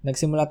ka,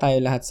 nagsimula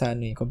tayo lahat sa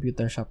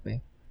computer shop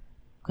eh.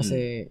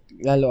 Kasi,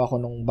 lalo ako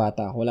nung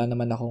bata, wala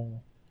naman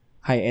akong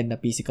high-end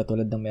na PC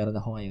katulad ng meron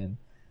ako ngayon.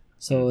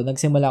 So,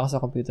 nagsimula ako sa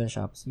computer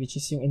shops, which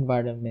is yung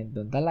environment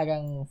doon.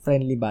 Talagang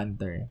friendly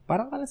banter.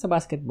 Parang sa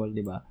basketball,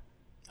 di ba?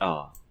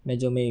 Oo.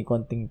 Medyo may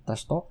konting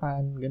trash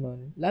talkan,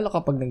 ganun. Lalo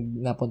kapag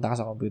napunta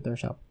ka sa computer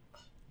shop,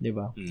 di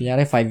ba?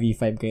 Kunyari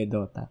 5v5 kayo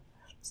Dota.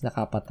 Tapos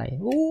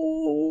nakapatay.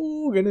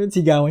 Ooh! Ganun,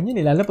 sigawan yun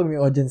eh. Lalo pag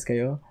may audience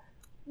kayo.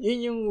 Yun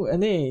yung,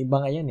 iba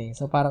nga yan eh.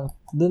 So, parang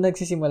doon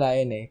nagsisimula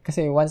yun eh.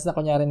 Kasi once na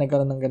kunyari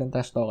nagkaroon ng ganun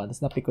trash talkan,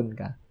 tapos napikon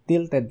ka,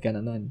 tilted ka na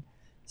nun.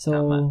 So,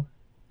 ano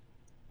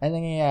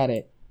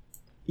nangyayari?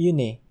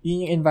 Yun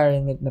yung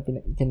environment na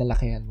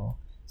kinalakihan mo.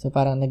 So,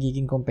 parang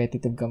nagiging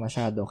competitive ka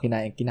masyado,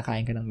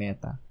 kinakain ka ng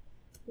meta.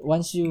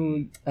 Once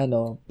you,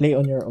 play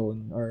on your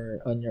own,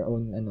 or on your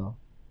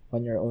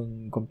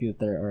own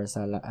computer, or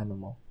sa,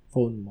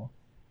 phone mo,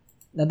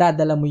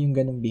 nadadala mo yung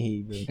ganung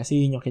behavior, kasi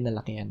yun yung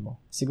kinalakihan mo.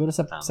 Siguro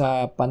sa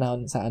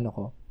panahon, sa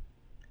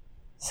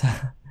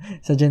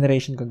sa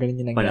generation ko, ganun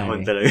yung nangyari.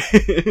 Panahon talaga.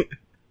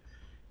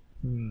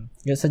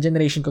 Sa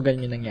generation ko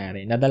ganyan yung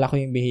nangyari. Nadala ko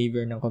yung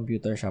behavior ng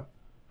computer shop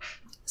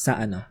sa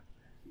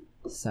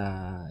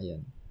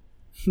yun.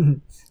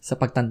 sa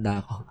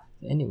pagtanda ko.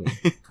 Anyway,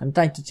 I'm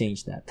trying to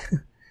change that.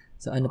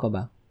 So, ano pa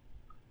ba?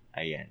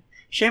 Ayan.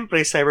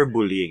 Siyempre,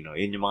 cyberbullying, no?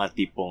 Yun yung mga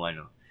tipong,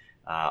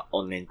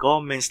 online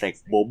comments, like,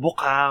 bobo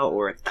ka,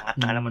 or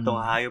tanga-tanga naman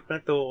tong hayop na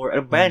to, or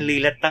ano ba yan,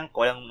 lilatang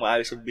ko, walang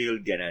maayos sa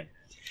build, ganan.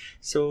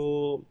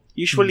 So,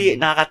 usually,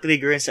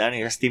 nakaka-trigger yan sa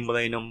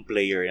stimuli ng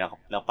player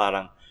na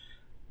parang,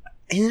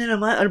 ayun na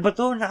naman, ano ba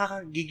to?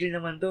 Nakakagigil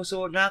naman to.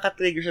 So,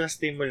 nakaka-trigger siya sa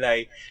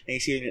stimuli,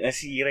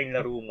 nasira yung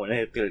laro mo,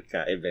 na-tilt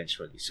ka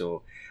eventually.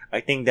 So, I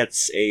think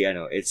that's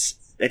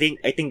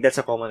I think that's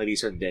a common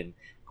reason then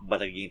kung ba't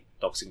naging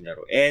toxic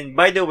laro. And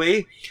by the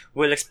way,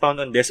 we'll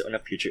expound on this on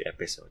a future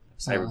episode.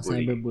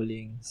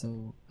 Cyberbullying.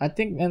 So, I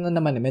think,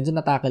 medyo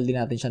natakal din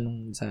natin siya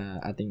nung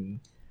sa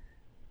ating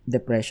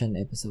depression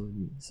episode.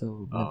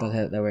 So, mental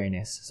health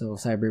awareness. So,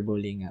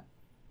 cyberbullying nga.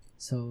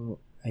 So,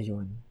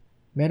 ayun.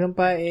 Meron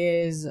pa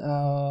is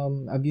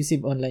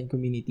abusive online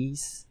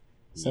communities.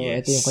 So,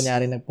 ito yung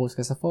kunyari nag-post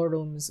ka sa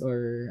forums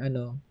or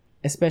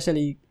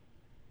especially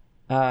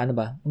ano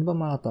ba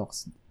mga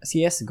talks?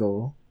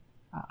 CS:GO.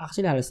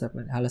 Actually, halos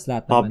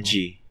lahat naman.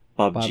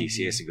 PUBG,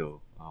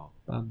 CS:GO.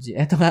 PUBG.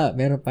 Eto nga,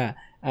 meron pa.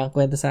 Ang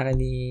kwento sa akin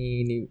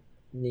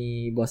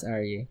ni Boss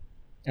Arye,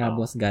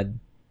 Boss God.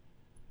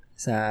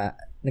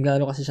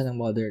 Naglalaro kasi siya ng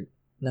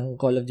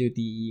Call of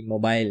Duty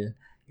Mobile.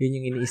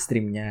 Yun yung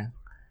ini-stream niya.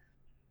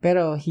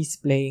 Pero he's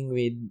playing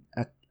with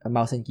a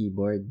mouse and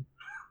keyboard.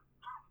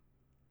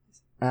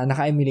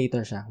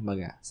 Naka-emulator siya,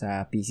 kumbaga.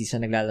 Sa PC siya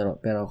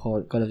naglalaro, pero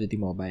Call of Duty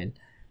Mobile.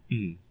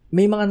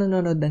 May mga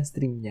nanonood ng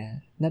stream niya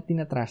na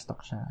tina-trash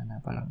talk siya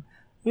na parang,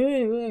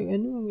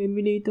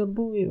 emulator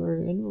po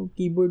or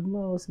keyboard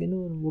mouse,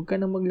 ganun. Huwag ka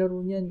na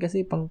maglaro niyan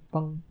kasi pang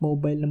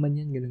mobile naman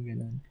yan,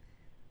 ganun.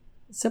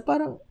 So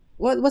parang,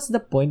 what's the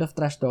point of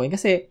trash talking?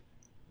 Kasi,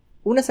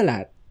 una sa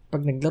lahat,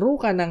 pag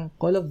naglaro ka ng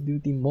Call of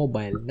Duty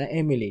Mobile na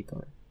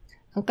emulator,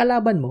 ang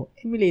kalaban mo,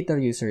 emulator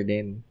user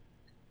din.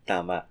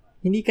 Tama.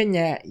 Hindi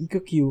kanya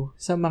i-queue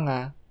sa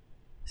mga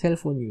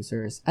cellphone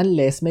users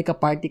unless may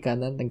kaparty ka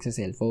na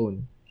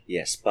nagsa-cellphone.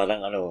 Yes,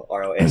 parang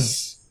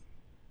ROS.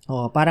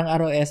 Parang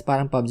ROS,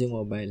 parang PUBG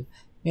Mobile.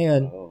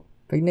 Ngayon,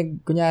 pag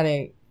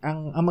kunyari,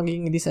 ang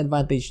magiging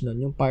disadvantage nun,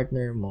 yung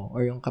partner mo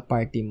or yung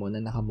kaparty mo na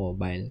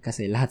naka-mobile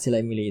kasi lahat sila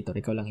emulator,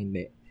 ikaw lang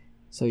hindi.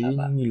 So, yun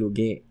yung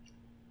nilugi.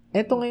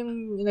 Eto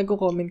ngayon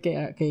nagko-comment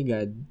kay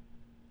God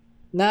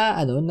na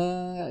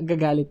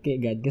gagalit kay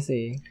God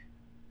kasi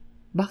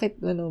bakit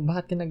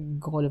ka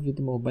nag-Call of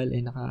Duty Mobile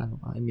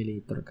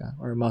emulator ka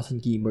or mouse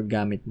and keyboard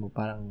gamit mo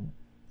parang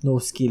no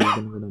skill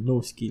no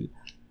skill.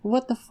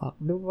 What the fuck?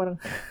 Parang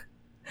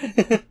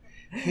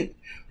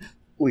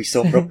Uy,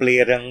 so pro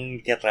player ang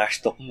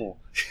trash talk mo.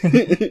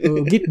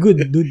 Get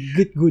good, dude.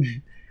 Get good.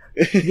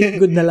 Get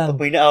good na lang.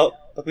 Papoy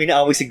na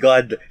away si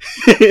God.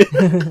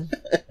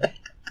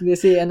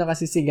 Kasi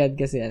si God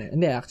kasi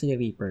hindi, actually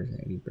Reaper.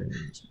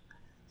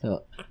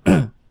 So,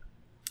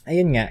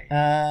 ayun nga.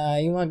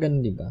 Yung mga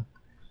ganun, di ba?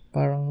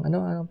 Parang,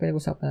 ano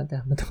pinag-usapan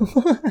natin?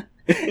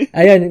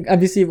 Ayun,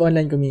 abusive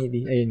online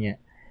community. Ayun nga.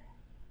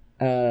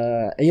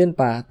 Ayun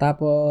pa.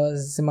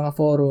 Tapos, sa mga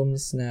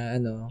forums na,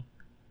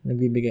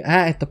 nagbibigay.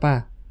 Ito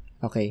pa.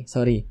 Okay,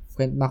 sorry.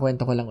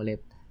 Makwento ko lang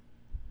ulit.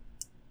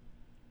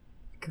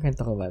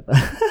 Kwento ko ba ito?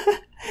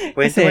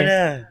 Kwento mo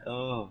na.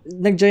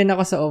 Nag-join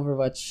ako sa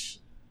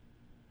Overwatch.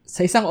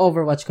 Sa isang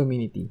Overwatch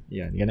community.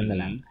 Yun, ganun na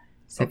lang.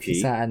 Sa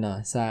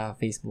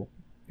Facebook.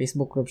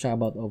 Facebook group siya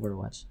about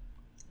Overwatch.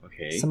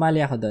 Okay.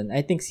 Sumali ako doon.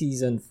 I think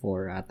season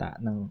 4 ata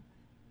ng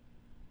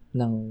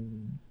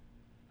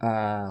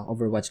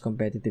Overwatch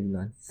competitive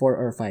noon. 4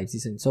 or 5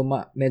 season. So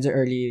medyo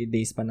early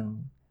days pa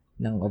ng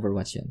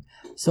Overwatch 'yan.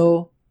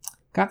 So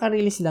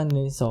kaka-release lang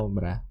ni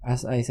Sombra,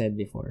 as I said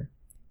before.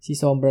 Si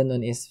Sombra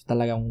noon is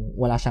talagang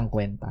wala siyang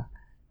kwenta.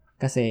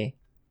 Kasi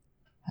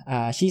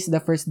she's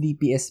the first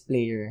DPS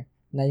player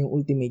na yung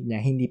ultimate niya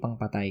hindi pang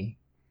patay.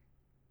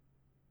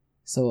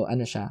 So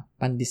siya,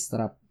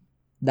 pan-disrupt.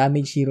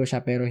 Damage hero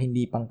siya pero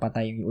hindi pang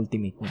patay yung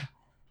ultimate niya.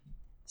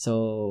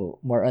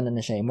 So, more on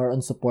more on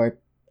support,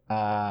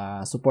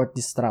 support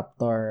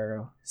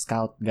disruptor,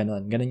 scout,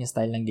 ganun. Ganun yung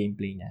style ng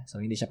gameplay niya.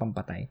 So, hindi siya pang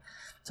patay.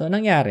 So,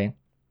 nangyari,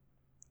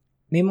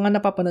 may mga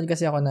napapanood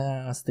kasi ako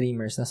na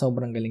streamers na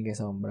sobrang galing kay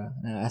Sombra.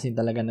 Na as in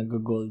talaga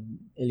nag-gold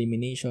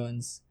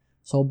eliminations.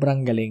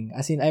 Sobrang galing.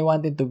 As in, I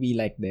wanted to be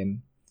like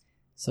them.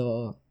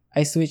 So,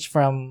 I switched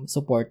from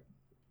support.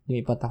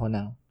 Lumipat ako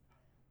ng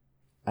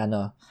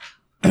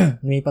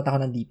lumipat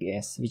ako ng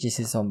DPS, which is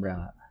si Sombra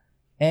nga.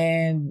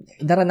 And,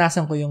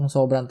 naranasan ko yung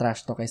sobrang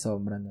trash talk kay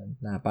Sombra nun,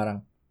 na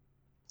parang,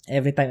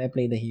 every time I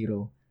play the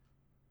hero,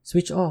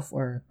 switch off,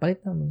 or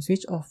palit naman,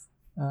 switch off,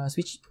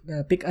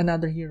 pick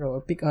another hero,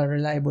 or pick a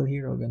reliable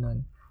hero,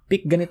 ganun.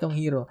 Pick ganitong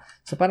hero.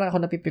 So, parang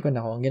ako napipikon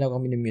ako, ang ginagawa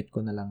ko, minimute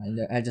ko na lang,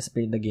 and I just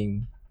play the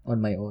game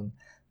on my own.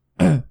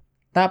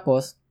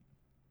 Tapos,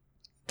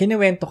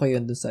 kinuwento ko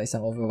yun dun sa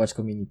isang Overwatch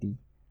community,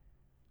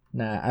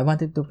 na I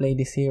wanted to play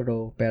this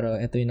hero, pero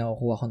ito yung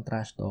nakukuha kong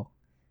trash talk.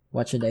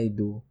 What should I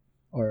do?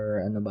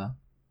 Or ano ba?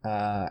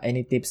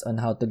 Any tips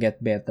on how to get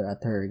better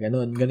at her?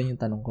 Ganun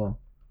yung tanong ko.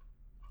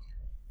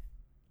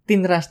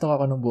 Tinrash talk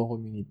ako ng buong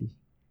community.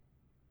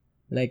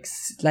 Like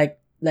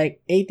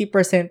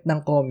 80% ng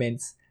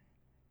comments,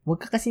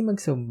 huwag ka kasi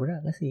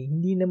magsombra kasi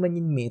hindi naman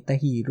yung meta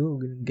hero,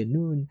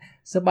 ganun.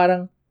 So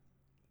parang,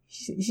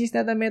 she's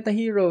not a meta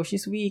hero,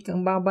 she's weak,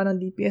 ang baba ng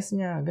DPS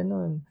niya,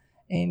 ganun.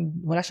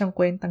 And wala siyang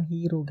kwentang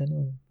hero,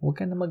 ganun. Huwag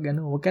ka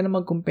na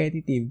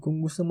mag-competitive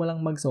kung gusto mo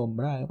lang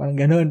magsombra, parang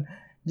ganun.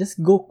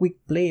 Just go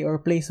quick play or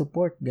play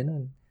support,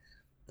 ganun.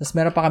 Tapos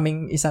meron pa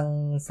kaming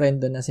isang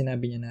friend doon na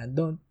sinabi niya na,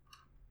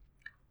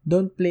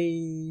 don't play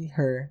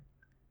her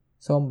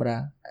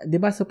sombra. 'Di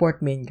ba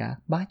support main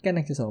ka? Bakit ka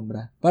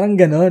nagsosombra? Parang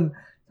ganoon.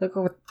 So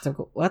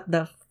ko, what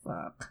the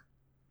fuck?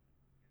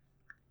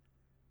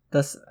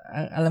 Tapos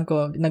alam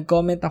ko,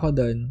 nag-comment ako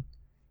doon.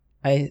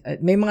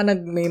 May mga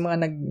nag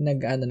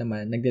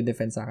naman,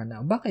 nagde-defend sa akin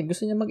na, bakit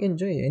gusto niya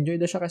mag-enjoy? Enjoy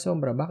daw siya kay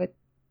sombra. Bakit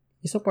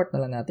i-support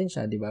na lang natin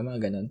siya, 'di ba?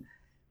 Mga ganoon.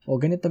 O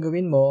ganito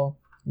gawin mo.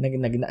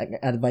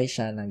 Nag-advise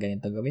siya na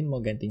ganito gawin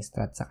mo, ganitong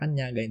strat sa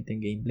kanya,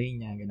 ganitong gameplay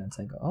niya, ganoon.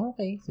 Sabi ko,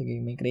 okay,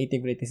 sige, may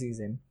creative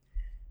criticism.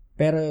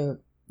 Pero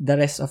the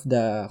rest of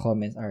the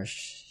comments are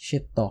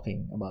shit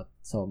talking about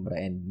Sombra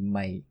and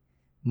my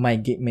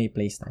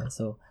playstyle.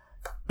 So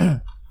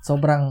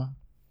sobrang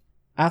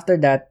after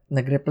that,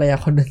 nag-reply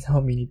ako dun sa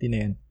community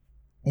na yun.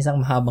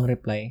 Isang mahabang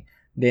reply.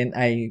 Then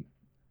I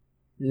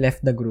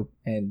left the group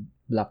and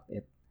blocked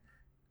it.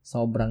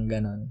 Sobrang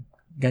ganon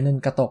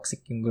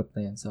ka-toxic yung group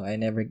na yun. So I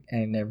never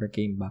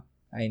came back.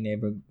 I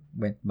never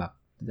went back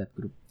to that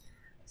group.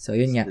 So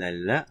yun nga.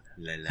 Lala.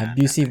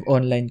 Abusive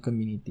online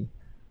community.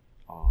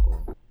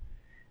 Oo.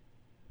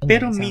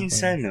 Pero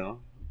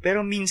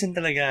minsan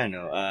talaga,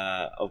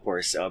 of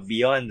course,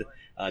 beyond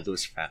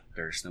those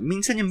factors,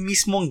 minsan yung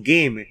mismong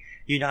game,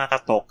 yung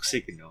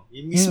nakaka-toxic,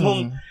 yung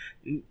mismong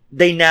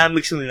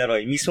dynamics ng laro,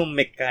 yung mismong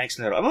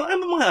mechanics ng laro.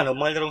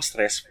 Mga larong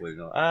stressful,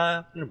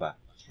 ano ba?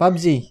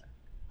 PUBG,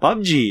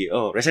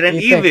 Resident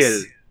Apex. Evil.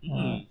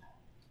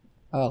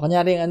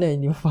 Kunyari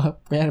hindi mo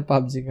kunyari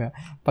PUBG ka.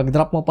 Pag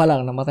drop mo pa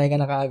lang, namatay ka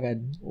na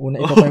kaagad.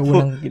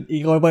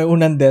 Ikaw pa yung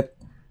unang death.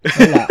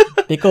 Wala.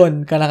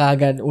 Tikon ka na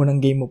kaagad, unang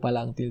game mo pa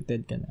lang,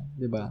 tilted ka na.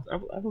 Diba?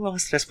 Ano ba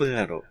stressful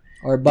na laro?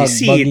 Or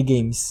buggy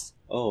games.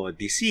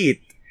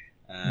 Deceit.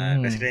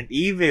 Resident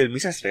Evil.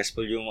 Minsan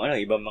stressful yung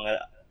ibang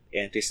mga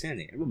entries na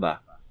yan. Ano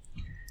ba?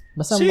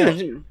 Basta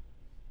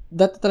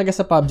dati talaga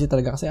sa PUBG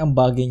talaga kasi ang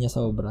buggy niya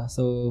sobra.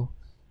 So,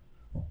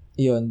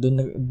 yun, dun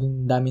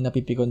dami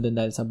napipikon dun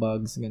dahil sa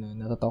bugs, gano'n,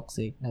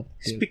 nata-toxic,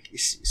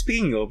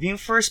 Speaking of,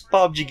 yung first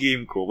PUBG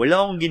game ko,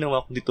 wala akong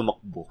ginawa kundi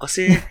tumakbo.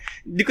 Kasi,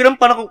 di ko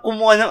lang parang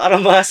kumuha ng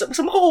armas.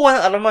 Basta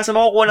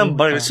makukuha ng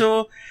barrel.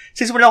 So,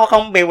 since wala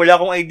akong kamay, wala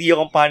akong idea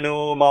kung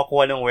paano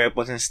makakuha ng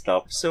weapons and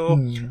stuff. So,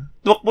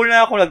 tumakbo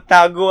na ako,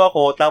 nagtago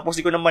ako, tapos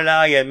di ko na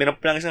malayan, meron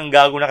pa lang isang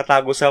gago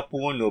nakatago sa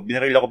puno,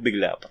 binaril ako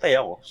bigla, patay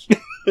ako.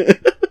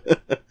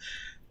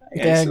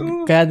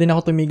 Kaya din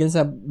ako tumigil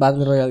sa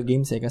Battle Royale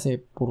games kasi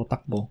puro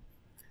takbo.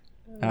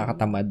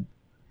 Nakakatamad.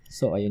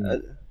 So, ayun.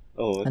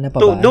 Ano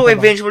pa ba? Though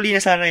eventually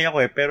nasanay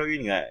ako pero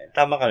yun nga,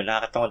 tama ka,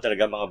 nakakatamad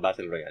talaga mga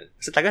Battle Royale.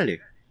 Kasi tagal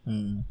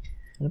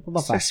Ano pa ba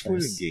stressful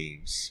factors?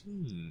 Games.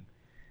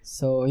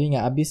 So, yun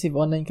nga, abusive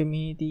online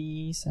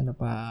communities, ano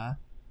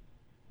pa?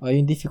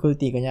 Yung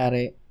difficulty,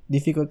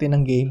 difficulty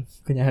ng game,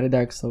 kunyari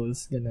Dark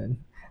Souls, ganun.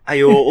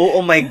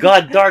 Oh my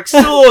God, Dark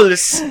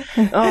Souls!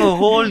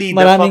 Holy the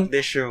fuck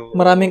this show.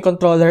 Maraming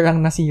controller ang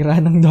nasira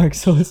ng Dark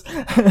Souls.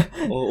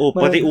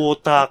 Pati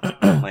utak.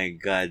 Oh my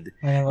God.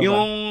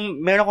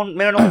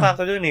 Meron akong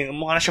kakto dun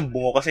mukha na siyang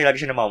bungo kasi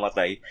lagi siya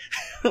namamatay.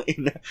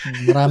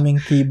 Maraming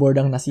keyboard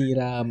ang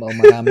nasira,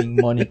 maraming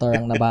monitor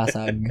ang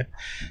nabasag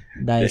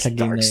dahil sa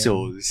game Dark na yun.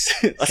 Souls.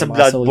 Sa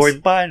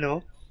Bloodborne pa,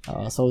 no?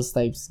 Souls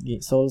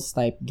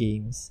type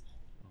games.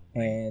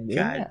 And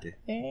God.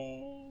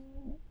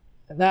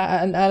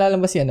 Naalala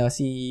mo si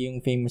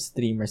yung famous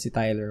streamer, si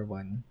Tyler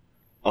 1?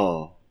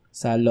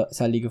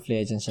 Sa League of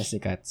Legends siya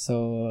sikat. So,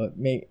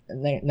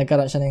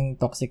 nagkaroon siya ng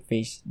toxic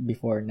phase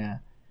before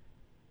na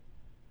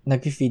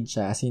nag-feed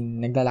siya. As in,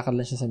 naglalakad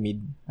lang siya sa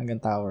mid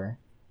hanggang tower.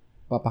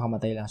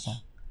 Papakamatay lang siya.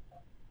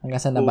 Hanggang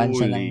sa naban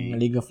siya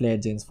ng League of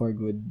Legends for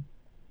good.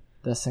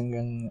 Tapos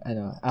hanggang,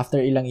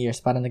 after ilang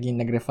years, parang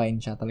nag-refine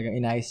siya. Talagang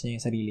inayos niya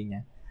yung sarili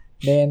niya.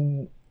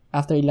 Then,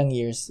 after ilang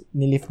years,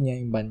 nilift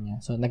niya yung ban niya.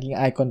 So, naging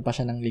icon pa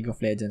siya ng League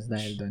of Legends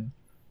dahil doon.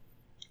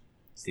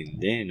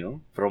 Tindi,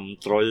 no? From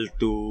troll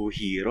to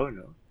hero,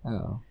 no?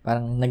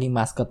 Parang naging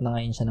mascot na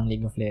ngayon siya ng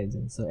League of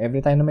Legends. So, every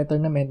time na may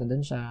tournament,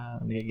 nandun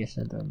siya, nag-guest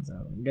siya doon. So,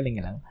 galing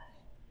nga lang.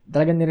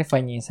 Talagang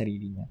nirefine niya yung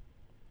sarili niya.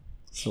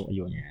 So,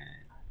 ayun.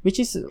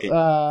 Which is,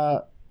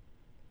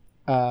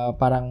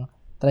 parang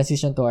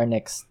transition to our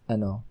next,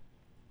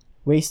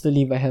 ways to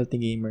live a healthy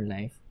gamer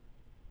life.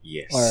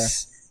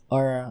 Yes.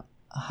 Or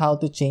how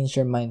to change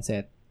your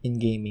mindset in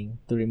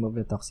gaming to remove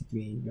the toxic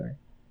behavior.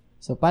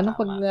 So, paano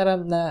pag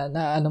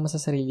na mo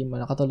sa sarili mo,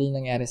 nakatuloy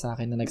yung nangyari sa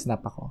akin na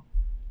nag-snap ako,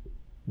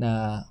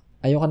 na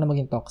ayoko na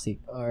maging toxic,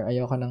 or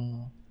ayoko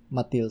nang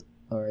matilt,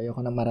 or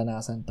ayoko na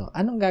maranasan to.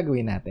 Anong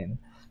gagawin natin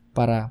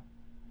para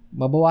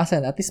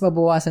mabawasan. At least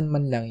mabawasan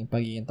man lang yung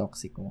pagiging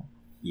toxic mo.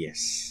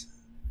 Yes.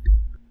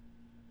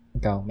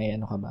 Ikaw, may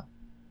ano ka ba?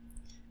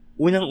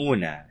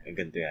 Unang-una,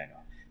 ganito yan.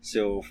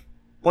 So,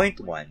 point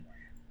 1,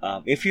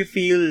 if you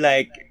feel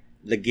like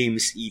the game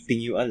is eating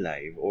you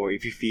alive, or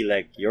if you feel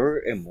like your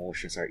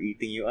emotions are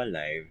eating you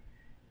alive,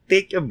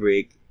 take a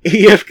break.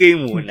 AFK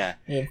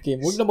muna. AFK.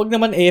 Wag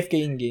naman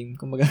AFK in game.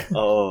 Kumbaga.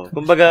 Oo.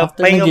 Kumbaga,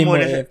 after pahinga game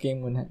muna. AFK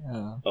muna.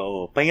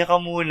 Oo. Pahinga ka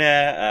muna,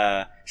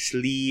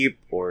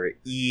 sleep, or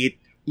eat,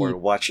 or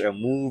watch a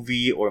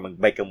movie, or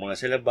magbike ka muna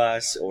sa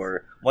labas,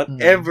 or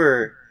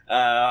whatever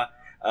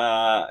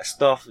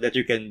stuff that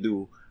you can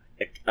do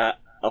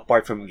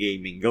apart from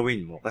gaming,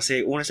 gawin mo.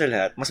 Kasi una sa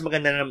lahat, mas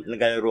maganda na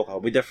naglalaro ka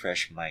with a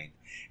fresh mind.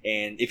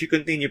 And if you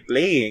continue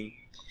playing,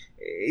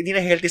 hindi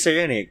na healthy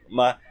sa'yo yun eh.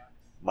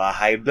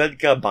 Ma-high blood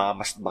ka, baka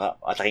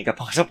atakin ka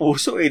pa sa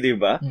puso eh, di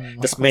ba?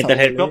 Tapos mental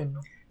health mo.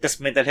 Tapos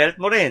mental health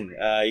mo rin.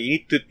 You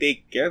need to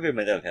take care of your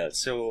mental health.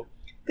 So,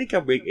 take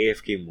a break,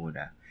 AFK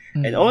muna.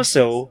 And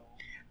also,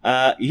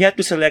 you have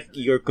to select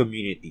your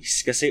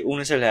communities. Kasi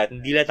una sa lahat,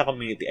 hindi lahat ng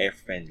community ay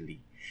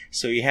friendly.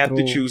 So, you have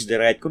to choose the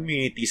right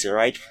communities, the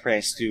right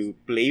friends to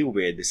play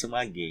with sa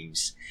mga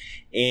games.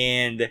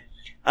 And,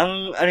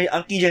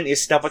 ang key dyan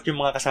is, dapat yung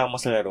mga kasama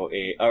sa laro,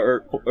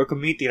 or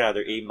community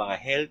rather, mga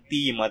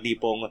healthy, yung mga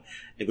tipong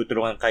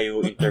nagtutulungan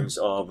kayo in terms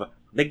of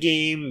the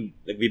game,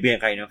 nagbibigyan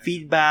kayo ng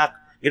feedback,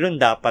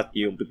 ganun dapat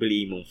yung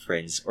pipiliin mong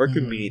friends or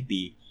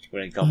community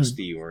when it comes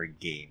to your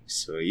games.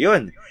 So,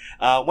 yun.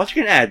 What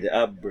you can add,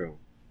 bro?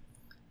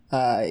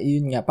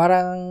 Yun nga,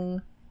 parang,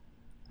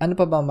 ano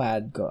pa ba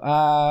ma-add ko?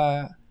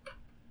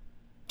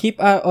 Keep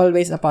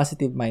always a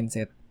positive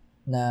mindset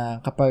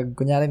na kapag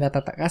kunyari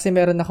kasi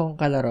meron akong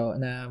kalaro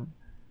na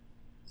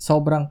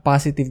sobrang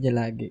positive niya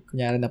lagi.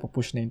 Kunyari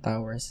napupush na yung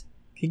towers.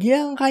 Sige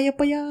yan, kaya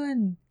pa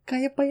yan.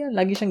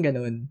 Lagi siyang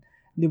ganun.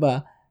 'Di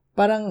ba?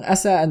 Parang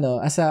asa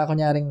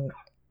kunyaring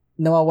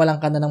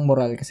nawawalan ka na ng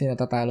moral kasi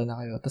natatalo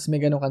na kayo. Tapos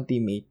may ganun kang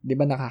teammate, 'di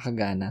ba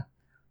nakakagana?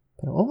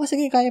 Pero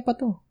sige, kaya pa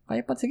to.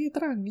 Sige,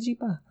 tara, GG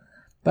pa.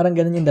 Parang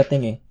ganun yung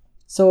dating eh.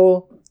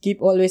 So,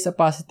 keep always a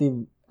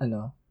positive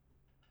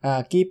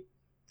keep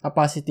a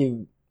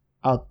positive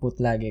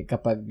output lagi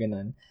kapag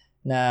ganun.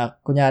 Na,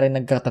 kunyari,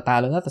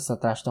 nagkatatalo na, tapos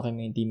na-trash talking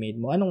mo yung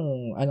teammate mo,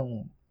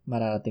 anong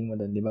mararating mo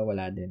doon? Di ba?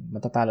 Wala din.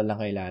 Matatalo lang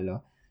kayo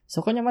lalo. So,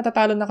 kunya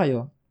matatalo na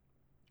kayo,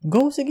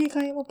 go, sige,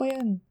 kaya mo pa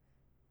yan.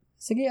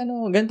 Sige,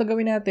 ganito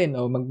gawin natin.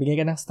 O, magbigay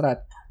ka ng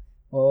strat.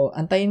 O,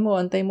 antayin mo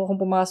kung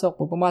pumasok.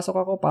 Pag pumasok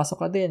ako,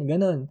 pasok ka din.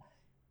 Ganun.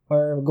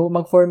 Or,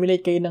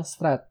 mag-formulate kayo ng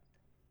strat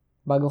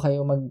bago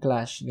kayo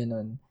mag-clash.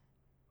 Ganun.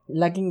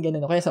 Laging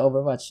ganun. Kaya sa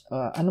Overwatch,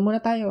 muna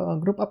tayo?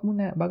 Group up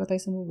muna bago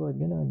tayo sumugod.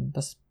 Ganun.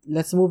 Tapos,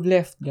 let's move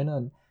left.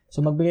 Ganun.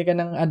 So, magbigay ka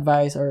ng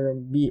advice or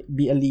be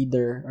a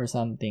leader or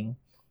something.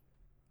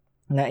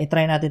 Na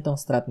itry natin tong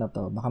strat na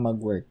to. Baka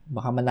mag-work.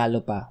 Baka manalo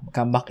pa.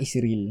 Comeback is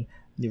real.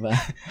 Di ba?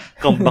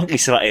 Comeback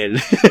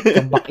Israel.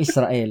 Comeback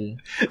Israel.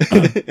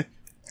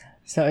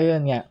 So,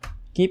 ayun nga.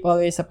 Keep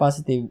always a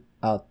positive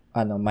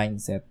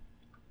mindset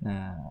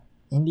na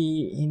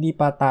hindi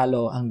pa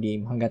talo ang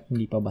game hanggat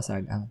hindi pa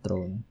basag ang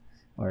throne.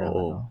 Or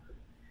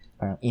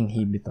parang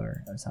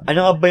inhibitor or something.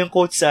 Ano nga ba yung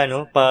quote sa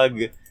pag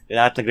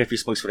lahat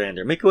nag-refuse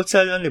mag-surrender? May quote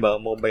sa di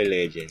ba? Mobile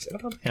Legends.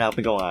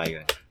 Hanapin ko nga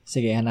yun.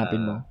 Sige,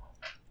 hanapin mo.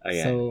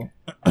 Ayan.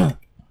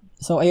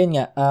 So ayun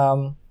nga.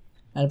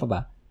 Ano pa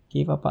ba?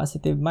 Keep a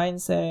positive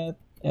mindset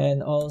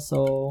and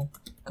also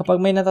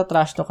kapag may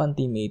natatrash talk kang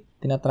teammate,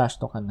 tinatrash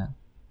talk ka na.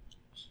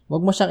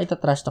 Huwag mo siyang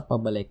itatrash talk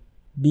pabalik.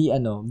 Be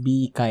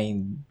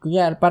kind.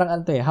 Kunya,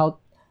 parang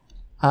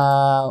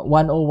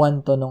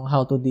 101 to nung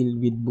how to deal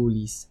with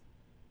bullies.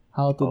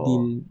 How to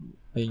deal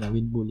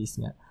with bullies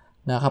nga.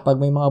 Na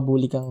kapag may mga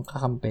bully kang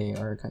kakampi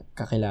or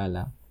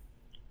kakilala,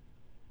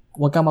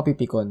 huwag kang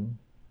mapipikon.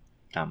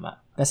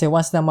 Tama. Kasi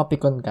once na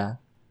mapikon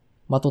ka,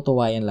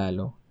 matutuwa yan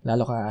lalo.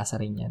 Lalo kang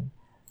aasarin yan.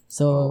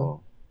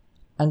 So,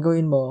 ang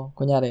gawin mo,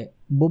 kunyari,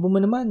 bobo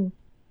mo naman.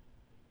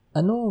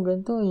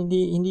 Ganito,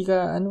 hindi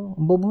ka,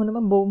 bobo mo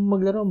naman, bobo mo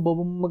maglaro,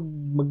 bobo mo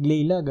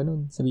maglayla,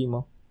 ganun, sabi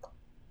mo.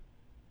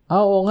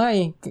 Oo nga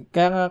eh.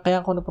 Kaya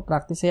ako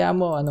nagpa-practice. Hayaan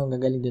mo,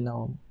 gagaling din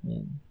ako.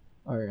 Yan.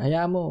 Or,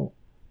 hayaan mo,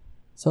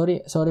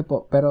 sorry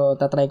po, pero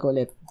tatry ko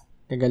ulit.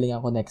 Gagaling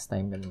ako next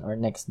time, ganun. Or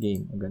next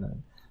game,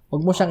 ganun.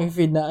 Huwag mo siyang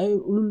i-feed na, ay,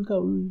 ulul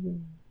ka.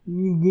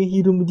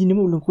 Hero mo din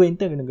naman, ulul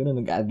kwenta,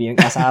 ganun.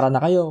 Nag-asara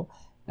na kayo.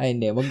 Ay,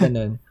 hindi, wag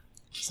ganun.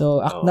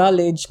 So,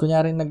 acknowledge,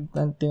 kunyari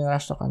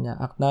tinrash to kanya,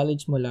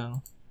 acknowledge mo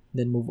lang,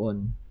 then move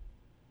on.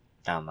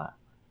 Tama.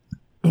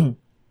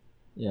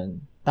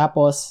 Yan.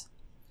 Tapos,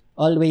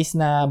 always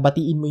na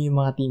batiin mo yung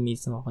mga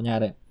teammates mo.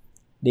 Kunyari,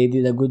 they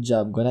did a good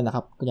job.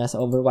 Kunyari sa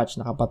Overwatch,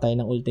 nakapatay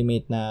ng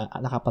ultimate na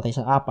nakapatay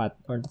siyang 4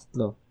 or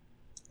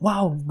 3.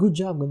 Wow, good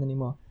job. Ganun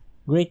mo.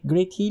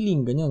 Great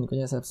healing. Ganyan.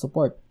 Kunyari sa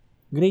support.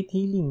 Great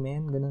healing,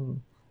 man. Ganun.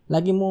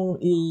 Lagi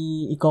mong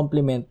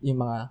i-compliment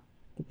yung mga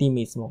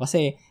teammates mo.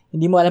 Kasi,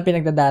 hindi mo alam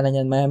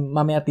pinagdadaanan yan.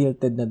 Mamaya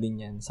tilted na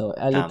din yan. So,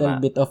 a little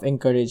bit of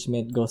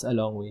encouragement goes a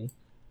long way.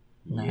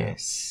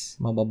 Yes.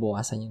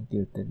 Mababawasan yung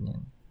tilted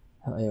niyan.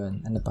 So,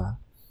 ayun. Ano pa?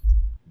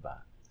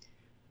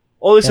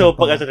 Also,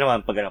 Pero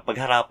pag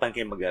harapan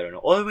kayo mag-aaral,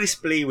 always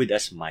play with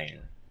a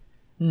smile.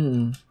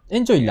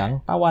 Enjoy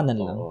lang. Tawanan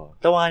lang. Oo.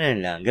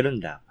 Tawanan lang.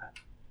 Ganun dapat.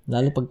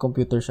 Lalo pag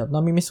computer shop.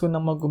 Namimiss ko na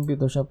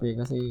mag-computer shop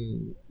kasi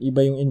iba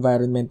yung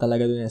environment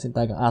talaga doon. Kasi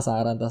talagang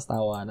asaran tas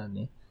tawanan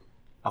eh.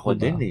 Ako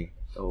Diba? din eh.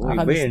 Oo,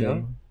 iba yun, no?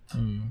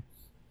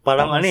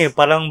 Parang Tapos,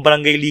 parang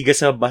barangay liga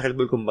sa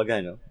basketball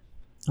kumbaga, no?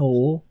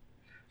 Oo.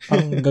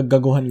 Parang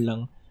gagaguhan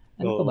lang.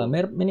 Ano pa ba? Oo.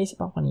 May naisip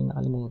ako kanina.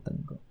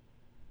 Kalimutan ko.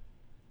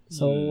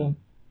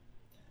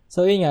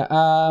 So yun nga.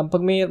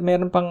 Pag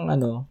meron pang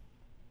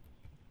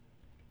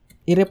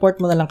i-report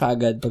mo na lang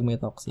kaagad pag may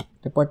toxic.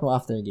 Report mo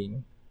after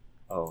game.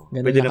 Oh,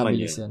 Ganun pwede lang naman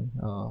kabilis yun.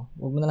 yun. Oo.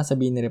 Huwag mo na lang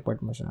sabihin ni-report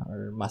mo siya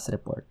or mass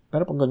report.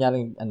 Pero pag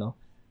kunyaring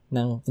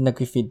nang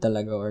nag-feed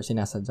talaga or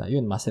sinasadya,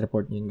 yun, mass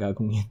report yun,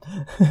 gagawin yun.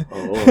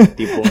 Oo,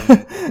 tipong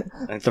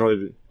ang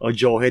troll. O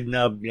Joehead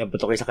na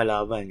binabato kayo sa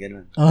kalaban,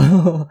 ganun.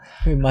 Oo.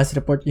 Mass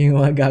report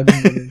yung mga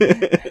gagawin.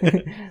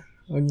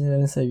 Huwag nyo na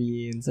lang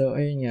sabihin. So,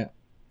 ayun nga.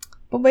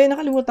 Pabaya,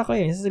 nakalimutan ko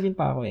eh. Sasabihin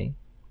pa ako eh.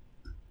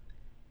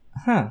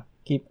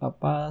 Keep a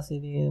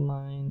positive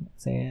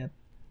mindset.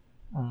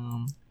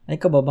 Ay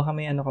ka ba? Baka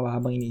may ka ba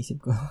habang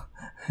iniisip ko?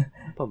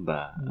 Ano pa ba?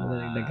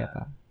 Nadagdag ka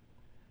pa.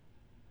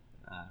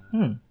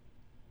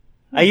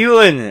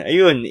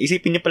 Ayun.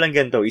 Isipin niyo palang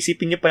ganito.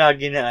 Isipin niyo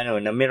palagi na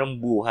na merong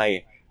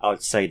buhay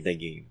outside the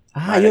game.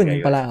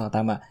 Yun pala.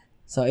 Tama.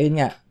 So, ayun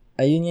nga.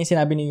 Ayun yung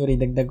sinabi ni Yuri.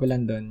 Dagdag ko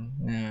lang doon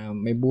na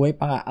may buhay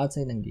pa nga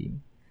outside ng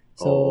game.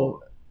 So,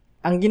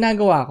 ang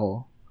ginagawa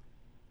ko,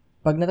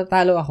 pag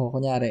natatalo ako,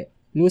 kunyari,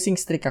 losing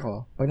streak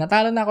ako, pag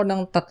natalo na ako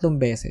ng 3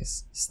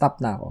 beses, stop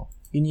na ako.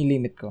 Yun yung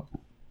limit ko.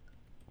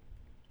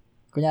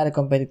 Kunyari,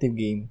 competitive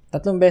game.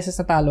 3 beses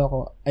natalo ako,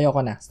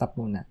 ayoko na, stop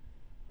muna.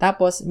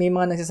 Tapos, may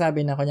mga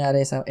nagsasabi na,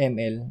 kunyari sa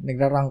ML,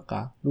 nagra-rank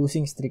ka,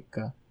 losing streak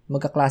ka,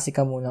 magka-classic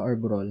ka muna or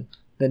brawl,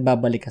 then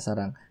babalik ka sa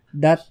rank.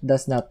 That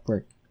does not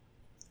work.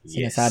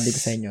 Sinasabi ko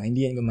sa inyo,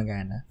 hindi yan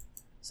gumagana.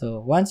 So,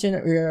 once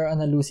you're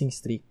on a losing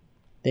streak,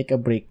 take a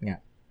break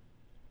nga.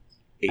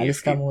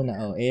 Alis ka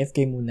muna.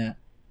 AFK muna.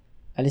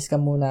 Alis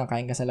ka muna,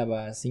 kain ka sa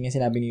labas. Yung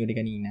sinabi ni Yuri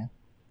kanina.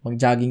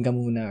 Mag-jogging ka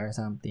muna or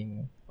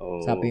something.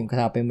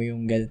 Kasapin mo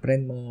yung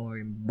girlfriend mo or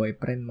yung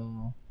boyfriend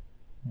mo.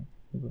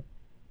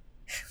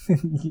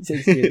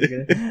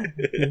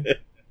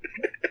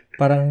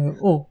 Parang,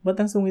 ba't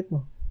ang sungit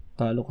mo?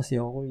 Talo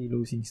kasi ako,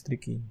 losing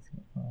streak eh.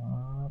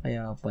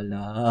 Kaya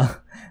pala.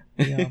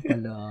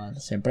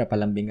 Siyempre,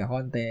 palambing ka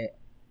konti.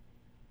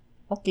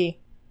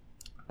 Okay.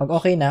 Pag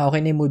okay na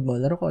yung mood mo,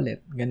 laro ko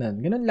ulit.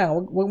 Ganun lang.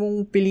 Wag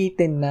mong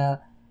pilitin na,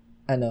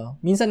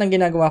 minsan ang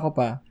ginagawa ko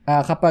pa,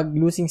 kapag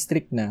losing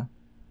streak na,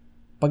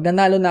 pag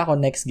nanalo na ako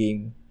next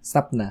game,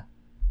 stop na.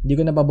 Hindi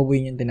ko na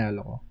bababuin yung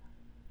tinalo ko.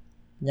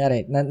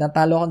 Kunyari,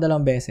 natalo ako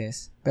 2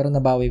 beses, pero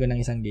nabawi ko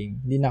ng isang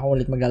game. Hindi na ako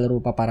ulit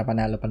maglalaro pa para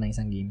panalo pa ng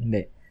isang game.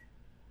 Hindi.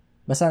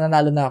 Basta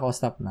nanalo na ako,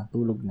 stop na.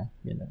 Tulog na.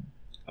 Ganun.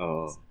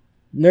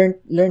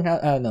 Learn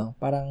how,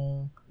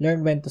 parang,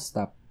 learn when to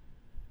stop.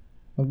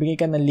 Magbigay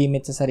ka ng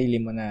limit sa sarili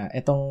mo na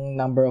etong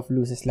number of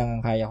losses lang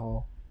ang kaya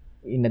ko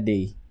in a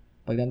day.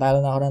 Pag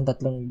natalo na ako ng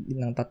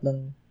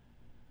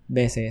 3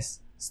 beses,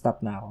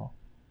 stop na ako.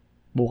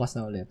 Bukas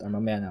na ulit or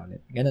mamaya na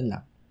ulit. Ganun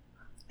lang.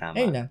 Tama.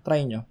 Ayun na,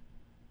 try nyo.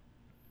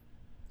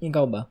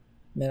 Ikaw ba?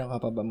 Meron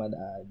ka pa ba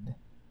madaad?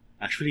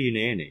 Actually, yun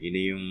na yun eh. Yun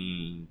na yung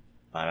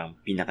parang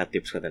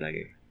pinaka-tips ko talaga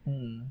eh.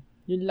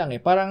 Yun lang eh.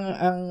 Parang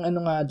ang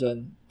nga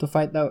dyan, to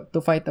fight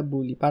a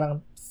bully, parang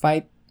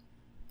fight.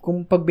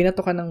 Kung pag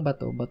binato ka ng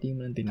bato mo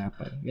ng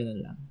tinapay.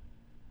 Ganun lang.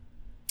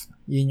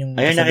 Yun yung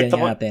kasabihan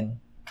niya natin.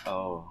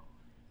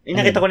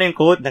 Nakita ko na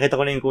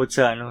yung quote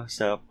sa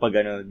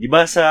di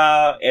ba sa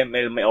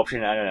ML may option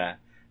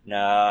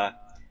na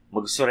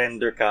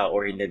mag-surrender ka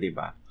or hindi, di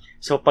ba?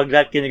 So, pag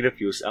lahat kayo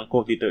nag-refuse, ang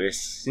quote dito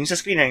is, yung sa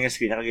screen,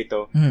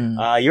 nakakita,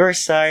 your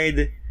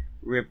side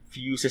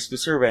refuses to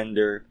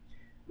surrender,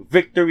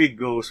 victory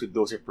goes with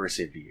those who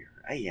persevere.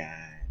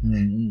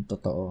 Ayan.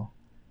 Totoo.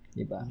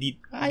 Diba? Di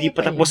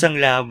pa tapos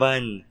ang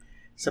laban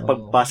sa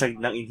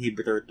pagbasag ng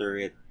inhibitor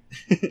turret.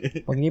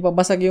 Pag hindi pa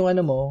basag yung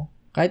mo,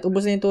 kahit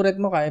ubos na yung turret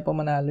mo, kaya pa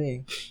manalo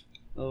eh.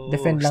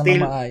 Defend lang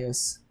na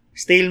maayos.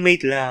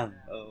 Stalemate lang.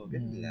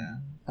 Ganun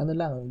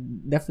lang.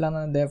 Def lang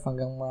ng def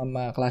hanggang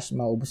ma-clash,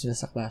 maubos nila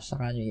sa clash,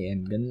 saka nyo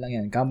i-end. Ganun lang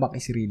yan. Comeback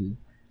is real.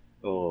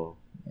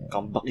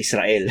 Comeback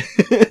Israel.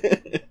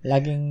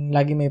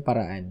 laging may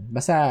paraan.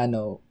 Basta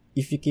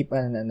if you keep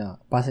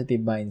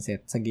positive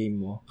mindset sa game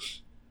mo,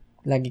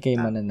 lagi kayo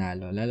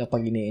mananalo. Lalo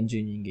pag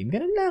ini-enjoy nyo yung game.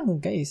 Ganun lang,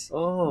 guys.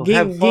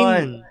 Have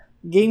fun.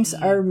 Games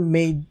are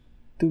made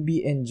to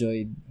be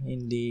enjoyed.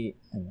 Hindi,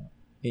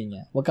 yun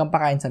nga. Huwag kang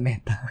pakain sa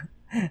meta.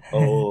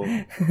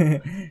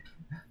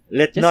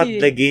 Let not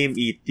the game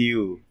eat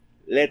you.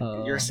 Let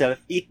yourself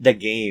eat the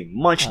game.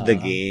 Munch the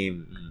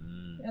game.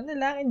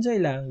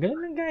 Enjoy lang. Ganun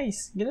lang,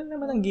 guys. Ganun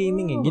naman ang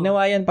gaming eh.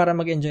 Ginawa yan para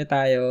mag-enjoy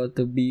tayo,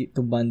 to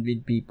bond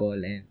with people,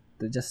 and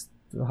to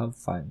have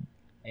fun.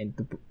 And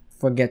to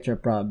forget your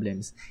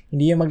problems.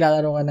 Hindi yung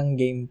maglalaro ka ng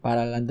game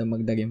para lang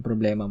dumagdag yung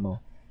problema mo.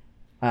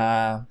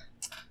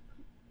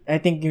 I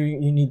think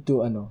you need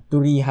to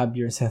rehab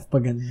yourself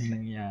pag ganun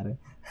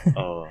nangyayari.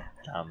 Oo,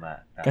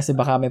 tama. Kasi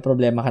baka may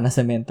problema ka na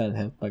sa mental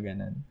health pag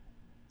ganun.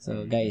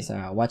 So, guys,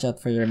 watch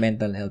out for your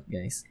mental health,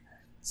 guys.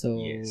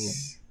 So,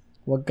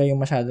 huwag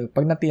kayong masyado,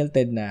 pag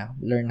na-tilted na,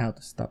 learn how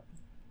to stop.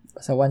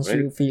 So, once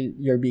you feel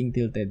you're being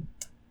tilted,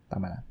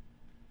 tama na.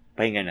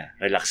 Pahinga na.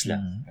 Relax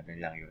lang. Ano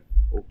lang yun.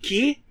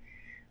 Okay?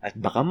 At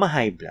baka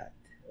ma-high blood.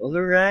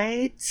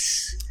 Alright?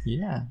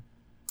 Yeah.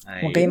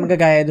 Huwag kayong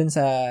magagaya dun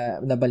sa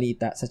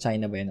nabalita sa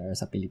China ba yun or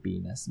sa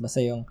Pilipinas.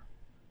 Basta yung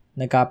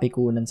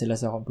nagkapikunan sila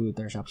sa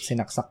computer shop,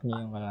 sinaksak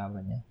niya yung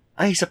kalaban niya.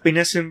 Ay, sa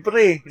Pinas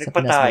siyempre.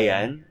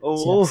 Nagpatayan.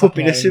 Oo,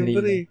 Pinas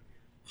siyempre.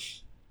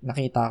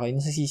 Nakita ko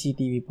yun sa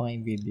CCTV pa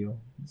yung video.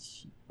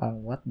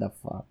 Parang what the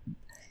fuck?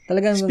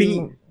 Talagang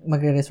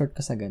magre-resort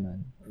ka sa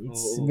ganun.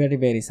 It's very,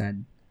 very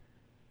sad.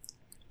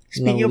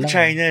 Speaking of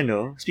China,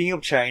 no? Speaking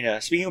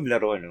of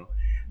laro, no?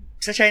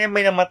 Sa China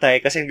may namatay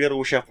kasi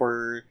naglaro siya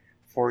for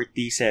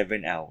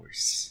 47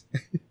 hours.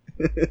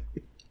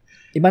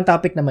 Ibang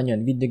topic naman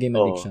yun, video game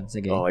addiction.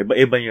 Sige.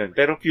 Iba yun.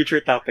 Pero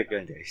future topic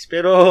yun, guys.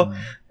 Pero,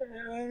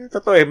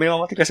 totoo may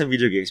namamatay ka sa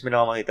video games, may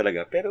namamatay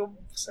talaga. Pero,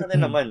 sana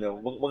naman, no?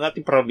 Huwag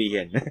nating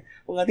paramihan.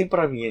 Huwag nating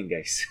paramihan,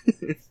 guys.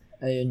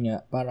 Ayun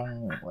nga,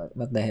 parang,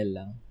 what the hell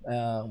lang.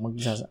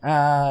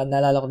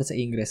 Naalala ko din sa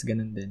Ingress,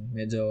 ganun din.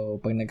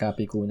 Medyo, pag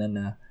nagkapikunan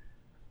na,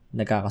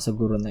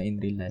 nagkakasuguro na in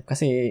real life.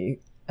 Kasi,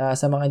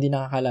 sa mga hindi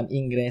nakakalam,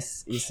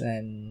 Ingress is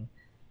an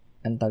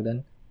tawag doon,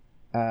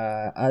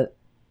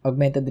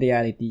 augmented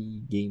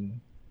reality game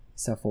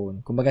sa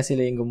phone. Kumbaga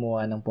sila yung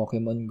gumawa ng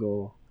Pokemon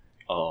Go.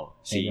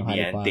 Si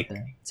Niantic.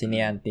 Si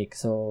Niantic.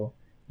 So,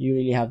 you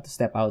really have to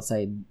step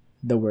outside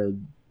the world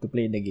to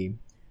play the game.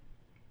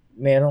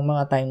 Merong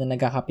mga time na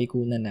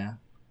nagkakapikunan na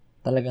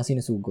talagang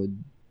sinusugod.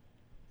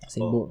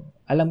 Kasi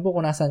alam ko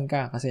kung nasan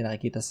ka kasi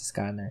nakikita sa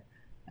scanner.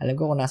 Alam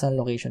ko kung nasan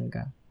location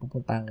ka.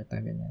 Pupuntahan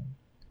kita, ganyan.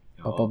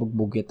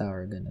 Papabugbog kita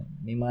or gano'n.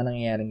 May mga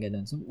nangyayaring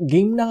gano'n. So,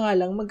 game na nga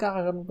lang,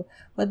 magkakaroon.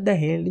 What the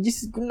hell?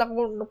 Just, kung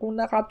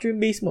na-capture yung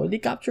base mo,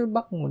 di capture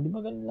back mo. Di ba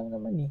gano'n lang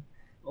naman eh?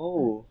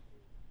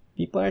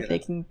 People are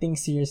taking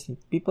things seriously.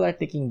 People are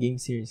taking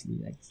games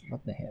seriously. Like, what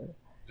the hell?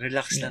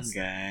 Relax lang,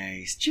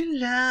 guys. Chill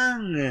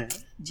lang.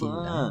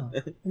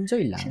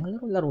 Enjoy lang.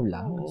 Laro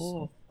lang.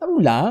 Laro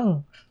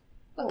lang.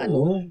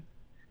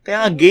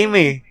 Kaya nga game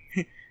eh.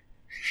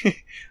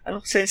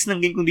 Anong sense ng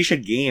game kung di siya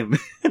game?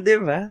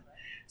 Diba?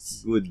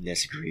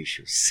 Goodness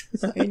gracious.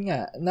 So, yun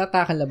nga,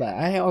 natakal na ba?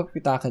 I hope we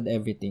tackled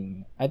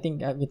everything. I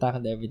think we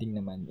tackled everything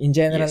naman. In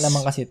general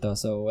naman kasi to,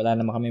 so wala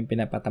naman kami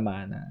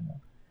pinapatamaan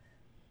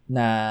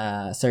na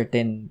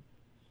certain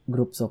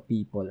groups of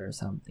people or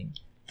something.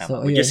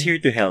 So, we're just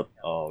here to help.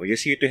 We're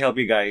just here to help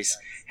you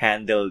guys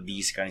handle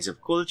these kinds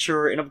of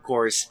culture and of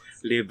course,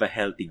 live a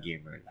healthy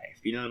gamer life.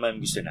 Yun naman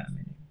gusto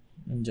namin.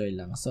 Enjoy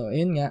lang. So,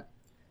 yun nga.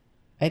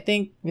 I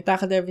think we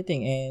tackled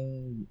everything and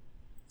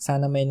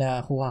sana may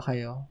nakuha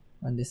kayo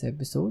on this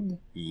episode.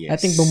 Yes. I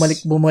think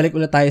bumalik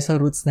ulit tayo sa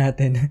roots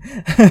natin.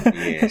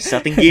 Yes, sa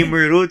ating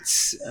gamer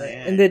roots.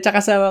 Hindi,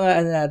 tsaka sa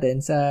mga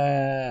natin,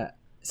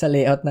 sa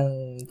layout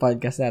ng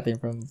podcast natin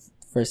from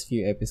first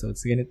few episodes.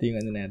 Ganito yung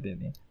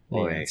natin eh.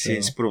 Okay,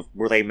 since puro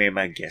tayo may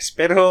mag-guest.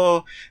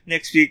 Pero,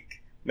 next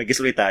week,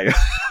 mag-guest ulit tayo.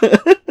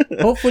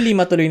 Hopefully,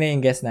 matuloy na yung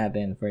guest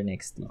natin for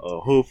next week.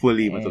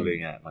 Hopefully, matuloy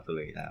na.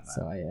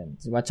 So, ayan.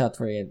 Watch out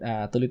for it.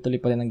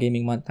 Tuloy-tuloy pa rin ang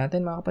gaming month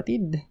natin, mga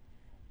kapatid.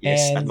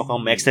 Yes, at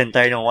mukhang ma-extend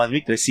tayo ng 1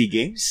 week to SEA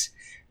Games.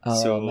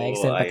 So,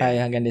 ma-extend pa tayo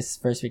hanggang this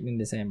first week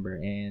ng December.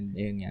 And,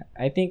 yun nga.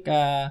 I think,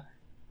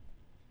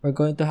 we're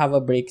going to have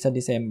a break sa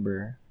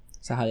December,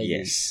 sa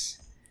holidays. Yes.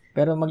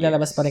 Pero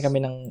maglalabas pa rin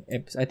kami ng,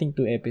 I think,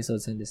 2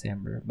 episodes in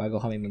December bago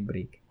kami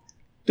mag-break.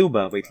 2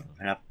 ba? Wait,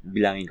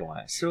 bilangin ko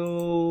nga.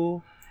 So,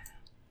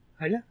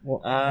 1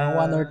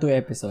 or 2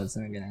 episodes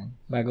na ganun.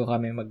 Bago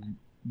kami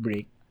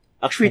mag-break.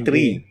 Actually,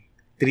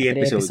 3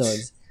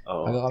 episodes.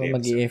 Bago kami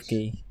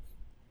mag-AFK.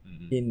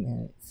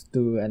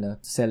 To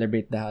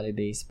celebrate the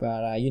holidays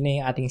para yun na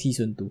yung ating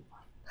season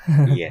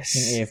 2. Yes.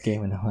 Yung AFK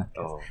mo naman.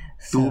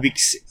 2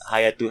 weeks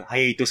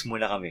hiatus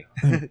muna kami.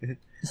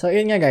 So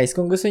yun nga guys,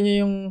 kung gusto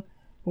niyo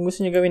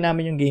gawin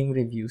namin yung game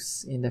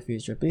reviews in the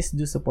future, please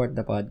do support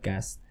the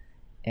podcast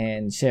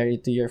and share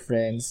it to your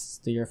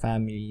friends, to your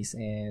families,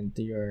 and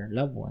to your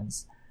loved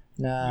ones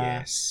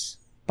na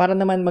para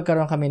naman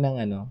magkaroon kami ng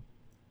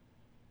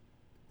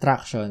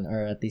traction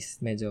or at least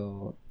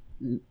medyo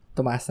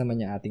tumaas naman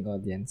yung ating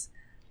audience.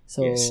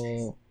 So,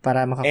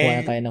 para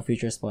makakuha na tayo ng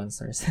future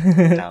sponsors.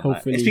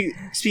 Hopefully.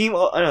 Speaking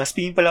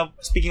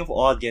of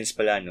audience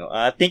pala,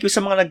 thank you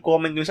sa mga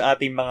nag-comment dun sa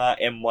ating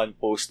mga M1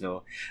 post,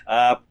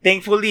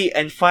 thankfully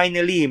and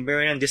finally,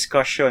 meron ng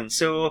discussion.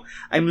 So,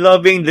 I'm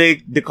loving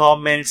the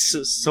comments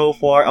so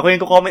far. Ako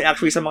yung comment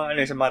actually sa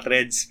mga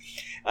threads.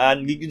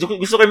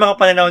 Gusto ko yung mga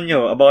pananaw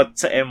nyo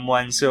about sa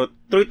M1. So,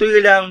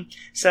 tuloy-tuloy lang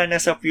sana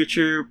sa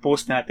future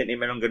post natin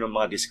meron ganun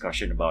mga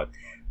discussion about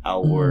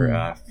our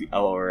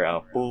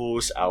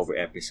posts, our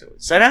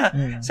episodes. Sana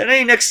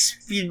yung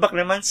next feedback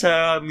naman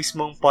sa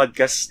mismong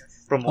podcast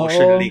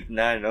promotion Oo. link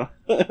na, no?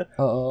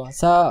 Oo.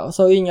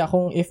 So yun nga,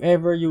 kung if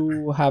ever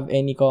you have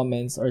any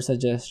comments or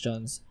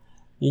suggestions,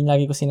 yun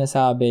lagi ko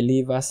sinasabi,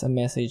 leave us a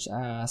message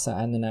sa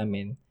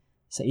namin,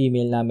 sa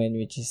email namin,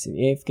 which is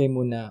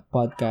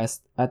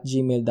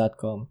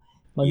afkmunapodcast@gmail.com.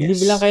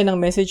 Mag-leave lang kayo ng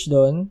message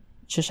doon,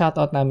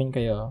 shoutout namin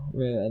kayo.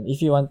 Well,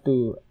 if you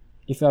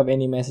have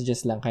any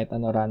messages lang, kahit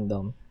ano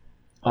random,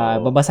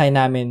 babasahin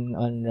namin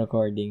on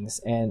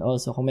recordings. And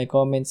also, kung may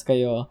comments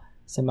kayo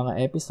sa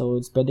mga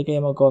episodes, pwede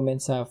kayo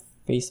mag-comment sa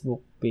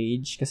Facebook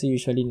page kasi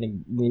usually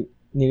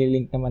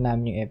nililink naman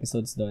namin yung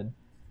episodes doon.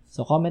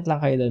 So, comment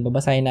lang kayo doon.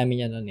 Babasahin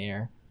namin yan on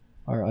air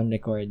or on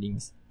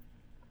recordings.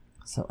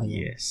 So,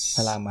 ayun. Yes.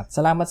 Salamat.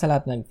 Salamat sa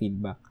lahat ng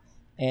feedback.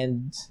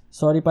 And,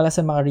 sorry pala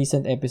sa mga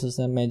recent episodes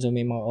na medyo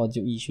may mga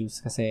audio issues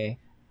kasi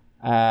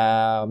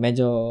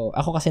medyo,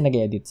 ako kasi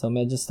nag-edit. So,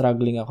 medyo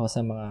struggling ako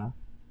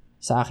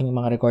sa aking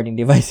mga recording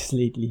devices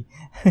lately.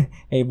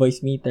 Hey,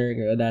 Voice Meter,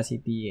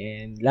 Audacity,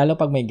 and lalo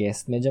pag may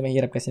guest. Medyo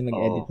mahirap kasi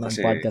mag-edit ng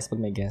podcast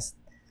pag may guest.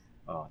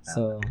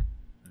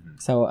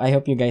 So, I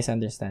hope you guys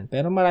understand.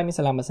 Pero maraming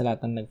salamat sa lahat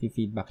ng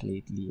nag-feedback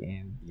lately.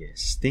 And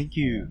yes, thank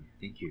you.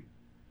 Thank you.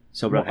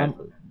 Sobrang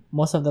helpful.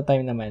 Most of the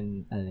time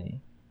naman,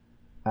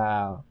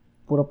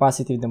 puro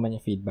positive naman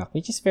yung feedback,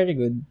 which is very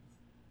good.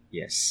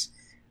 Yes.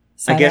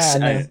 Sana, I guess,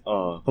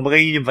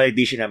 kumbaga yun yung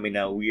validation namin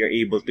na we are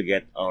able to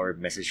get our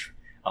message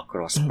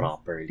across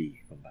properly.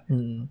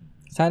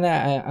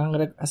 Sana,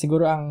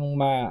 siguro ang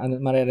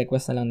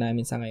mare-request na lang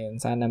namin sa ngayon,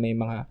 sana may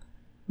mga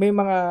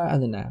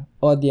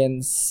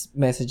audience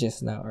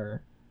messages na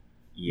or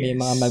may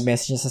mga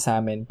mag-message sa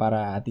amin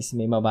para at least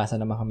may mabasa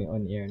naman kami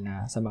on air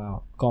na sa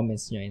mga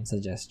comments nyo and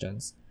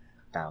suggestions.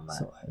 Tama.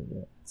 So,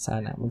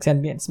 sana.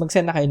 Mag-send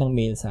na kayo ng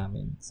mail sa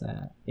amin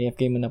sa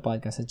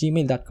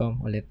afkmunapodcast@gmail.com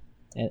ulit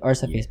or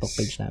sa Facebook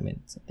page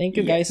namin. So, thank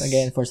you guys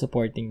again for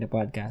supporting the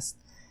podcast.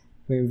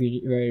 We're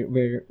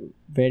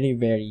very,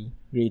 very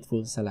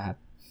grateful sa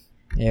lahat.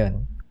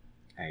 Ayan.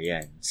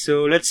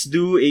 So, let's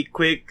do a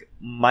quick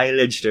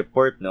mileage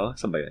report, no?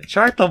 Saan ba yun?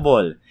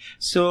 Chartable.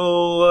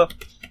 So,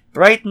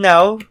 right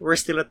now, we're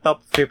still at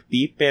top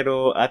 50,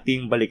 pero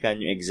ating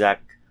balikan yung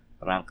exact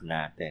rank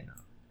natin.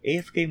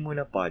 AFK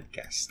Muna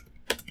Podcast.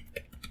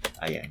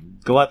 Ayan.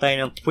 Gawa tayo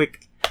ng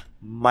quick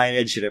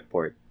mileage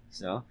report.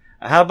 So,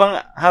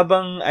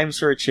 habang I'm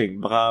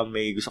searching, baka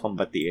may gusto kong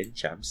batiin,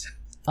 Champs?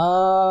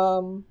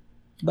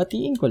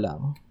 Batiin ko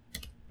lang.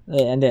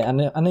 Hindi.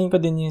 Ano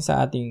ko din yun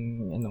sa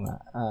ating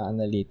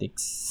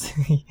analytics.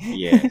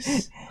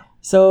 Yes.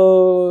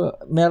 So,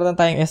 meron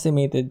tayong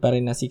estimated pa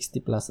rin na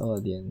 60 plus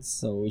audience.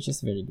 So, which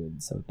is very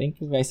good. So,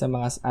 thank you guys sa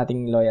mga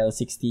ating loyal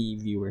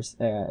 60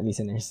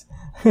 listeners.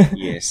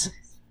 Yes.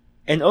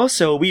 And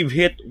also, we've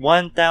hit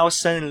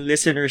 1,000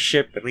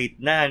 listenership rate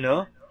na,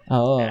 no?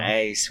 Oo.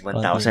 Guys,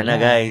 1,000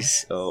 na,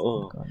 guys.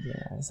 Oo.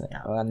 So,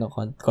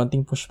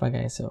 konting push pa,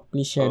 guys. So,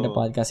 please share the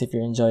podcast if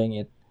you're enjoying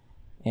it.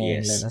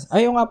 And let us.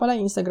 Ayun nga pala,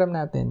 yung Instagram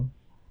natin.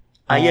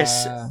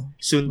 Yes.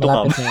 Soon to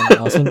come.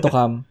 Soon to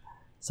come.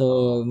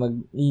 So,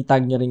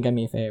 i-tag nyo rin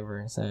kami if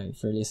ever. So, if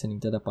you're listening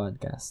to the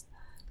podcast.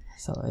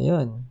 So,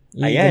 ayun.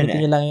 Gamitin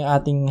nyo lang yung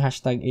ating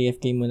hashtag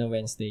AFK Muna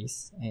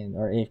Wednesdays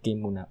or AFK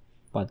Muna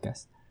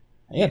Podcast.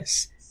 Ayun.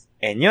 Yes.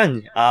 And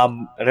yun,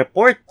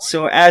 report.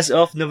 So, as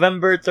of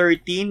November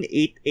 13,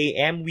 8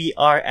 a.m., we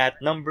are at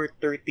number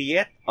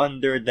 30th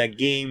under the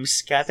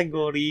games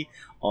category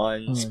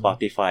on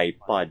Spotify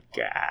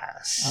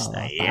Podcast.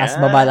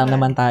 Taas-baba lang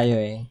naman tayo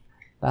eh.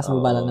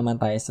 Taas-baba lang naman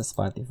tayo sa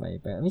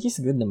Spotify. Pero, which is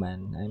good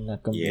naman. I'm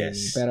not complaining.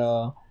 Yes.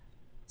 Pero,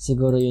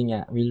 siguro yun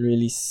nga, we'll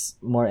release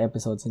more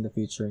episodes in the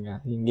future nga.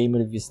 Yung game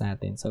reviews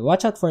natin. So,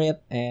 watch out for it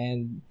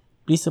and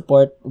please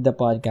support the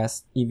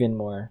podcast even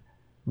more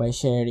by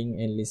sharing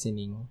and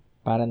listening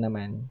para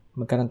naman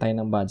magkaroon tayo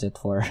ng budget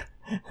for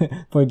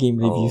game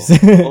reviews.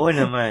 Oo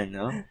naman,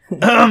 no?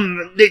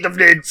 Date of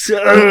Deads!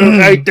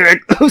 Sorry!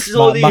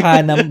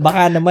 Baka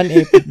naman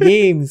Epic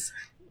Games.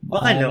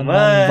 Baka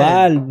naman.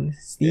 Valve,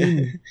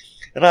 Steam.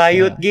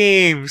 Riot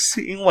Games.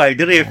 Yung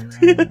Wild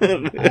Rift.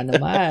 Baka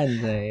naman.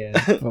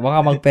 Baka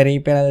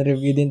mag-peripheral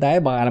review din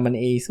tayo. Baka naman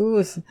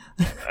Asus.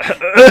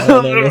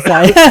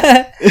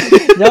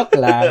 Joke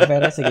lang.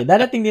 Pero sige,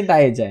 darating din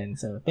tayo dyan.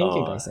 So, thank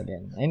you guys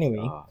again.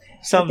 Anyway.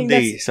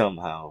 Someday,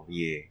 somehow.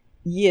 Yeah.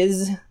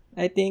 Yes.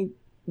 I think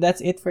that's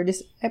it for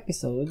this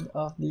episode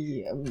of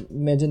the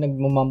medyo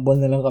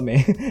nagmamumble na lang kami.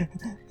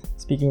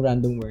 Speaking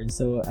random words.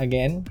 So,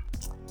 again,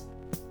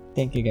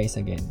 thank you guys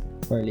again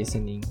for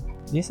listening.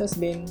 This has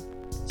been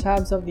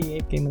Chabs of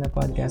the AFK Muna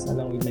Podcast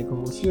along with my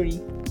co-host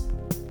Yuri.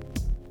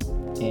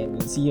 And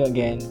we'll see you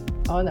again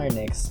on our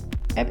next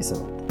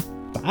episode.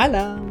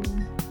 Paalam!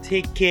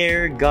 Take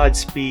care.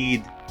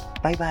 Godspeed.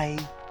 Bye-bye.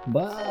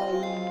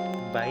 Bye!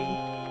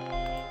 Bye.